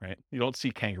 right? You don't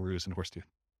see kangaroos in Horsetooth.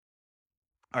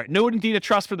 All right, note and deed of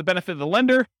trust for the benefit of the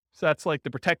lender. So that's like to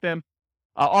protect them.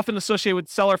 Often associated with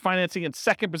seller financing in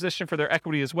second position for their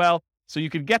equity as well. So you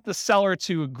could get the seller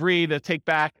to agree to take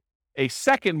back a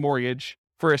second mortgage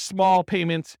for a small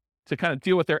payment to kind of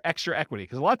deal with their extra equity.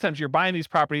 Because a lot of times you're buying these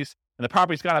properties and the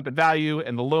property's gone up in value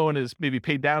and the loan is maybe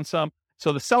paid down some.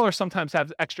 So the seller sometimes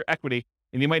has extra equity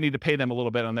and you might need to pay them a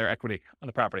little bit on their equity on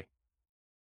the property.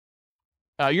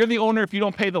 You're the owner. If you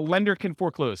don't pay, the lender can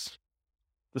foreclose.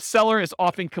 The seller is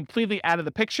often completely out of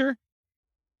the picture.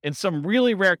 In some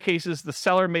really rare cases, the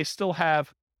seller may still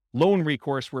have loan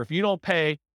recourse where if you don't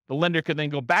pay, the lender could then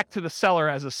go back to the seller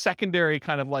as a secondary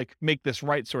kind of like make this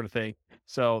right sort of thing.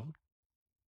 So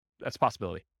that's a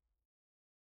possibility.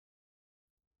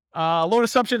 Loan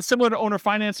assumption, similar to owner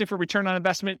financing for return on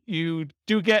investment, you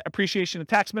do get appreciation and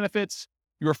tax benefits.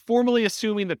 You're formally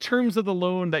assuming the terms of the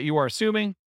loan that you are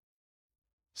assuming.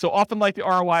 So often like the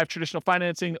ROI of traditional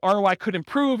financing, the ROI could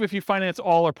improve if you finance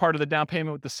all or part of the down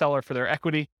payment with the seller for their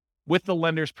equity with the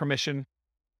lender's permission.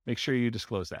 Make sure you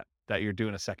disclose that you're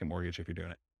doing a second mortgage if you're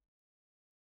doing it.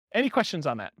 Any questions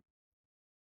on that?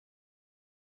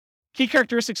 Key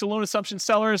characteristics of loan assumption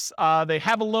sellers, they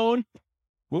have a loan.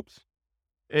 Whoops.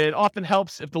 It often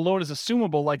helps if the loan is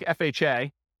assumable like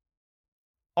FHA.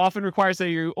 Often requires that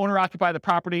you owner occupy the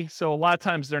property. So a lot of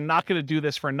times they're not going to do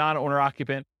this for a non-owner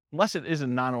occupant unless it is a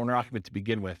non-owner occupant to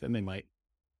begin with, and they might.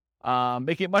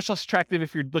 Making it much less attractive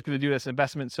if you're looking to do this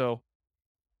investment. So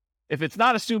if it's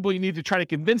not assumable, you need to try to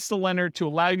convince the lender to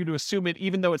allow you to assume it,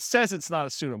 even though it says it's not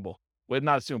assumable,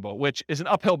 which is an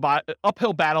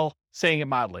uphill battle, saying it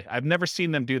mildly. I've never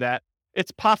seen them do that.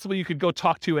 It's possible you could go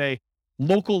talk to a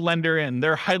local lender and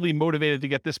they're highly motivated to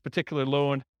get this particular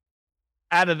loan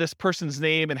out of this person's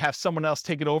name and have someone else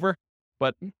take it over.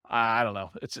 But I don't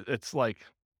know. It's like,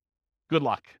 good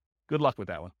luck. Good luck with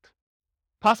that one.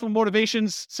 Possible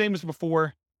motivations, same as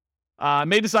before.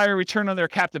 May desire a return on their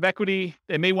captive equity.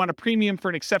 They may want a premium for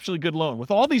an exceptionally good loan.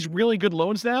 With all these really good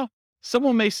loans now,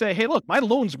 someone may say, hey, look, my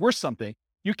loan's worth something.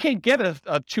 You can't get a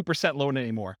 2% loan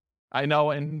anymore. I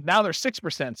know, and now they're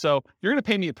 6%. So you're going to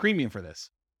pay me a premium for this.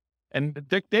 And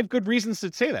they have good reasons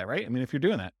to say that, right? I mean, if you're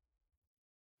doing that.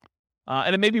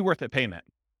 And it may be worth it paying that.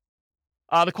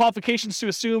 The qualifications to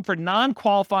assume for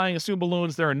non-qualifying assumable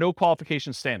loans, there are no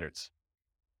qualification standards.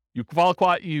 You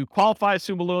qualify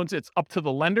assumable loans, it's up to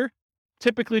the lender,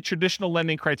 typically traditional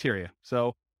lending criteria.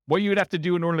 So what you would have to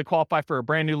do in order to qualify for a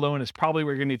brand new loan is probably what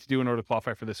you're going to need to do in order to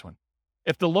qualify for this one.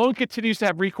 If the loan continues to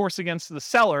have recourse against the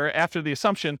seller after the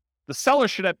assumption, the seller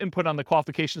should have input on the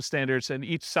qualification standards, and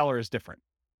each seller is different.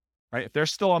 Right? If they're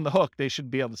still on the hook, they should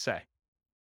be able to say.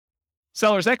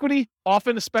 Seller's equity,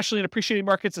 often, especially in appreciating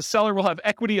markets, a seller will have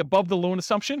equity above the loan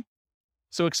assumption.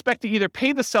 So expect to either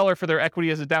pay the seller for their equity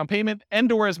as a down payment and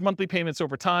or as monthly payments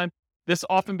over time. This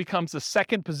often becomes the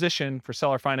second position for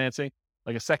seller financing,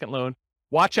 like a second loan.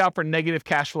 Watch out for negative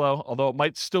cash flow, although it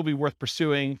might still be worth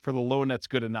pursuing for the loan that's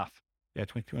good enough. Yeah,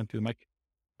 22 on through the mic.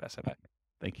 Pass that back.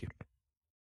 Thank you.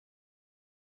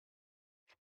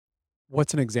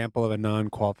 What's an example of a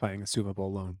non-qualifying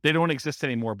assumable loan? They don't exist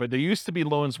anymore, but there used to be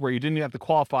loans where you didn't even have to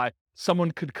qualify.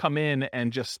 Someone could come in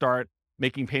and just start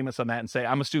making payments on that and say,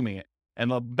 I'm assuming it. And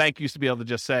the bank used to be able to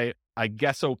just say, I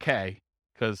guess okay,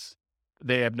 because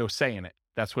they have no say in it.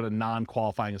 That's what a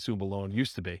non-qualifying assumable loan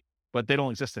used to be, but they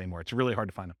don't exist anymore. It's really hard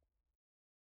to find them.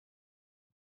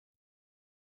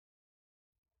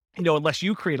 You know, unless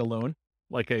you create a loan,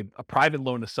 like a private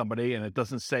loan to somebody, and it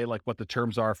doesn't say like what the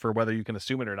terms are for whether you can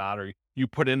assume it or not, or you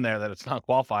put in there that it's not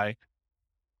qualifying,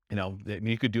 you know,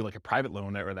 you could do like a private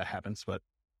loan where that happens, but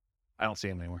I don't see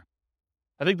them anymore.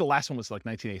 I think the last one was like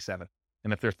 1987.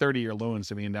 And if they're 30-year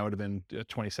loans, I mean, that would have been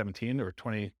 2017 or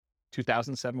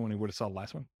 2007 when we would have saw the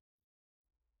last one.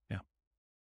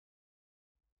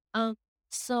 Yeah.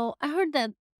 So I heard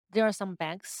that there are some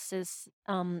banks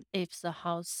if the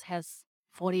house has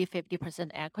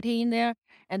 40-50% equity in there,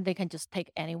 and they can just take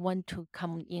anyone to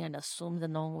come in and assume the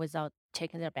loan without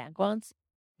checking their backgrounds,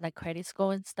 like credit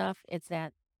score and stuff. Is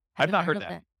that? I've not heard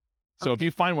that. So if Okay.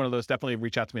 you find one of those, definitely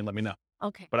reach out to me and let me know.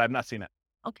 Okay. But I've not seen it.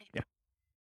 Okay. Yeah.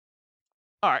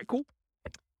 All right, cool.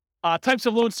 Types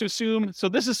of loans to assume. So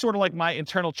this is sort of like my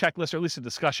internal checklist, or at least a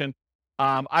discussion.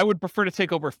 I would prefer to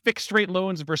take over fixed rate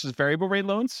loans versus variable rate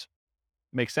loans.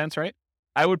 Makes sense, right?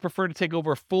 I would prefer to take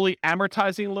over fully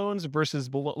amortizing loans versus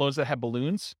loans that have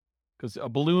balloons, because a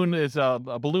balloon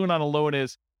on a loan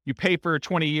is you pay for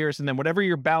 20 years, and then whatever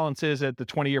your balance is at the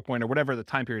 20-year point or whatever the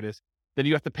time period is, then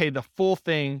you have to pay the full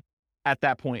thing at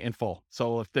that point in full.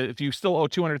 So if you still owe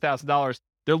 $200,000,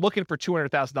 they're looking for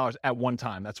 $200,000 at one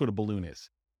time. That's what a balloon is.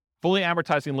 Fully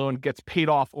amortizing loan gets paid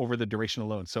off over the duration of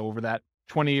the loan. So over that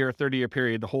 20-year, 30-year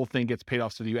period, the whole thing gets paid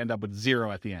off, so that you end up with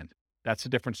zero at the end. That's the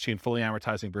difference between fully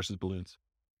amortizing versus balloons.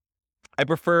 I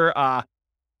prefer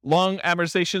long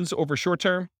amortizations over short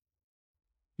term.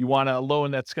 You want a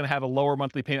loan that's going to have a lower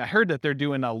monthly payment. I heard that they're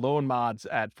doing loan mods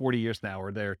at 40 years now,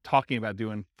 or they're talking about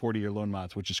doing 40-year loan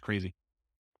mods, which is crazy.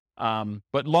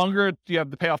 But longer you have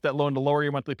to pay off that loan, the lower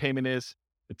your monthly payment is.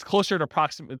 It's closer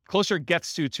it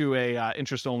gets to a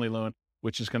interest-only loan,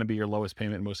 which is going to be your lowest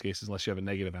payment in most cases, unless you have a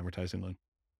negative amortizing loan.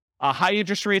 High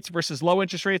interest rates versus low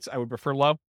interest rates, I would prefer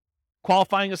low.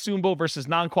 Qualifying assumable versus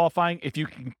non-qualifying. If you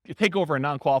can take over a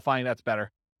non-qualifying, that's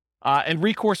better. And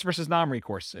recourse versus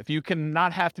non-recourse. If you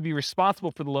cannot have to be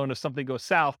responsible for the loan if something goes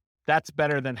south, that's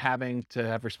better than having to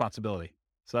have responsibility.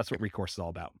 So that's what recourse is all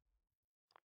about.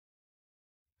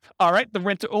 All right, the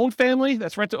rent-to-own family.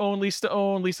 That's rent-to-own,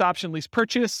 lease-to-own, lease option, lease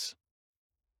purchase.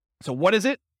 So what is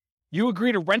it? You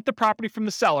agree to rent the property from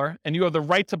the seller, and you have the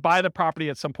right to buy the property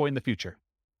at some point in the future.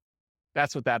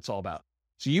 That's what that's all about.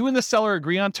 So you and the seller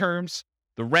agree on terms,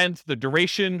 the rent, the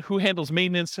duration, who handles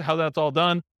maintenance, how that's all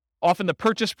done. Often the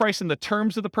purchase price and the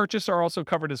terms of the purchase are also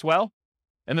covered as well.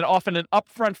 And then often an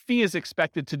upfront fee is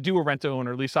expected to do a rent-to-own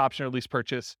or lease option or lease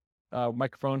purchase.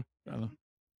 Microphone. I'm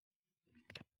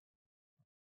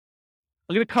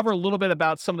going to cover a little bit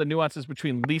about some of the nuances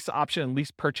between lease option and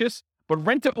lease purchase. But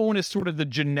rent-to-own is sort of the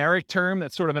generic term.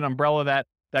 That's sort of an umbrella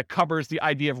that covers the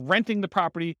idea of renting the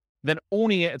property, then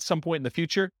owning it at some point in the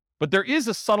future. But there is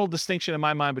a subtle distinction in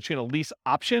my mind between a lease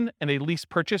option and a lease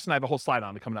purchase, and I have a whole slide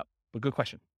on it coming up. But good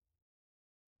question.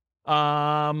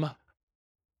 Often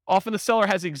the seller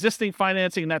has existing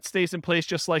financing, and that stays in place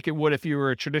just like it would if you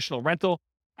were a traditional rental.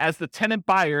 As the tenant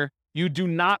buyer, you do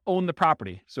not own the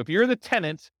property. So if you're the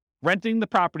tenant renting the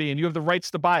property and you have the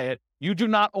rights to buy it, you do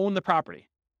not own the property.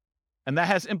 And that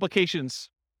has implications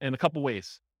in a couple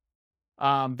ways.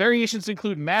 Variations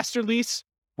include master lease,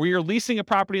 where you're leasing a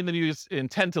property and then you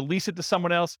intend to lease it to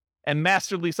someone else, and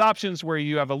master lease options, where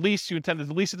you have a lease, you intend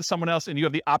to lease it to someone else, and you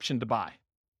have the option to buy.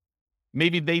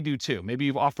 Maybe they do too. Maybe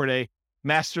you've offered a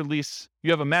master lease,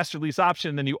 you have a master lease option,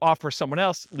 and then you offer someone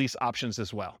else lease options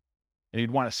as well. And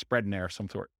you'd want a spread in there of some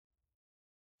sort.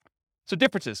 So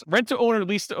differences. Rent to own or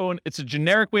lease to own, it's a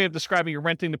generic way of describing you're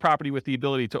renting the property with the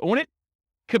ability to own it.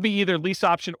 Could be either lease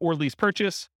option or lease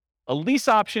purchase. A lease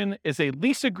option is a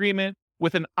lease agreement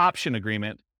with an option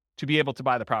agreement to be able to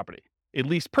buy the property. A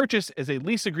lease purchase is a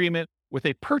lease agreement with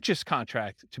a purchase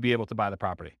contract to be able to buy the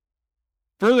property.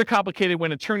 Further complicated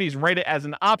when attorneys write it as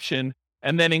an option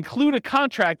and then include a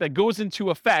contract that goes into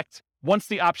effect once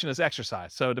the option is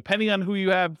exercised. So depending on who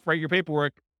you have write your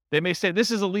paperwork, they may say,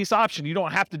 this is a lease option. You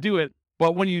don't have to do it.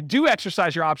 But when you do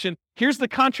exercise your option, here's the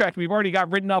contract we've already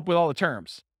got written up with all the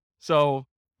terms. So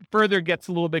further gets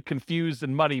a little bit confused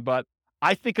and muddy, but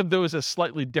I think of those as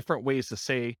slightly different ways to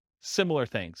say similar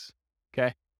things.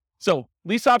 Okay. So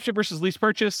lease option versus lease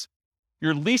purchase.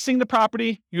 You're leasing the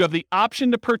property. You have the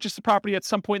option to purchase the property at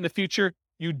some point in the future.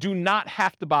 You do not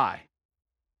have to buy.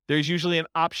 There's usually an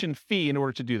option fee in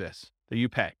order to do this that you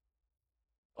pay.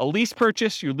 A lease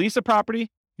purchase, you lease a property.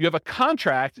 You have a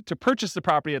contract to purchase the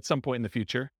property at some point in the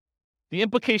future. The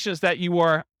implication is that you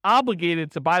are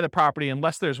obligated to buy the property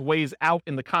unless there's ways out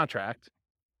in the contract,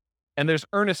 and there's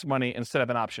earnest money instead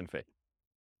of an option fee.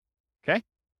 Okay?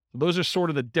 So those are sort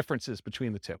of the differences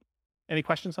between the two. Any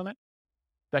questions on that?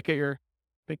 Did that get your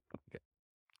big? Okay.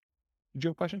 Did you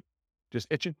have a question? Just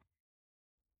itching?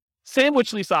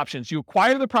 Sandwich lease options. You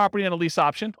acquire the property on a lease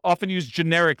option, often used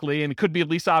generically, and it could be a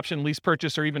lease option, lease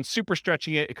purchase, or even super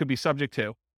stretching it, it could be subject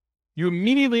to. You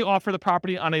immediately offer the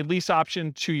property on a lease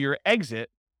option to your exit,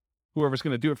 whoever's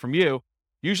going to do it from you,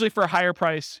 usually for a higher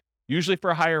price, usually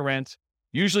for a higher rent,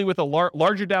 usually with a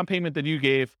larger down payment than you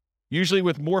gave, usually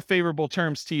with more favorable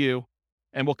terms to you.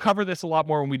 And we'll cover this a lot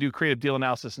more when we do creative deal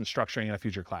analysis and structuring in a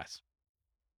future class.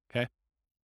 Okay.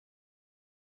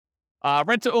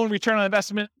 Rent to own return on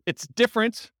investment. It's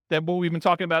different than what we've been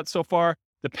talking about so far.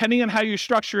 Depending on how you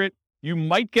structure it, you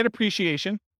might get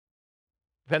appreciation.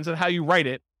 Depends on how you write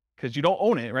it, because you don't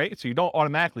own it, right? So you don't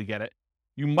automatically get it.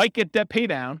 You might get debt pay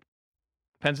down.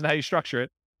 Depends on how you structure it,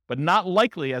 but not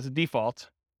likely as a default.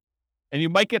 And you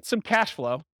might get some cash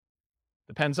flow.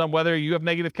 Depends on whether you have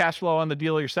negative cash flow on the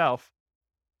deal yourself.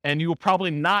 And you will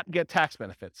probably not get tax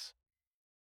benefits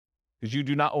because you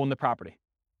do not own the property.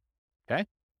 Okay?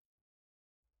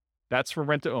 That's for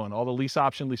rent to own. All the lease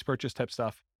option, lease purchase type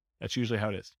stuff. That's usually how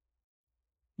it is.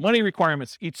 Money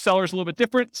requirements. Each seller is a little bit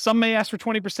different. Some may ask for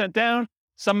 20% down.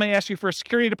 Some may ask you for a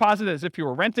security deposit as if you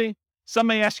were renting. Some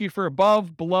may ask you for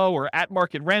above, below, or at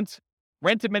market rent.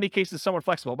 Rent in many cases is somewhat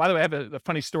flexible. By the way, I have a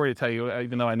funny story to tell you,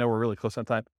 even though I know we're really close on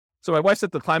time. So my wife's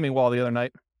at the climbing wall the other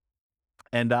night,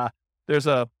 and there's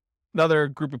another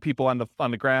group of people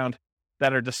on the ground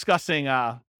that are discussing.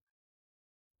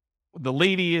 The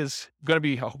lady is going to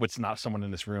be. Oh, it's not someone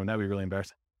in this room. That'd be really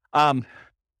embarrassing.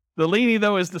 The lady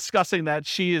though is discussing that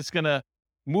she is going to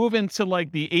move into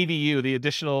like the ADU, the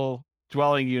additional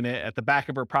dwelling unit at the back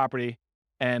of her property,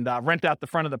 and rent out the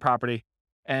front of the property.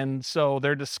 And so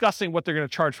they're discussing what they're going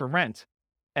to charge for rent.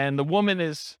 And the woman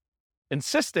is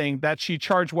insisting that she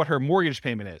charge what her mortgage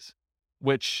payment is,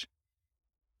 which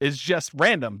is just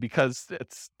random because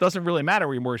it doesn't really matter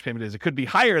where your mortgage payment is. It could be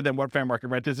higher than what fair market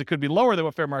rent is. It could be lower than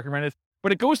what fair market rent is.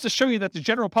 But it goes to show you that the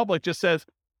general public just says,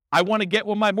 I want to get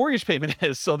what my mortgage payment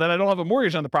is so that I don't have a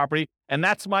mortgage on the property. And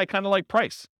that's my kind of like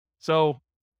price. So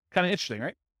kind of interesting,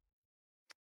 right?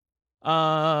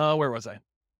 Where was I?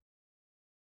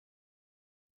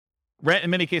 Rent, in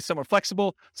many cases, somewhat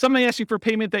flexible. Some may ask you for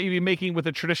payment that you'd be making with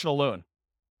a traditional loan,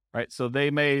 right? So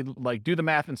they may like do the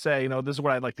math and say, this is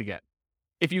what I'd like to get.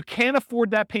 If you can't afford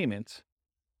that payment,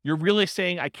 you're really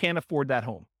saying, I can't afford that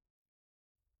home,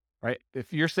 right?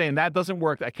 If you're saying that doesn't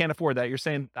work, I can't afford that, you're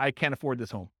saying, I can't afford this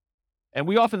home. And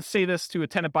we often say this to a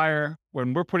tenant buyer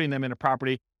when we're putting them in a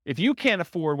property. If you can't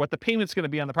afford what the payment's going to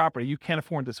be on the property, you can't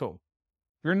afford this home.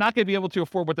 If you're not going to be able to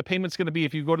afford what the payment's going to be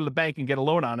if you go to the bank and get a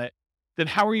loan on it, then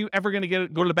how are you ever going to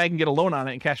go to the bank and get a loan on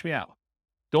it and cash me out?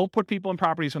 Don't put people in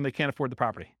properties when they can't afford the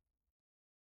property.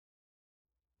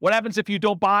 What happens if you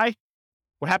don't buy?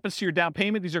 What happens to your down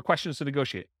payment? These are questions to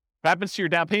negotiate. What happens to your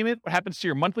down payment? What happens to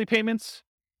your monthly payments?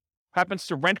 What happens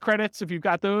to rent credits if you've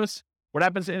got those? What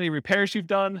happens to any repairs you've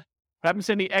done? What happens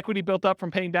to any equity built up from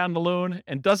paying down the loan?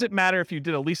 And does it matter if you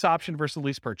did a lease option versus a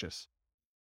lease purchase?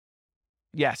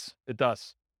 Yes, it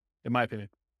does, in my opinion.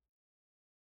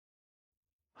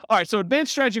 All right, so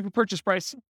advanced strategy for purchase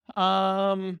price.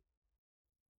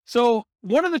 So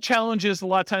one of the challenges a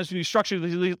lot of times when you structure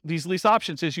these lease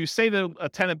options is you say to a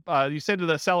tenant, you say to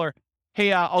the seller,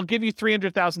 hey, I'll give you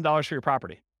 $300,000 for your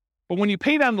property. But when you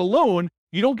pay down the loan,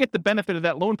 you don't get the benefit of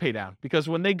that loan pay down because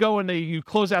when they go and you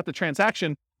close out the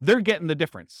transaction, they're getting the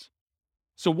difference.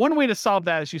 So one way to solve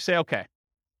that is you say, okay,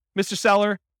 Mr.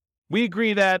 Seller, we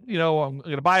agree that, I'm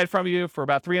going to buy it from you for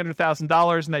about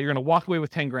 $300,000 and that you're going to walk away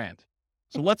with 10 grand.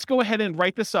 So let's go ahead and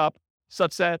write this up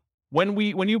such that when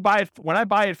I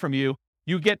buy it from you,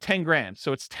 you get 10 grand.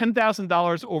 So it's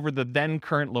 $10,000 over the then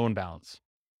current loan balance.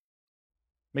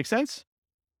 Make sense?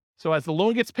 So as the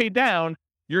loan gets paid down,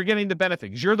 you're getting the benefit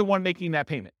because you're the one making that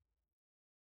payment.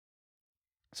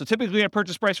 So typically a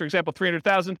purchase price, for example,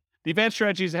 $300,000, the advanced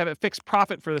strategy is to have a fixed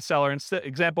profit for the seller.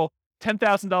 Example,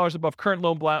 $10,000 above current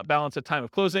loan balance at time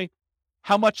of closing.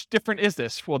 How much different is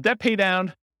this? Well, debt pay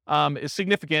down is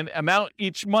significant. Amount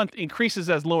each month increases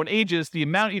as loan ages. The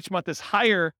amount each month is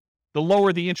higher, the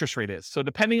lower the interest rate is. So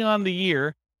depending on the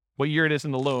year, what year it is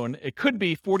in the loan, it could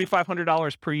be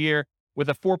 $4,500 per year with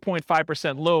a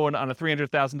 4.5% loan on a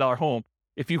 $300,000 home.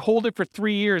 If you hold it for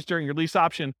 3 years during your lease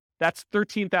option, that's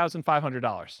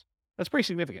 $13,500. That's pretty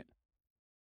significant.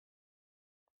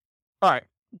 All right.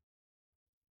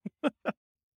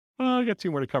 I got 2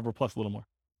 more to cover plus a little more.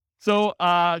 So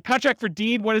contract for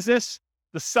deed, what is this?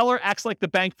 The seller acts like the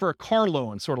bank for a car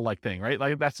loan sort of like thing, right?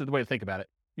 Like that's the way to think about it.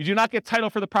 You do not get title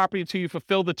for the property until you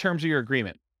fulfill the terms of your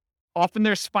agreement. Often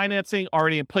there's financing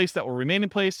already in place that will remain in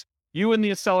place. You and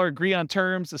the seller agree on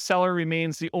terms. The seller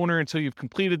remains the owner until you've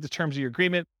completed the terms of your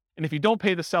agreement. And if you don't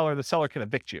pay the seller can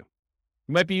evict you.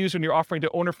 It might be used when you're offering to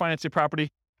owner finance your property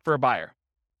for a buyer.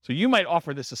 So you might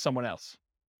offer this to someone else.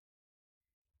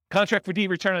 Contract for deed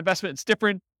return on investment, it's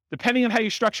different. Depending on how you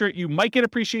structure it, you might get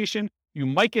appreciation, you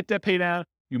might get debt pay down,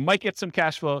 you might get some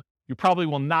cash flow. You probably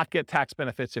will not get tax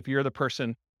benefits if you're the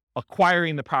person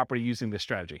acquiring the property using this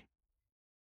strategy.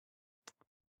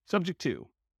 Subject 2.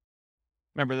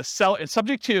 Remember, in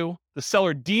subject 2, the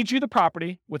seller deeds you the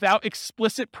property without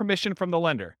explicit permission from the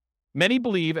lender. Many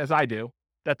believe, as I do,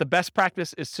 that the best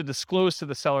practice is to disclose to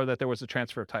the seller that there was a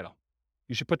transfer of title.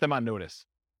 You should put them on notice.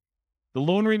 The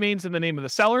loan remains in the name of the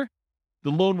seller.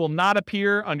 The loan will not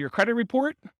appear on your credit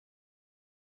report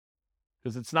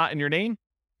because it's not in your name.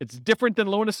 It's different than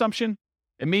loan assumption.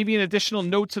 It may be an additional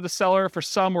note to the seller for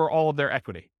some or all of their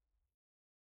equity.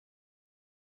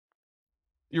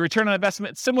 Your return on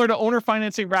investment, similar to owner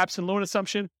financing, wraps and loan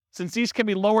assumption. Since these can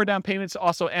be lower down payments,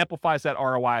 also amplifies that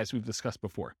ROI as we've discussed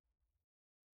before.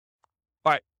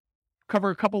 All right, cover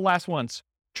a couple last ones.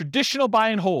 Traditional buy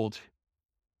and hold.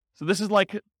 So this is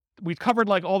like, we've covered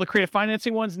like all the creative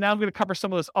financing ones. Now I'm going to cover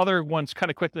some of those other ones kind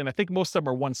of quickly. And I think most of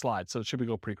them are one slide, so it should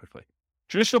go pretty quickly.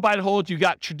 Traditional buy and hold, you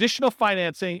got traditional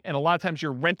financing, and a lot of times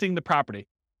you're renting the property.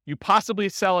 You possibly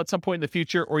sell at some point in the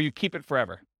future, or you keep it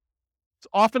forever. It's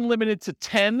often limited to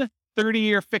 10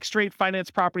 30-year fixed rate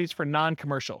finance properties for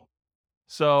non-commercial.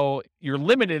 So you're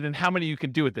limited in how many you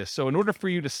can do with this. So in order for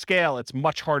you to scale, it's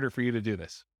much harder for you to do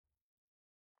this.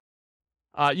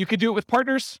 You could do it with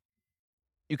partners.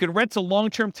 You can rent to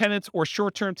long-term tenants or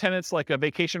short-term tenants like a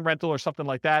vacation rental or something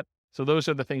like that. So those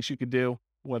are the things you could do,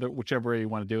 whichever way you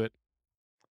want to do it.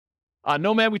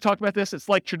 Nomad, we talked about this. It's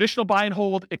like traditional buy and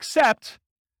hold, except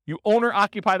you owner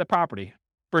occupy the property.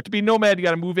 For it to be Nomad, you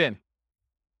got to move in.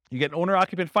 You get owner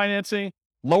occupant financing.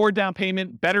 lower down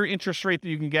payment, better interest rate that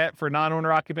you can get for a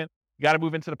non-owner occupant. You got to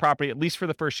move into the property at least for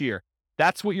the first year.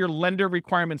 That's what your lender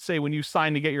requirements say when you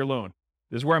sign to get your loan.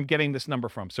 This is where I'm getting this number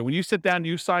from. So when you sit down and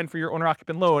you sign for your owner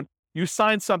occupant loan, you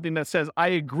sign something that says, I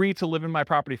agree to live in my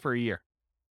property for a year.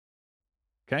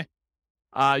 Okay.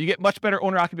 You get much better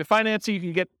owner occupant financing. You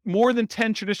can get more than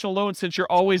 10 traditional loans since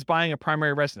you're always buying a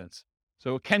primary residence.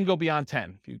 So it can go beyond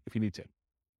 10 if you need to.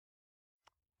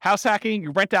 House hacking,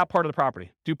 you rent out part of the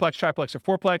property, duplex, triplex, or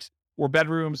fourplex, or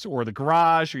bedrooms, or the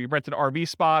garage, or you rent an RV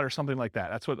spot or something like that.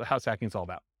 That's what the house hacking is all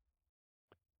about.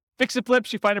 Fix and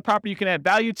flips, you find a property you can add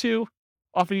value to,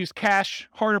 often use cash,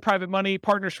 hard or private money,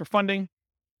 partners for funding.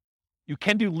 You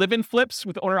can do live-in flips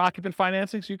with owner-occupant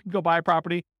financing, so you can go buy a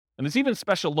property. And there's even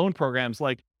special loan programs,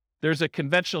 like there's a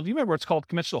conventional, do you remember what it's called,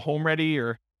 conventional home ready,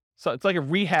 or so it's like a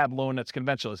rehab loan that's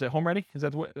conventional. Is it home ready? Is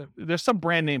that what, there's some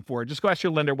brand name for it. Just go ask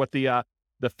your lender what the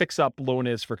fix-up loan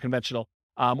is for conventional.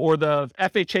 Or the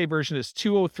FHA version is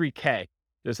 203K.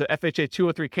 There's the FHA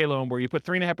 203K loan where you put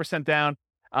 3.5% down,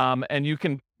 and you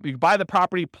buy the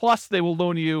property, plus they will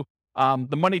loan you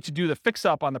the money to do the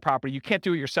fix-up on the property. You can't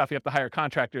do it yourself. You have to hire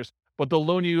contractors, but they'll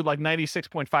loan you like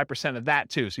 96.5% of that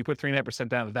too. So you put 3.5%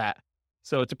 down of that.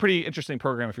 So it's a pretty interesting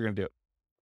program if you're going to do it.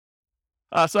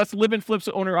 So that's live-in flips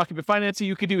with owner-occupant financing.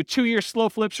 You could do 2-year slow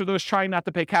flips for those trying not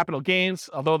to pay capital gains,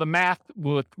 although the math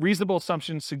with reasonable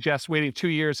assumptions suggests waiting 2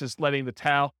 years is letting the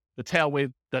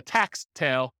tax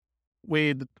tail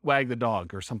wag the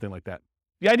dog or something like that.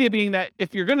 The idea being that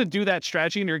if you're going to do that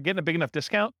strategy and you're getting a big enough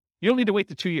discount, you don't need to wait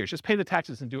the 2 years. Just pay the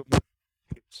taxes and do it.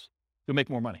 You'll make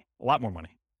more money, a lot more money.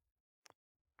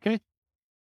 Okay?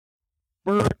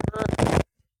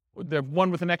 The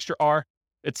one with an extra R.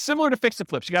 It's similar to fix and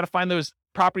flips. You got to find those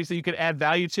properties that you can add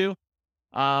value to.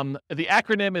 The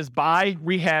acronym is buy,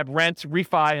 rehab, rent,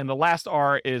 refi, and the last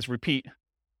R is repeat.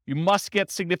 You must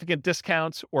get significant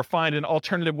discounts or find an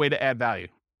alternative way to add value.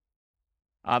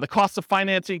 The cost of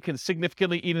financing can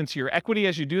significantly eat into your equity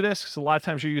as you do this, because a lot of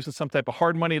times you're using some type of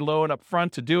hard money loan up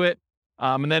front to do it.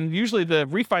 And then usually the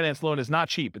refinance loan is not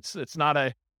cheap. It's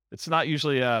not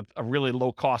usually a really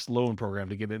low cost loan program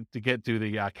to get to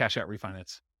the cash out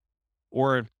refinance.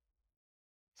 Or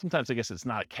sometimes I guess it's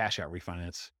not a cash out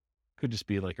refinance. Could just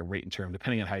be like a rate and term,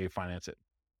 depending on how you finance it.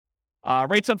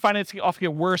 Rates on financing often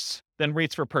get worse than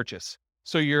rates for purchase.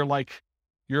 So your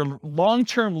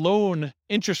long-term loan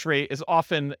interest rate is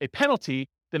often a penalty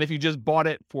than if you just bought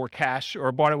it for cash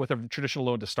or bought it with a traditional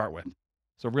loan to start with.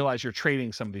 So realize you're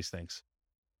trading some of these things.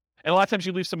 And a lot of times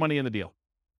you leave some money in the deal.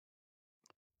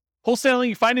 Wholesaling,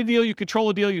 you find a deal, you control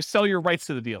a deal, you sell your rights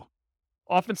to the deal.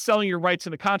 Often selling your rights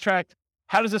in a contract.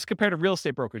 How does this compare to real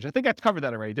estate brokerage? I think I covered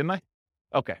that already, didn't I?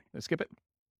 Okay, let's skip it.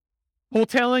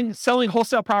 Wholesaling, selling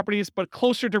wholesale properties, but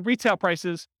closer to retail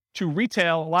prices to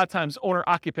retail, a lot of times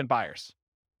owner-occupant buyers.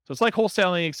 So it's like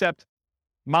wholesaling, except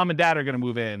mom and dad are going to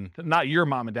move in. Not your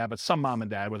mom and dad, but some mom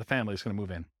and dad with a family is going to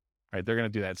move in. Right? They're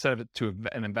going to do that instead of it to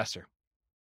an investor.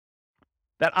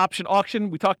 That option auction,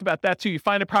 we talked about that too. You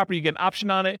find a property, you get an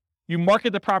option on it. You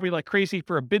market the property like crazy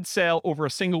for a bid sale over a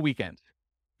single weekend.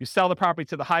 You sell the property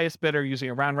to the highest bidder using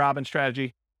a round robin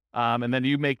strategy. And then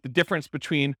you make the difference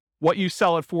between what you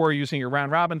sell it for using your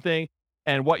round robin thing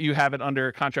and what you have it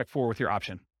under contract for with your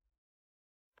option.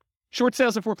 Short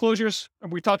sales and foreclosures.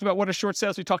 We talked about what are short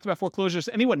sales. We talked about foreclosures.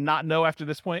 Anyone not know after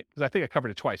this point? Because I think I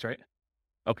covered it twice, right?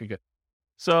 Okay, good.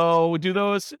 So we do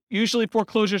those. Usually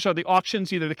foreclosures are the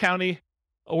auctions, either the county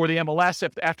or the MLS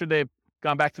after they've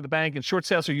gone back to the bank. And short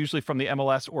sales are usually from the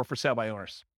MLS or for sale by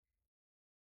owners.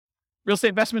 Real estate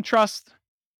investment trust.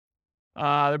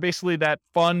 They're basically that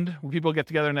fund where people get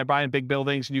together and they're buying big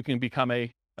buildings and you can become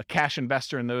a cash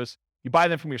investor in those. You buy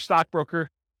them from your stockbroker.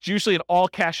 It's usually an all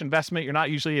cash investment. You're not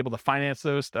usually able to finance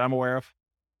those that I'm aware of.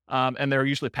 And they're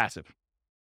usually passive.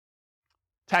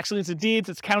 Tax liens and deeds,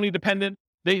 it's county dependent.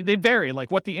 They vary, like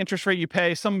what the interest rate you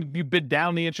pay. Some you bid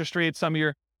down the interest rate. Some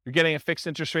you're getting a fixed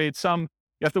interest rate. Some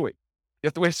you have to wait. You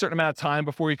have to wait a certain amount of time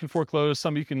before you can foreclose.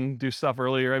 Some you can do stuff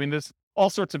earlier. I mean, there's all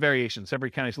sorts of variations.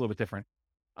 Every county is a little bit different.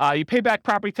 You pay back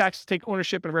property taxes, take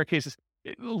ownership in rare cases.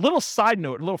 A little side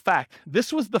note, a little fact.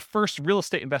 This was the first real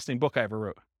estate investing book I ever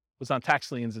wrote. It was on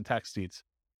tax liens and tax deeds.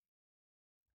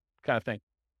 Kind of thing.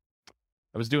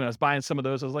 I was buying some of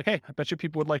those. I was like, hey, I bet you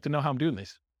people would like to know how I'm doing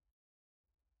these.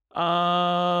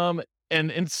 And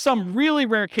in some really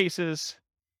rare cases,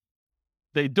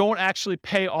 they don't actually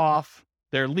pay off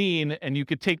their lien, and you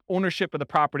could take ownership of the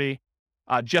property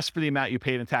just for the amount you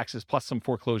paid in taxes, plus some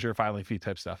foreclosure filing fee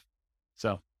type stuff.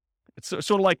 So it's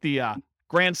sort of like the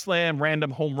grand slam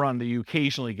random home run that you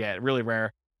occasionally get, really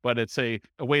rare, but it's a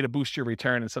way to boost your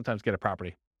return and sometimes get a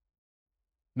property.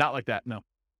 Not like that, no.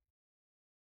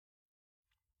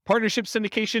 Partnership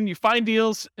syndication, you find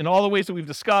deals in all the ways that we've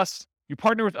discussed. You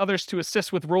partner with others to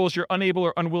assist with roles you're unable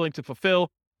or unwilling to fulfill.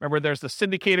 Remember, there's the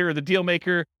syndicator or the deal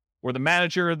maker or the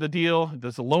manager of the deal.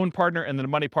 There's a loan partner and then a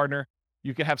money partner.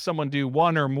 You can have someone do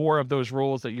one or more of those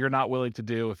roles that you're not willing to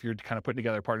do if you're kind of putting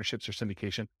together partnerships or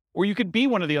syndication. Or you could be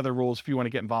one of the other roles if you want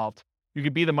to get involved. You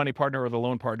could be the money partner or the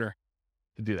loan partner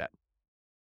to do that.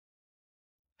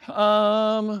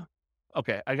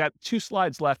 Okay, I got 2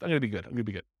 slides left. I'm going to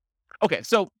be good. Okay,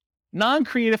 so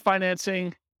non-creative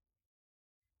financing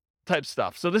type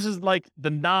stuff. So this is like the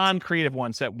non-creative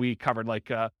ones that we covered. Like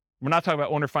we're not talking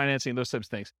about owner financing, those types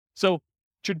of things. So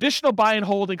traditional buy and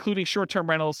hold, including short-term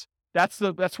rentals, that's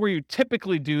where you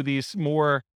typically do these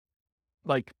more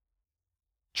like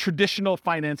traditional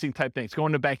financing type things. Go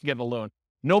into the bank and get a loan.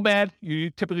 Nomad, you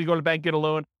typically go to the bank, get a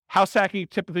loan. House hacking,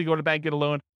 typically go to the bank, get a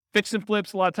loan. Fix and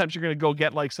flips, a lot of times you're going to go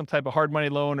get like some type of hard money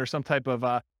loan or some type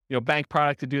of bank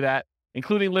product to do that,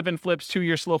 including live-in flips,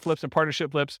 2-year slow flips, and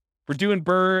partnership flips. We're doing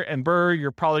Burr and Burr,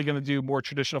 you're probably going to do more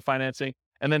traditional financing.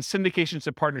 And then syndications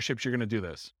and partnerships, you're going to do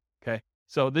this. Okay.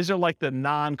 So these are like the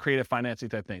non-creative financing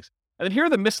type things. And then here are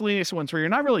the miscellaneous ones where you're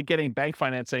not really getting bank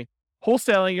financing.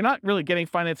 Wholesaling, you're not really getting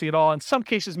financing at all. In some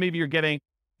cases, maybe you're getting,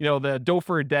 the dough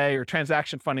for a day or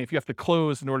transaction funding if you have to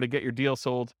close in order to get your deal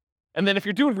sold. And then if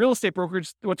you're doing real estate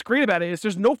brokerage, what's great about it is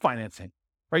there's no financing,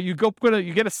 right? You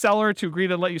get a seller to agree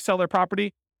to let you sell their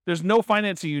property. There's no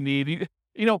financing you need.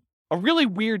 A really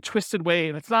weird, twisted way,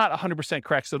 and it's not 100%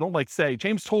 correct, so don't say,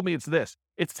 James told me it's this.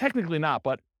 It's technically not,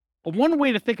 but one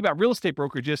way to think about real estate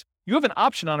brokerage is you have an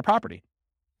option on a property.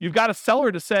 You've got a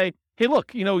seller to say, hey,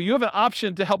 look, you have an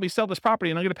option to help me sell this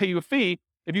property, and I'm going to pay you a fee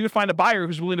if you can find a buyer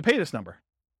who's willing to pay this number,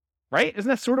 right? Isn't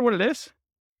that sort of what it is?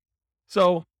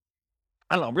 So,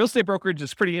 I don't know, real estate brokerage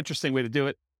is a pretty interesting way to do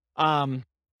it. And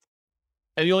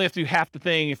you only have to do half the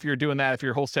thing if you're doing that. If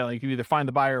you're wholesaling, you can either find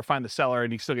the buyer or find the seller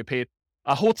and you still get paid.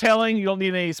 Wholetailing, you don't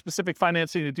need any specific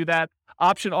financing to do that.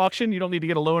 Option auction, you don't need to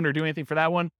get a loan or do anything for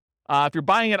that one. If you're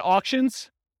buying at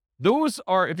auctions,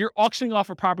 if you're auctioning off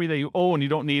a property that you own, you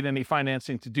don't need any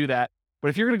financing to do that. But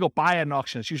if you're going to go buy at an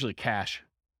auction, it's usually cash.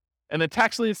 And then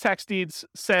tax liens, tax deeds,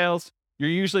 sales, you're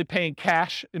usually paying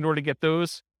cash in order to get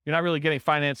those. You're not really getting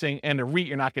financing. And a REIT,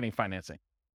 you're not getting financing.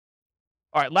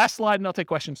 All right, last slide, and I'll take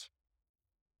questions.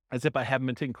 As if I haven't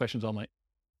been taking questions all night.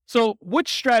 So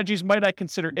which strategies might I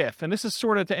consider if? And this is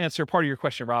sort of to answer part of your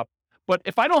question, Rob. But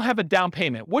if I don't have a down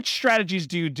payment, which strategies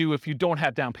do you do if you don't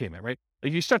have down payment, right?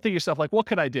 Like you start thinking to yourself, like, what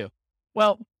could I do?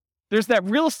 Well, there's that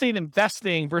real estate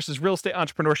investing versus real estate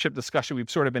entrepreneurship discussion we've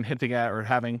sort of been hinting at or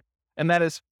having. And that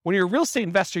is when you're a real estate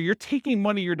investor, you're taking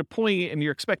money, you're deploying it, and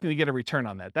you're expecting to get a return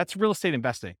on that. That's real estate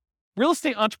investing. Real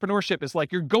estate entrepreneurship is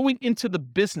like you're going into the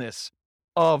business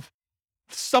of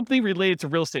something related to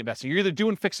real estate investing. You're either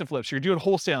doing fix and flips, you're doing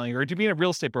wholesaling, or you're being a real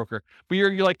estate broker, but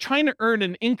you're like trying to earn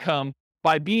an income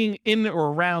by being in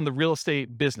or around the real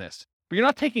estate business. But you're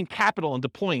not taking capital and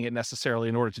deploying it necessarily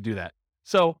in order to do that.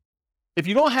 So if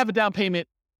you don't have a down payment,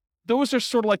 those are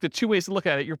sort of like the 2 ways to look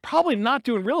at it. You're probably not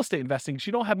doing real estate investing because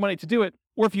you don't have money to do it.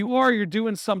 Or if you are, you're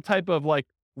doing some type of like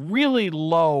really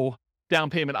low down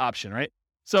payment option, right?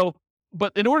 So,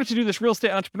 but in order to do this real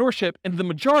estate entrepreneurship, in the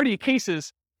majority of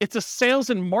cases, it's a sales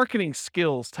and marketing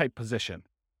skills type position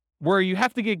where you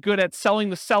have to get good at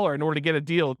selling the seller in order to get a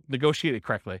deal negotiated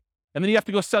correctly. And then you have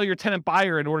to go sell your tenant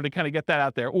buyer in order to kind of get that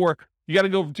out there. Or you got to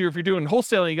go do, if you're doing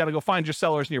wholesaling, you got to go find your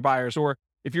sellers and your buyers. Or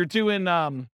if you're doing,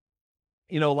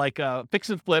 fix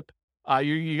and flip,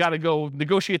 you got to go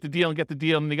negotiate the deal and get the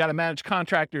deal. And you got to manage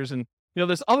contractors. And,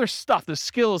 there's other stuff, there's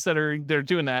skills they're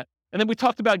doing that. And then we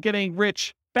talked about getting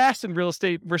rich fast in real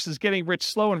estate versus getting rich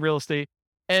slow in real estate.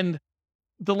 And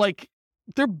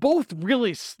they're both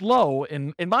really slow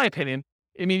in my opinion.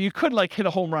 I mean, you could hit a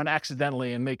home run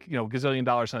accidentally and make, gazillion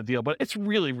dollars on a deal, but it's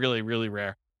really, really, really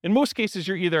rare. In most cases,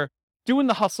 you're either doing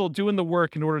the hustle, doing the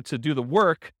work in order to do the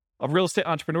work of real estate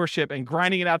entrepreneurship and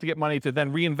grinding it out to get money to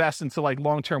then reinvest into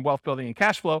long-term wealth building and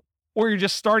cash flow, or you're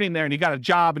just starting there and you got a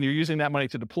job and you're using that money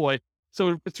to deploy.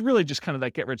 So it's really just kind of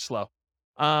that get rich slow.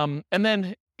 And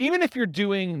then even if you're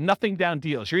doing nothing down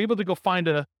deals, you're able to go find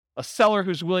a seller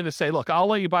who's willing to say, look, I'll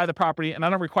let you buy the property and I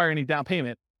don't require any down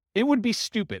payment. It would be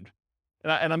stupid.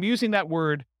 And I'm using that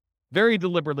word very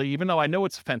deliberately, even though I know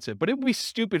it's offensive, but it would be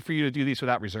stupid for you to do these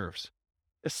without reserves,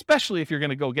 especially if you're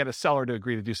going to go get a seller to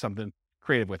agree to do something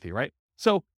creative with you, right?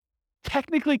 So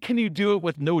technically, can you do it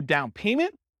with no down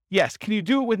payment? Yes. Can you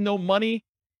do it with no money?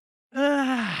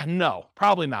 No,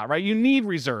 probably not, right? You need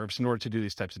reserves in order to do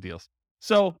these types of deals.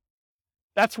 So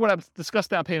that's what I've discussed,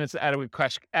 down payments,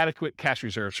 adequate cash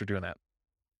reserves for doing that.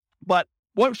 But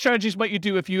what strategies might you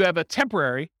do if you have a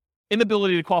temporary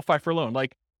inability to qualify for a loan?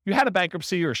 Like you had a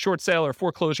bankruptcy or a short sale or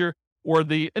foreclosure, or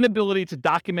the inability to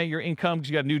document your income because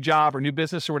you got a new job or new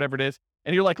business or whatever it is.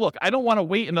 And you're like, look, I don't want to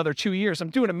wait another 2 years. I'm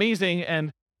doing amazing.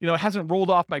 And, it hasn't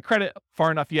rolled off my credit far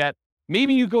enough yet.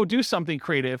 Maybe you go do something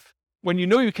creative when you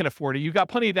know you can afford it. You got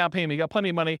plenty of down payment, you got plenty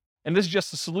of money. And this is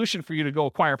just a solution for you to go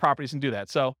acquire properties and do that.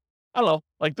 So I don't know,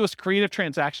 like those creative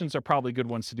transactions are probably good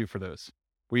ones to do for those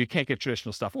where you can't get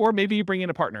traditional stuff. Or maybe you bring in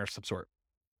a partner of some sort.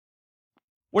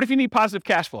 What if you need positive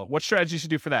cash flow? What strategies to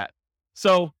do for that?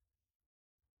 So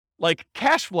like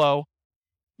cash flow,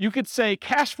 you could say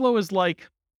cash flow is like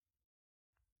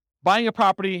buying a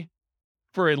property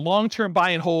for a long-term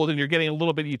buy and hold, and you're getting a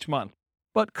little bit each month.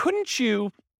 But couldn't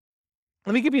you,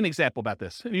 let me give you an example about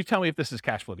this, and you tell me if this is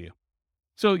cash flow to you.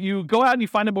 So you go out and you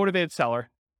find a motivated seller,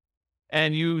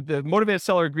 and the motivated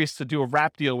seller agrees to do a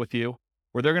wrap deal with you,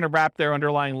 where they're going to wrap their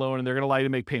underlying loan and they're going to allow you to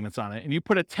make payments on it. And you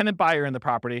put a tenant buyer in the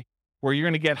property where you're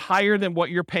going to get higher than what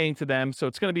you're paying to them. So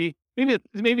it's going to be,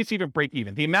 maybe it's even break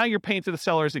even. The amount you're paying to the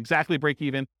seller is exactly break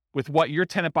even with what your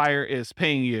tenant buyer is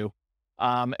paying you.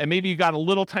 And maybe you got a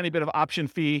little tiny bit of option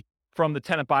fee from the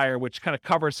tenant buyer, which kind of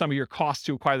covers some of your costs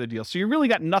to acquire the deal. So you really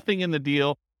got nothing in the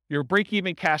deal. You're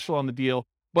break-even cash flow on the deal.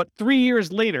 But 3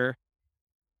 years later,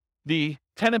 the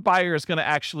tenant buyer is going to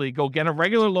actually go get a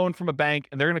regular loan from a bank,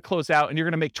 and they're going to close out, and you're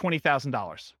going to make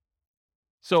 $20,000.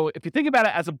 So if you think about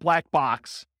it as a black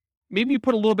box, maybe you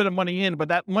put a little bit of money in, but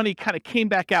that money kind of came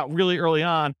back out really early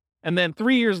on. And then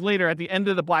 3 years later, at the end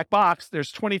of the black box,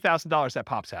 there's $20,000 that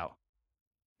pops out.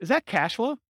 Is that cash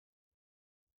flow?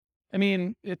 I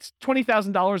mean, it's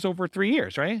 $20,000 over 3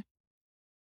 years, right?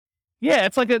 Yeah,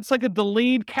 it's like a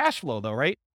delayed cash flow though,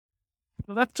 right?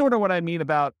 So that's sort of what I mean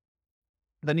about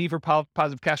the need for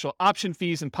positive cash flow, option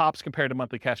fees and pops compared to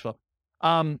monthly cash flow.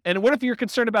 And what if you're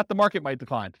concerned about the market might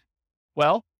decline?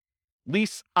 Well,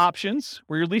 lease options,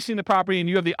 where you're leasing the property and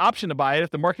you have the option to buy it.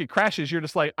 If the market crashes, you're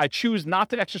just like, I choose not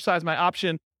to exercise my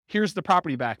option. Here's the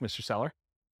property back, Mr. Seller.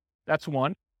 That's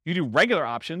one. You do regular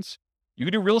options. You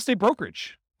can do real estate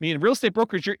brokerage. I mean, real estate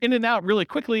brokerage, you're in and out really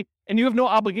quickly and you have no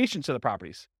obligation to the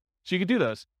properties. So you can do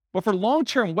those. But for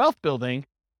long-term wealth building,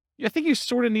 I think you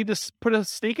sort of need to put a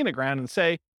stake in the ground and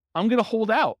say, I'm going to hold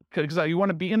out because you want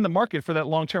to be in the market for that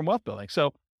long-term wealth building.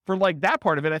 So for like that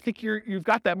part of it, I think you've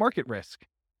got that market risk.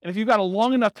 And if you've got a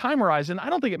long enough time horizon, I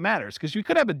don't think it matters because you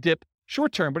could have a dip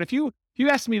short term. But if you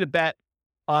asked me to bet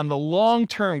on the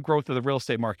long-term growth of the real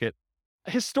estate market,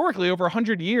 historically over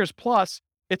 100 years plus,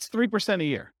 it's 3% a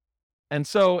year. And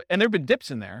there've been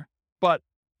dips in there, but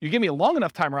you give me a long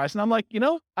enough time horizon, I'm like,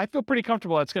 I feel pretty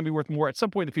comfortable it's going to be worth more at some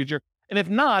point in the future. And if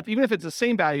not, even if it's the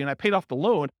same value and I paid off the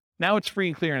loan, now it's free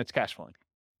and clear and it's cash flowing.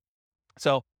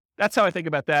 So that's how I think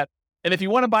about that. And if you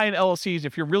want to buy in LLCs,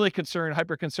 if you're really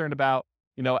hyper concerned about,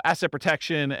 asset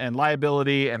protection and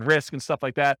liability and risk and stuff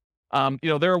like that,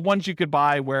 there are ones you could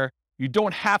buy where you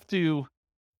don't have to,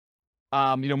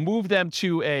 move them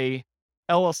to a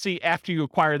LLC after you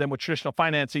acquire them with traditional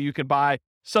financing. You could buy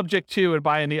subject to and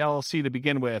buy in the LLC to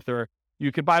begin with, or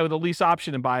you could buy with a lease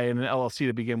option and buy in an LLC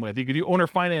to begin with. You could do owner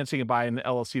financing and buy in the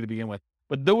LLC to begin with.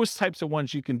 But those types of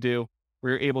ones you can do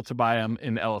where you're able to buy them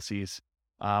in LLCs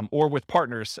or with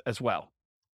partners as well.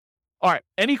 All right.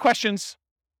 Any questions?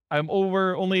 I'm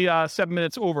only 7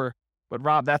 minutes over, but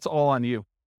Rob, that's all on you.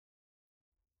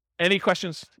 Any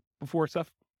questions before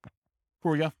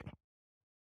we go?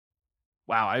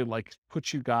 Wow, I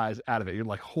put you guys out of it. You're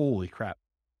like, holy crap.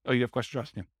 Oh, you have questions,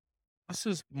 Justin? This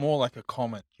is more like a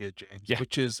comment here, James, Yeah.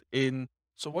 which is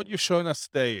so what you're showing us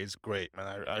today is great,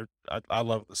 man. I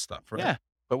love this stuff, right? Yeah.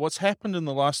 But what's happened in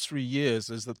the last 3 years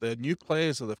is that there are new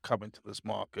players that have come into this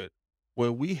market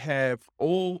where we have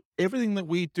everything that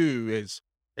we do is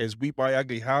we buy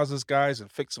ugly houses, guys,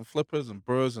 and fix and flippers and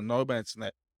brewers and nomads and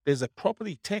that. There's a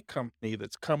property tech company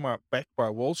that's come up backed by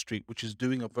Wall Street, which is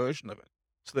doing a version of it.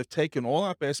 So they've taken all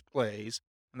our best plays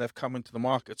and they've come into the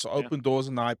market. So Open Doors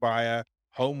an iBuyer,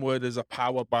 Homeward is a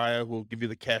power buyer who will give you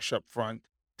the cash up front.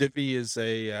 Divvy is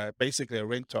basically a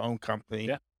rent-to-own company.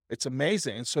 Yeah. It's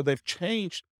amazing. And so they've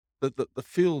changed the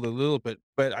field a little bit.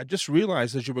 But I just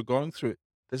realized as you were going through it,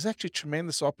 there's actually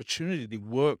tremendous opportunity to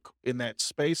work in that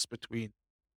space between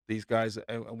these guys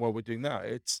and what we're doing now.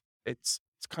 It's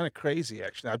kind of crazy,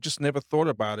 actually. I've just never thought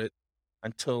about it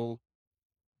until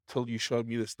you showed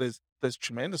me this. There's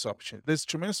tremendous opportunity. There's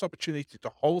tremendous opportunity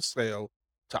to wholesale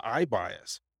to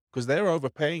iBuyers because they're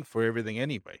overpaying for everything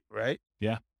anyway, right?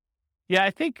 Yeah. Yeah,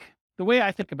 I think the way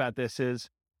I think about this is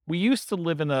we used to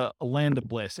live in a land of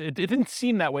bliss. It didn't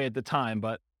seem that way at the time,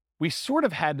 but we sort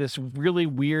of had this really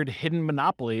weird hidden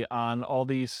monopoly on all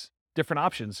these different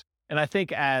options. And I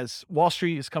think as Wall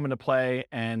Street is coming to play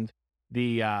and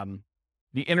the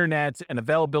the internet and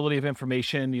availability of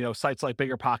information, sites like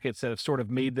BiggerPockets that have sort of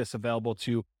made this available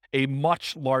to a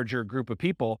much larger group of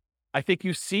people, I think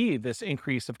you see this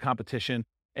increase of competition,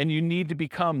 and you need to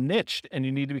become niched, and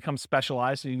you need to become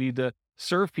specialized, and you need to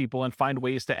serve people and find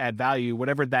ways to add value,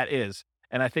 whatever that is.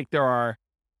 And I think there are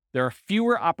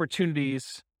fewer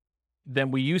opportunities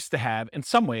than we used to have in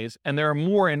some ways, and there are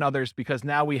more in others because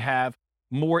now we have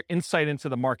more insight into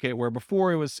the market, where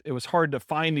before it was hard to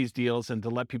find these deals and to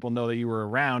let people know that you were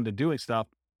around and doing stuff.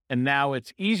 And now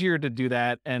it's easier to do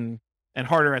that and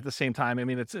harder at the same time. I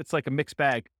mean, it's like a mixed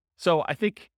bag. So I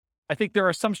think there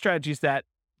are some strategies that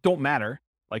don't matter,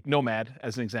 like Nomad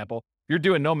as an example. If you're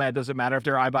doing Nomad, does it matter if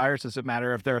there are iBuyers? Does it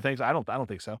matter if there are things? I don't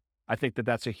think so. I think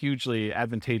that's a hugely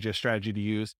advantageous strategy to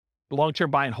use. The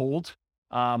long-term buy and hold,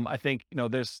 I think,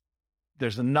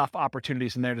 there's enough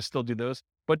opportunities in there to still do those.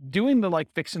 But doing the like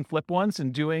fix and flip ones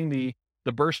and doing the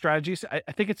burst strategies,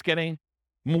 I think it's getting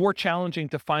more challenging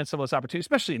to find some of those opportunities,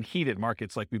 especially in heated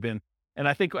markets like we've been. And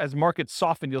I think as markets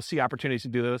soften, you'll see opportunities to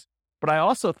do those. But I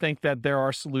also think that there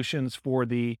are solutions for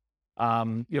the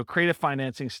creative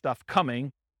financing stuff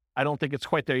coming. I don't think it's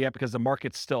quite there yet because the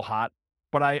market's still hot.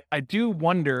 But I do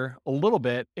wonder a little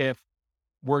bit if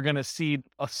we're going to see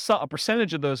a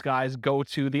percentage of those guys go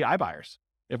to the iBuyers.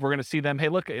 If we're going to see them, hey,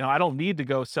 look, I don't need to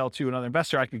go sell to another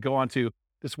investor. I could go onto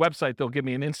this website. They'll give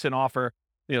me an instant offer,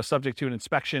 subject to an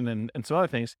inspection and some other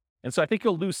things. And so I think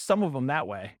you'll lose some of them that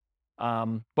way,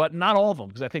 but not all of them,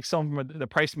 because I think some of them, the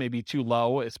price may be too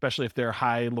low, especially if they're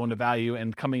high loan to value,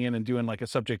 and coming in and doing like a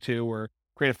subject to or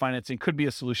creative financing could be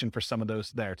a solution for some of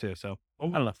those there too. So I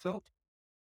don't know.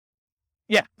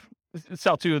 Yeah.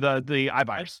 Sell to the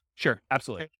iBuyers. Sure.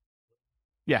 Absolutely.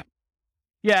 Yeah.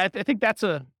 Yeah. I think that's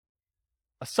a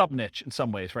sub niche in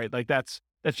some ways, right? Like that's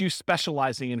you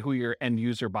specializing in who your end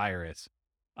user buyer is.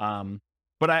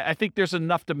 But I think there's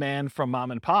enough demand from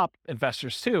mom and pop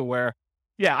investors too, where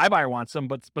iBuyer wants them,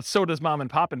 but so does mom and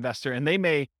pop investor. And they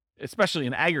may, especially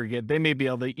in aggregate, they may be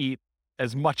able to eat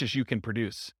as much as you can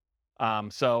produce.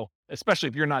 So especially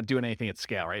if you're not doing anything at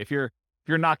scale, right? If you're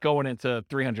not going into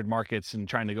 300 markets and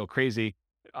trying to go crazy,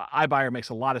 iBuyer makes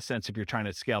a lot of sense if you're trying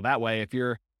to scale that way. If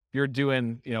you're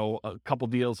doing, a couple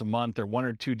deals a month or one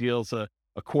or two deals a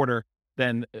quarter,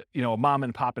 then, a mom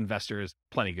and pop investor is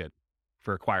plenty good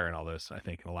for acquiring all those, I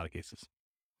think, in a lot of cases.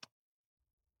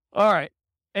 All right.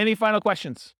 Any final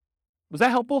questions? Was that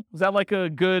helpful? Was that like a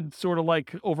good sort of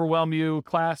like overwhelm you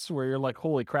class where you're like,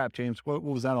 holy crap, James, what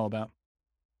was that all about?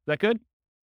 Is that good?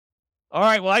 All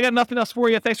right. Well, I got nothing else for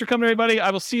you. Thanks for coming, everybody.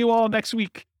 I will see you all next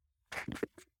week.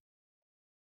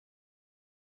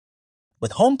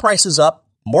 With home prices up,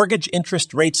 mortgage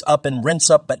interest rates up, and rents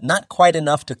up, but not quite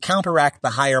enough to counteract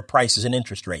the higher prices and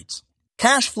interest rates.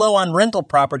 Cash flow on rental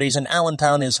properties in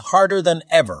Allentown is harder than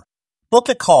ever. Book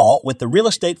a call with the Real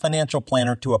Estate Financial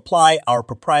Planner to apply our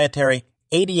proprietary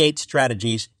 88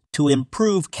 strategies to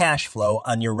improve cash flow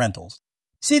on your rentals.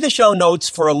 See the show notes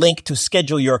for a link to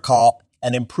schedule your call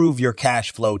and improve your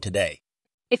cash flow today.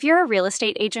 If you're a real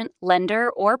estate agent, lender,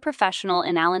 or professional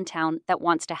in Allentown that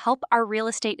wants to help our real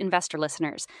estate investor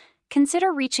listeners,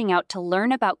 consider reaching out to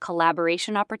learn about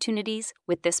collaboration opportunities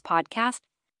with this podcast.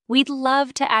 We'd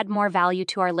love to add more value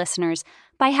to our listeners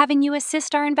by having you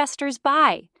assist our investors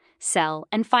buy, sell,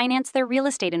 and finance their real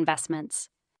estate investments.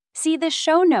 See the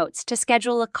show notes to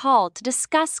schedule a call to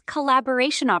discuss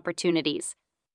collaboration opportunities.